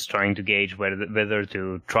 Hakim is trying to gauge whether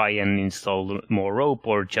to try and install more rope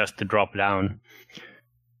or just to drop down.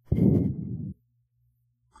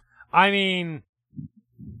 I mean,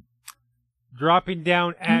 dropping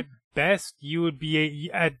down at best, you would be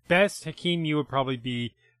at best, Hakim, you would probably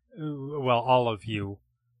be, well, all of you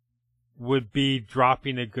would be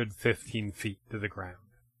dropping a good 15 feet to the ground.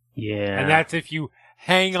 Yeah. And that's if you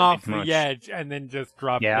hang off the edge and then just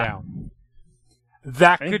drop down.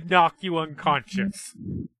 That could knock you unconscious.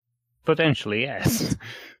 Potentially, yes.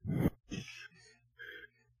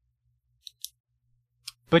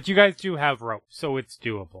 But you guys do have rope, so it's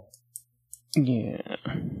doable. Yeah.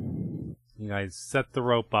 You guys set the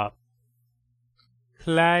rope up.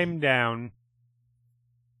 Climb down.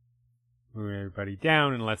 Move everybody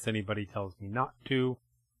down unless anybody tells me not to.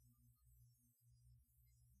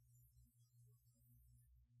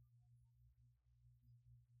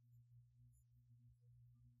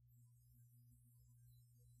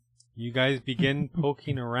 You guys begin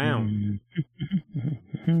poking around.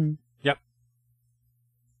 Yep.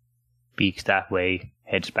 Beaks that way,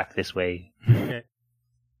 heads back this way. Okay.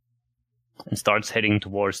 And starts heading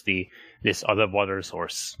towards this other water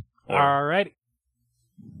source. Alrighty.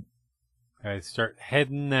 Guys, start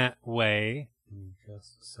heading that way. Give me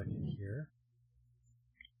just a second here.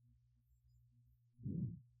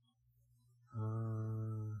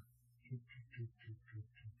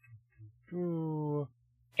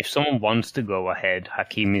 If someone wants to go ahead,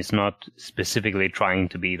 Hakim is not specifically trying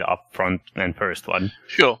to be the upfront and first one.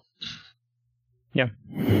 Sure. Yeah.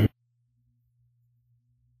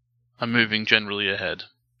 I'm moving generally ahead.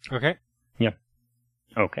 Okay. Yeah.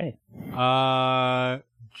 Okay.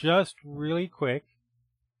 Just really quick.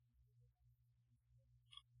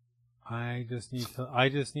 I just need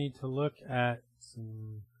to look at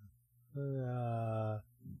some 15,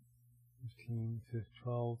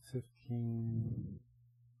 12, 15.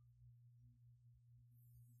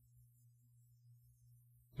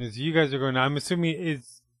 As you guys are going, I'm assuming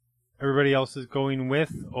is everybody else is going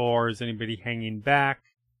with, or is anybody hanging back?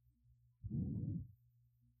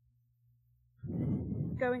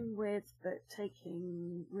 Going with, but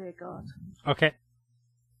taking rear guard. Okay.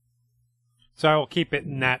 So I will keep it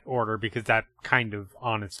in that order because that kind of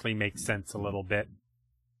honestly makes sense a little bit.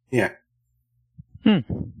 Yeah.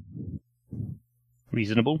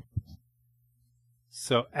 Reasonable.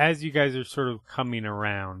 So as you guys are sort of coming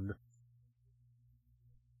around,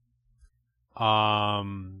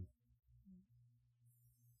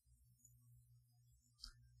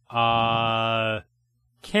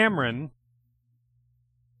 Cameron,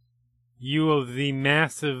 you of the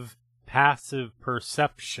massive passive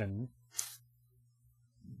perception,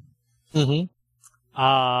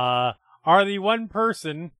 are the one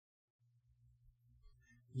person.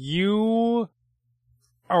 You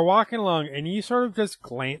are walking along and you sort of just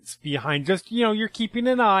glance behind, you're keeping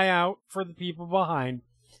an eye out for the people behind,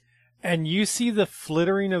 and you see the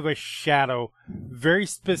flittering of a shadow, very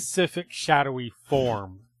specific shadowy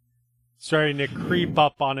form, starting to creep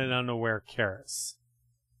up on an unaware Karis.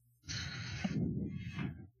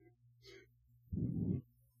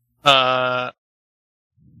 Look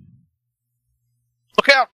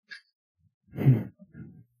out!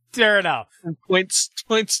 Fair enough. And points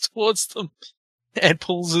towards them and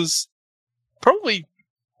pulls his probably.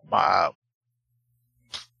 I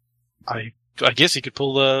guess he could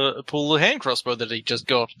pull the hand crossbow that he just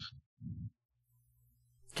got.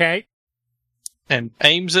 Okay. And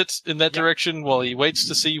aims it in that direction while he waits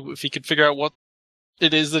to see if he can figure out what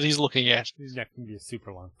it is that he's looking at. This is not going to be a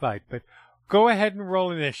super long fight, but go ahead and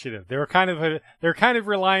roll initiative. They're kind of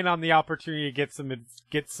relying on the opportunity to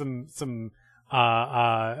get some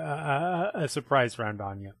a surprise round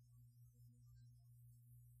on you.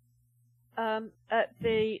 At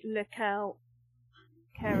the lookout,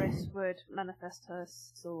 Karis would manifest her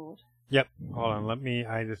sword. Yep. Hold on.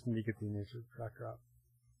 I just need to get the initiative tracker up.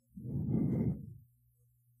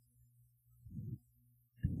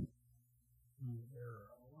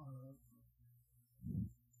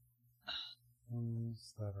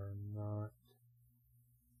 Ones that are not.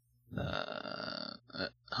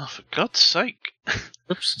 Oh, for God's sake.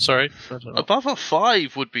 Oops, sorry. Above a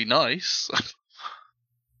 5 would be nice.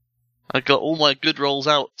 I got all my good rolls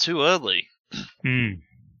out too early.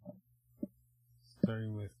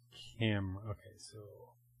 Starting with camera. Okay, so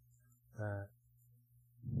that.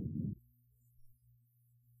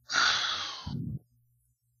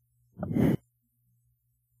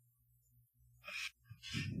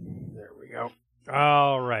 There we go.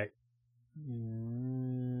 All right.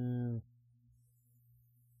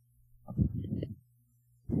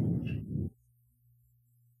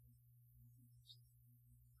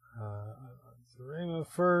 Zarema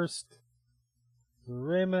first.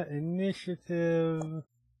 Zarema initiative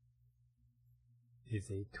is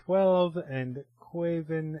a 12, and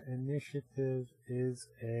Quaven initiative is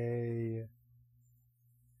a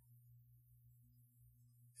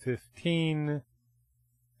 15.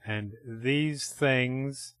 And these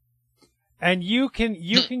things, and you can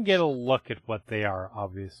get a look at what they are,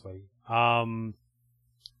 obviously.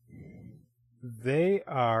 They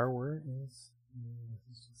are, where is,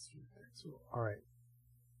 all right.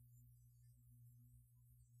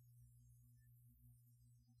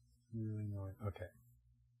 Really annoying. Okay.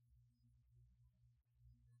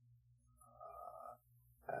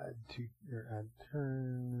 Add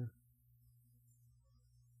turn.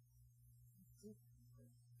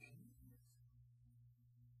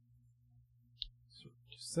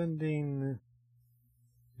 Sending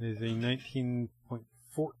is a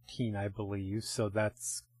 19.14, I believe, so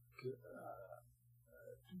that's...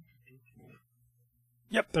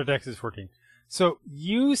 Yep, their dex is 14. So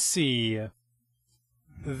you see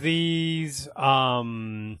these...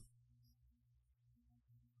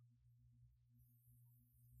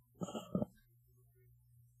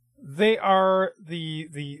 They are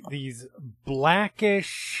these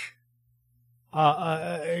blackish,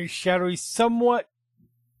 shadowy, somewhat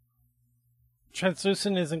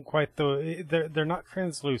translucent. Isn't quite though. They're not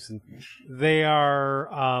translucent. They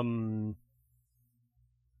are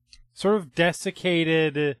sort of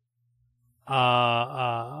desiccated,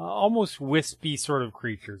 almost wispy sort of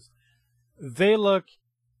creatures. They look.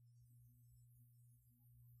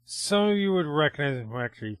 Some of you would recognize them. Well,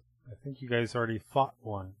 actually, I think you guys already fought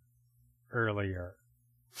one earlier.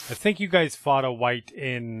 I think you guys fought a white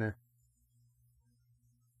in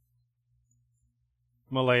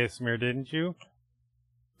Malaismere, didn't you?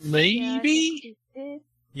 Maybe? Yeah,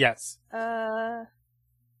 Yes.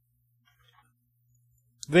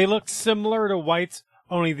 They look similar to whites,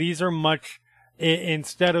 only these are much,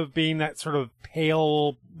 instead of being that sort of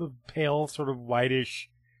pale sort of whitish,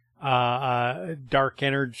 dark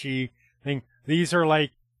energy thing, these are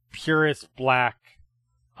like purest black,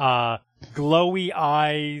 glowy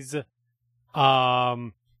eyes,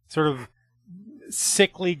 sort of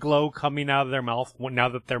sickly glow coming out of their mouth now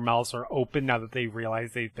that their mouths are open, now that they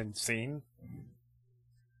realize they've been seen.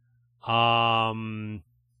 Yeah,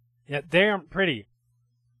 they aren't pretty.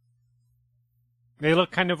 They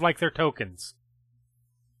look kind of like their tokens.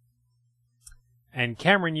 And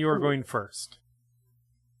Cameron, you are going first.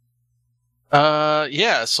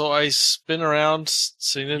 Yeah, so I spin around,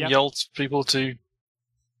 seeing them yell to people to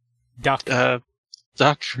duck,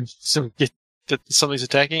 so get that something's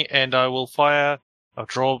attacking, and I will fire. I'll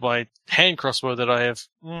draw my hand crossbow that I have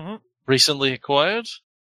recently acquired,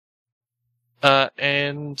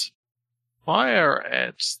 and fire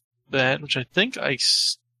at that, which I think I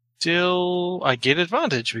get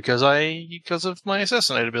advantage because of my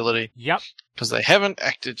assassinate ability. Yep. Because they haven't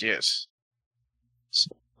acted yet.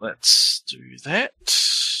 So let's do that.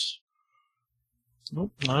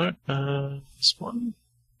 Nope, no, this one.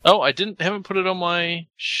 Oh, I haven't put it on my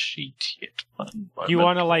sheet yet. You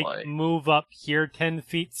want to move up here 10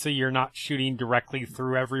 feet so you're not shooting directly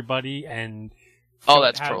through everybody and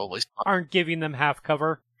that's probably smart. Aren't giving them half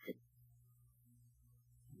cover.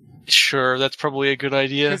 Sure, that's probably a good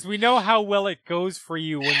idea. Because we know how well it goes for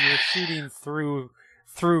you when you're shooting through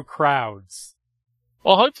crowds.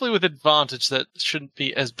 Well, hopefully with advantage that shouldn't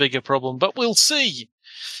be as big a problem, but we'll see.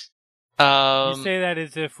 You say that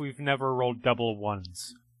as if we've never rolled double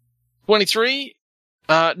ones. 23.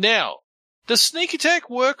 Now, does sneak attack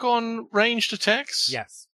work on ranged attacks?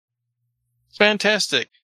 Yes. Fantastic.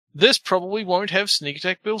 This probably won't have sneak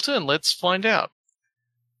attack built in. Let's find out.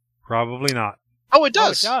 Probably not. Oh, it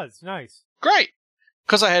does. Oh, it does. Nice. Great.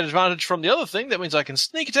 Because I had advantage from the other thing, that means I can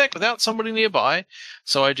sneak attack without somebody nearby.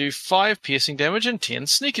 So I do 5 piercing damage and 10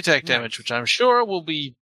 sneak attack damage, which I'm sure will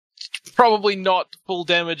be probably not full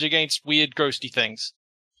damage against weird ghosty things.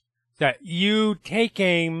 That you take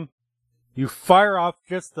aim, you fire off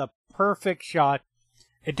just the perfect shot.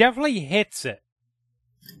 It definitely hits it.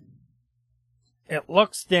 It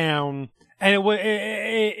looks down, And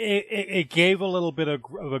it gave a little bit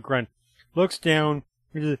of a grunt. Looks down,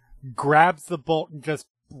 grabs the bolt and just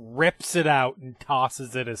rips it out and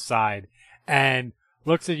tosses it aside. And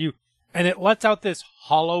looks at you. And it lets out this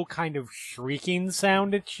hollow kind of shrieking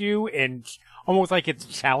sound at you, and almost like it's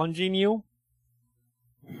challenging you.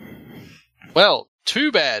 Well,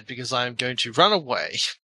 too bad, because I'm going to run away.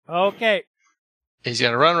 Okay. He's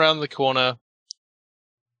going to run around the corner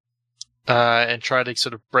and try to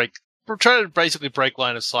basically break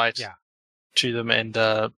line of sight to them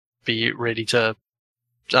and be ready to,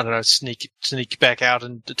 I don't know, sneak back out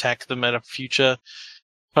and attack them at a future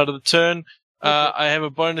part of the turn. I have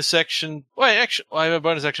a bonus action. Wait, actually, I have a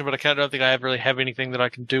bonus action, but I don't think I really have anything that I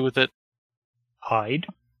can do with it. Hide.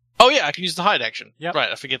 Oh yeah, I can use the hide action. Yep.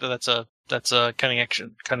 Right, I forget that that's a cunning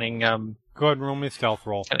action. Go ahead and roll me a stealth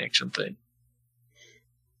roll. Cunning action thing.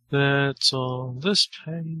 That's on this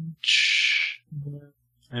page.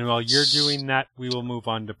 And while you're doing that, we will move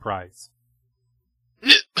on to prize.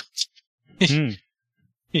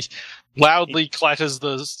 Loudly clatters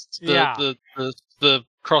the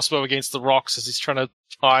crossbow against the rocks as he's trying to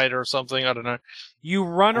hide or something. I don't know. You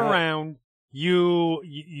run around.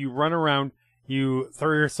 You run around. You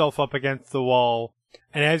throw yourself up against the wall,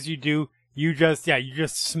 and as you do, you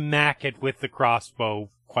just smack it with the crossbow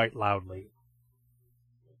quite loudly.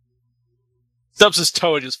 Stubs his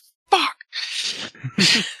toe and just fuck.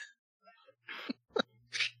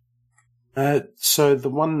 So the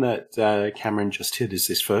one that Cameron just hit is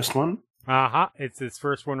this first one? It's this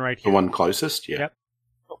first one right The here. one closest, yeah. Yep.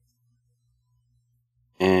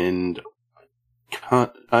 And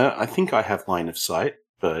I think I have line of sight,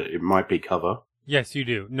 but it might be cover. Yes, you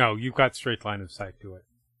do. No, you've got straight line of sight to it.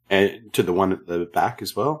 And to the one at the back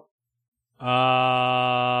as well?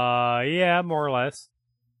 Yeah, more or less.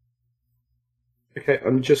 Okay,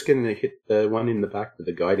 I'm just going to hit the one in the back with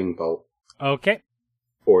the guiding bolt. Okay.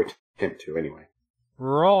 Or attempt to, anyway.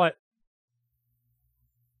 Roll it.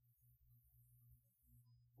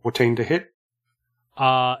 14 to hit?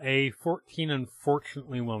 A 14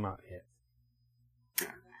 unfortunately will not hit.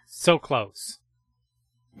 So close.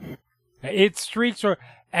 It streaks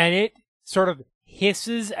and it sort of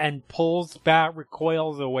hisses and pulls back,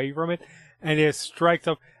 recoils away from it, and it strikes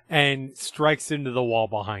up and strikes into the wall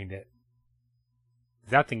behind it.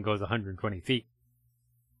 That thing goes 120 feet.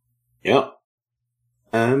 Yep.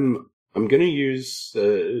 I'm going to use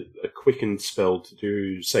a quicken spell to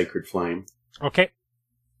do Sacred Flame. Okay.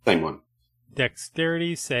 Same one.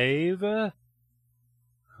 Dexterity save.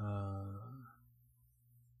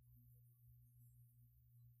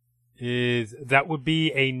 That would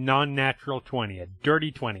be a non-natural 20, a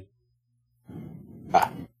dirty 20.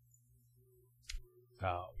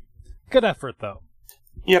 Oh. Good effort, though.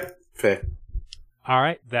 Yep, fair. All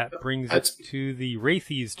right, that brings us to the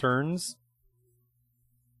Wraithies' turns.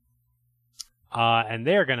 And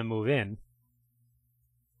they're going to move in.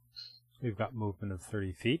 We've got movement of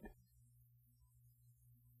 30 feet.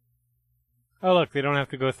 Oh, look, they don't have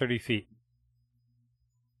to go 30 feet.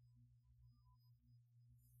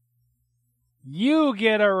 You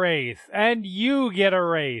get a wraith, and you get a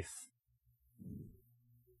wraith.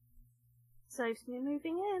 Saves me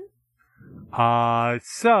moving in.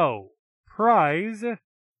 So, Prize,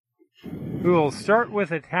 we will start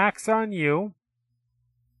with attacks on you.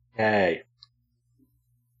 Okay.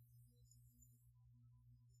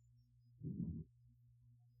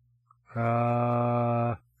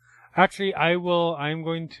 Actually, I'm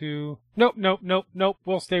going to... Nope.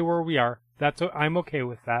 We'll stay where we are. I'm okay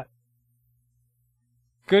with that.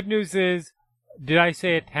 Good news is, did I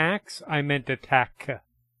say attacks? I meant attack.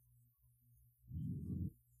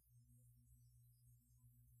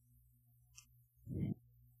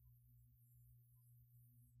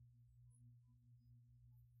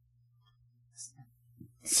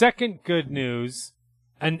 Second good news,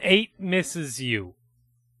 an 8 misses you.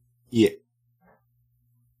 Yeah.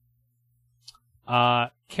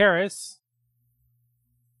 Karis.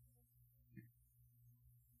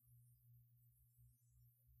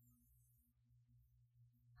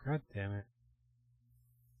 God damn it.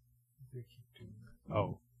 They keep doing that.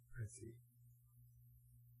 Oh, I see.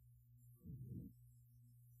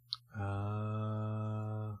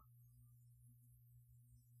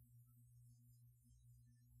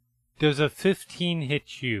 Does a 15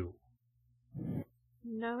 hit you?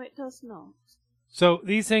 No, it does not. So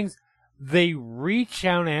these things, they reach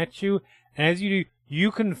out at you, and as you do,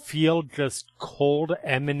 you can feel just cold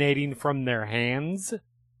emanating from their hands.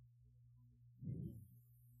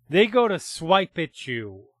 They go to swipe at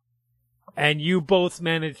you, and you both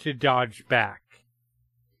manage to dodge back.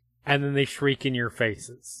 And then they shriek in your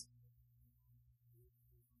faces.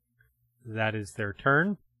 that is their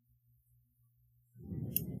turn.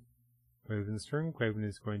 Quaven's turn. Quaven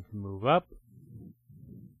is going to move up.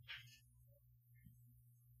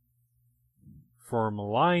 Form a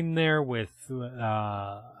line there with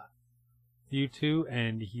you two,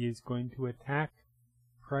 and he is going to attack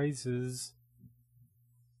Prizes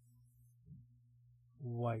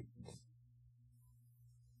White.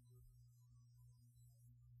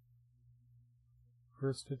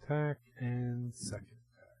 First attack and second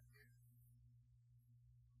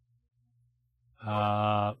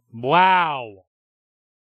attack. Wow!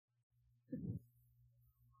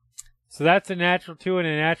 So that's a natural 2 and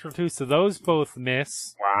a natural 2, so those both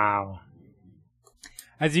miss. Wow.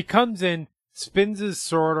 As he comes in, spins his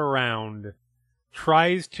sword around,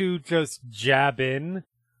 tries to just jab in,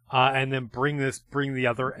 and then bring the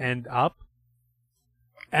other end up.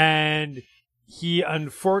 And he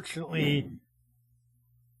unfortunately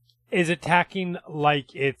is attacking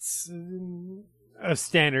like it's a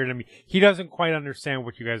standard. I mean, he doesn't quite understand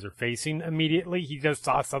what you guys are facing immediately. He just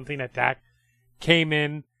saw something attack, came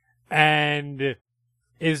in, and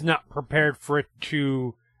is not prepared for it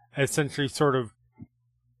to essentially sort of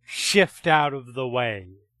shift out of the way.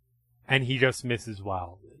 And he just misses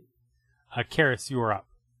wildly. Karis, you are up.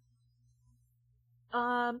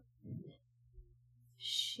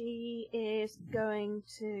 She is going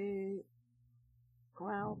to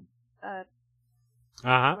growl back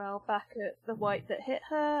at the white that hit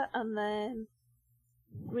her, and then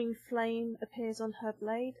green flame appears on her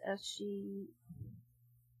blade as she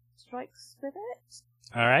strikes with it.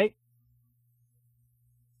 All right.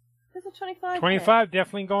 There's a 25. 25, hit.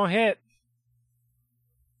 definitely gonna hit.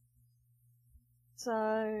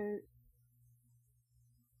 So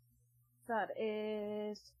that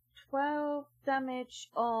is 12 damage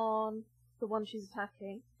on the one she's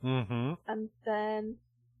attacking. Mm-hmm. And then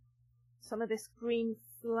some of this green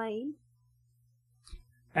flame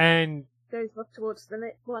And goes up towards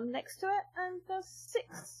the one next to it and does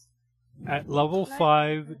 6. at level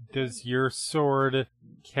 5, does your sword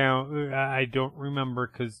count? I don't remember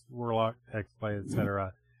because Warlock, Hexblade,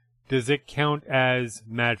 etc. Does it count as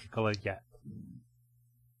magical yet?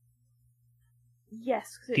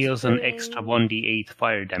 Yes. 'Cause it's Deals an doing- extra 1d8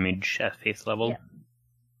 fire damage at 5th level. Yeah.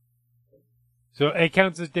 So it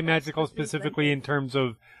counts as magical specifically in terms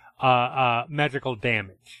of magical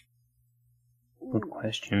damage. Good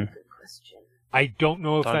question. Good question. I don't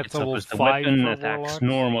know if Target that's level suffers the 5 weapon for attacks Warlock.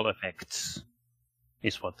 normal effects,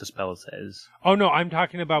 is what the spell says. Oh no, I'm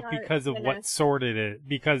talking about No, because of no, what no. sword it is,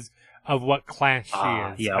 because of what class she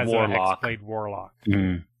is Yeah, as Warlock. a Hexblade Warlock.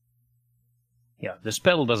 Mm. Yeah, the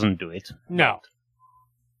spell doesn't do it. No.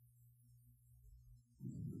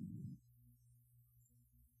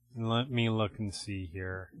 Let me look and see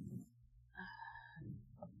here.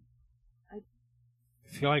 I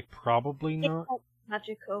feel like probably It's not. not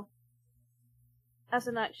magical. As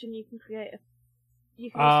an action, you can create a.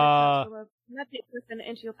 You can also transfer a magic weapon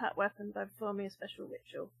into your pack weapon by performing a special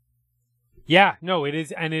ritual. Yeah, no, it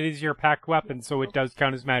is, and it is your packed weapon, so it does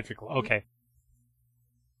count as magical. Okay.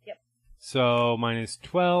 Yep. So minus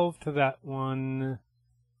 12 to that one.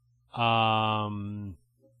 And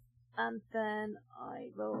then I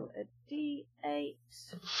roll a d8.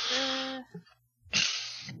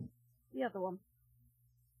 The other one.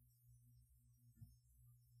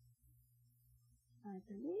 I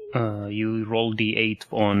believe. You roll d8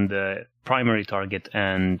 on the primary target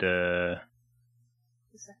and The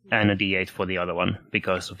second a one. d8 for the other one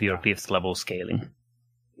because of your 5th level scaling.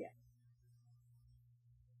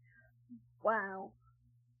 Wow.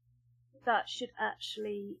 That should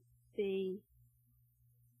actually be.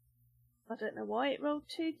 I don't know why it rolled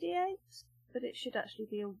 2 d8s, but it should actually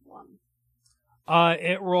be a 1.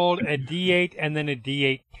 It rolled a d8 and then a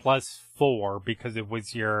d8 plus 4 because it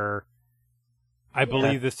was your. I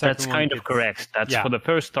believe the second That's one kind of gets- correct. That's yeah. for the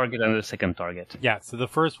first target and the second target. Yeah, so the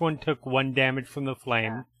first one took 1 damage from the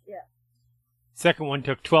flame. Yeah. Second one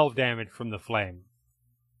took 12 damage from the flame.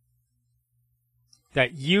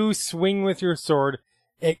 That you swing with your sword,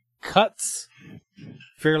 it cuts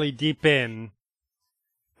fairly deep in,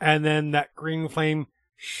 and then that green flame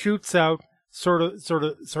shoots out, sort of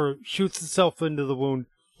shoots itself into the wound,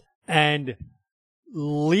 and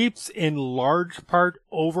leaps in large part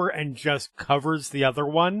over and just covers the other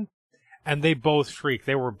one, and they both shriek.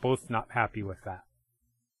 They were both not happy with that.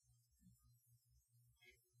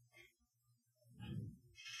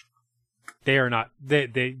 They are not.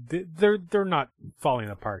 They're not falling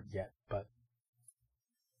apart yet, but.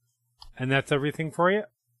 And that's everything for you?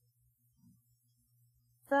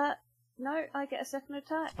 No, I get a second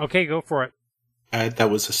attack. Okay, go for it. That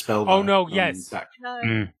was a spell. Oh, though, no, yes. Back. No,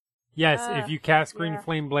 Mm. Yes, if you cast Green yeah.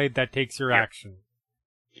 Flame Blade, that takes your Yep. action.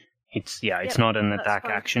 It's Yep, not an that's attack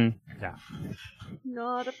fine. action. Yeah.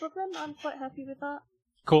 Not a problem. I'm quite happy with that.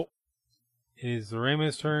 Cool. It is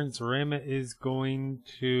Zorema's turn. Zorema is going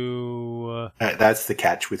to... That's the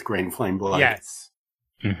catch with Green Flame Blade. yes.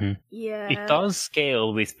 Mm-hmm. Yeah. It does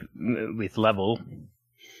scale with level.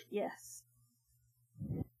 Yes.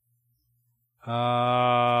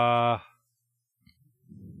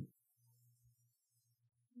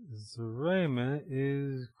 Zorema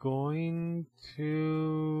is going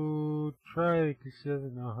to try, because she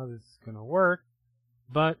doesn't know how this is going to work.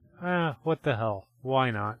 But, what the hell?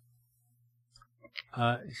 Why not?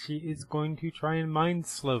 She is going to try and Mind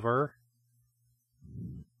Sliver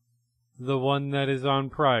the one that is on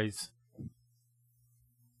prize.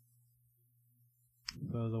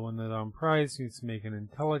 So the one that's on prize needs to make an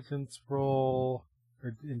intelligence roll,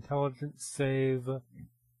 or intelligence save.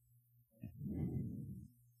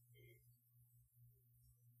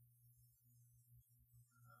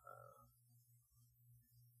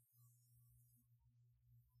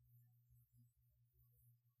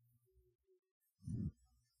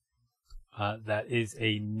 That is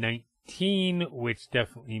a 19, which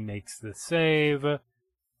definitely makes the save.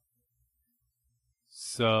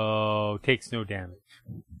 So, takes no damage.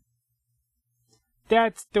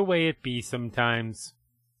 That's the way it be sometimes.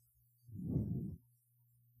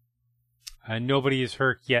 Nobody is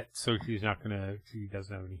hurt yet, so she doesn't have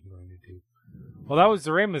any healing to do. Well, that was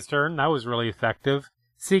Zorema's turn. That was really effective.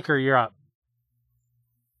 Seeker, you're up.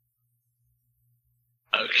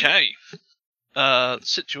 Okay.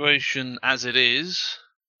 Situation as it is.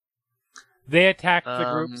 They attacked the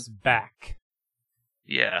group's back.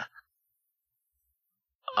 Yeah.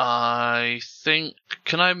 I think.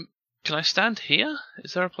 Can I stand here?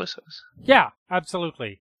 Is there a place like this? Yeah,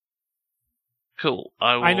 absolutely. Cool.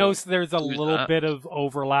 I know there's a do little that. bit of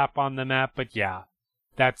overlap on the map, but yeah,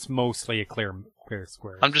 that's mostly a clear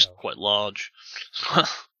square. I'm just so. quite large.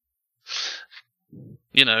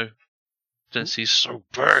 Since he's so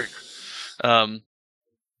big. But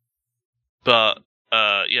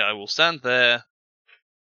yeah, I will stand there.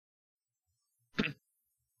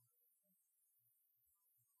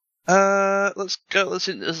 Let's go.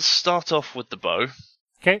 Let's start off with the bow.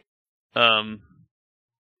 Okay.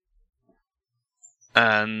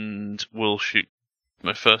 And we'll shoot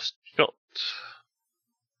my first shot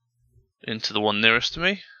into the one nearest to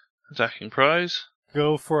me, attacking Prize.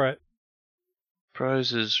 Go for it.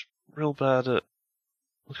 Prize is real bad at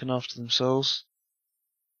looking after themselves.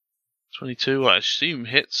 22, I assume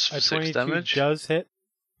hits for A 6 22 damage. does hit.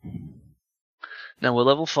 Now we're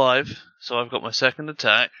level 5, so I've got my second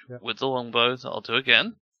attack Yep. with the longbow that I'll do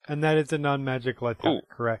again. And that is a non-magical attack, Ooh.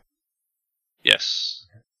 correct? Yes.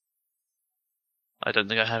 I don't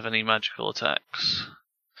think I have any magical attacks.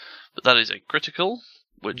 But that is a critical,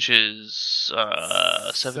 which is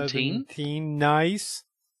 17. 17, nice.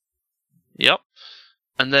 Yep.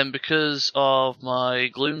 And then because of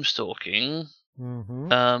my gloomstalking,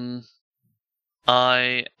 Mm-hmm.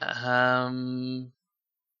 I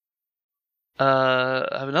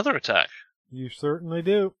have another attack. You certainly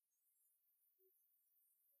do.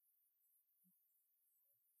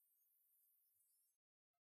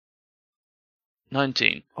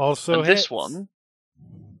 $19. Also And hits.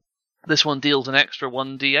 this one deals an extra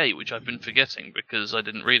 1d8, which I've been forgetting because I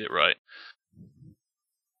didn't read it right.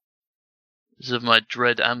 This is of my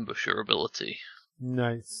Dread Ambusher ability,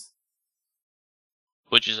 Nice.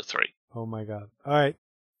 which is a 3. Oh my god. Alright.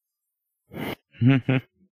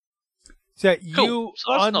 So you Cool.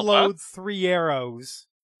 So that's not unload 3 arrows.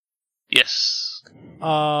 Yes.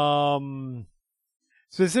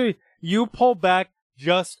 Specifically, you pull back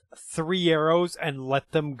just 3 arrows and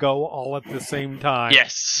let them go all at the same time.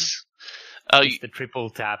 Yes. It's the triple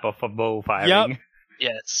tap of a bow firing. Yep.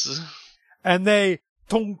 Yes. And they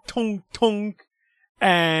tunk tunk tunk,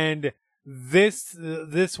 and this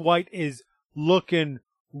white is looking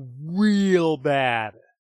real bad.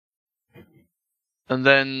 And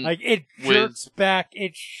then Like it jerks back,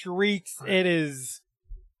 it shrieks, it is.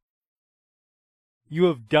 You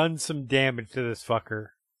have done some damage to this fucker.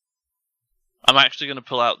 I'm actually going to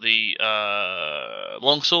pull out the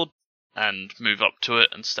longsword and move up to it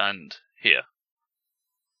and stand here.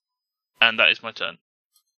 And that is my turn.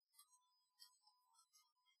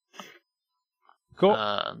 Cool.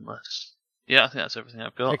 Unless... Yeah, I think that's everything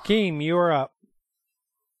I've got. Hakeem, you are up.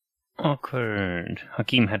 Awkward.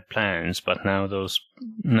 Hakeem had plans, but now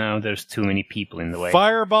there's too many people in the way.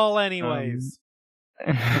 Fireball, anyways.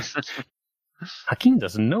 Hakeem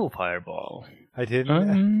doesn't know Fireball. I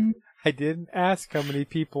didn't. I didn't ask how many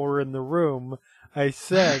people were in the room. I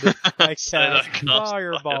said I Said I cast cast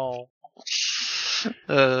Fireball.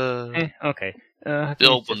 Okay. The Hakeem's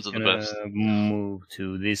old just ones are the gonna best. Move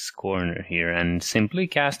to this corner here and simply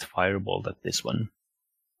cast Fireball at this one.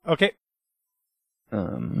 Okay.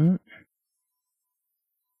 Boop,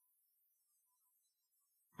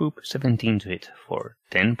 17 to hit for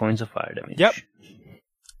 10 points of fire damage. Yep.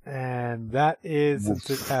 And that is, since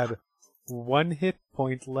it had 1 hit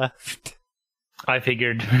point left. I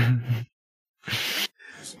figured.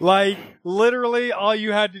 Like, literally, all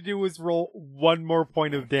you had to do was roll 1 more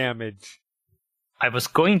point of damage. I was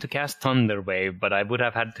going to cast Thunder Wave, but I would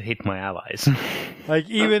have had to hit my allies. Like,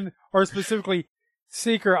 even, or specifically,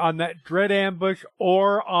 Seeker on that Dread Ambush,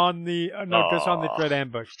 or on the, just on the Dread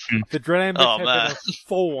Ambush. The Dread Ambush had been a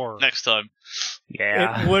 4. Next time.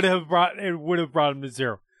 Yeah. It would have brought him to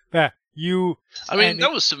 0. Yeah, you... I mean,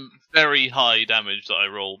 that was some very high damage that I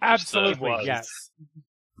rolled. Absolutely, yes.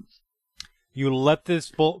 You let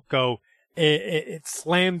this bolt go, it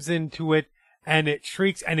slams into it, and it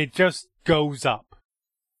shrieks, and it just goes up.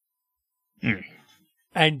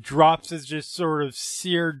 And drops as just sort of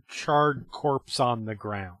seared, charred corpse on the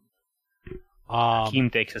ground. Hakeem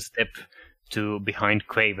takes a step to behind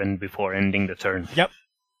Craven before ending the turn. Yep.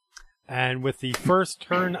 And with the first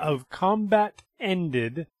turn of combat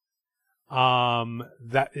ended,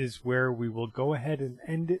 that is where we will go ahead and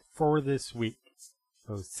end it for this week.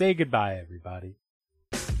 So say goodbye, everybody.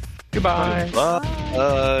 Goodbye. Bye.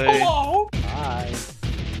 Hello!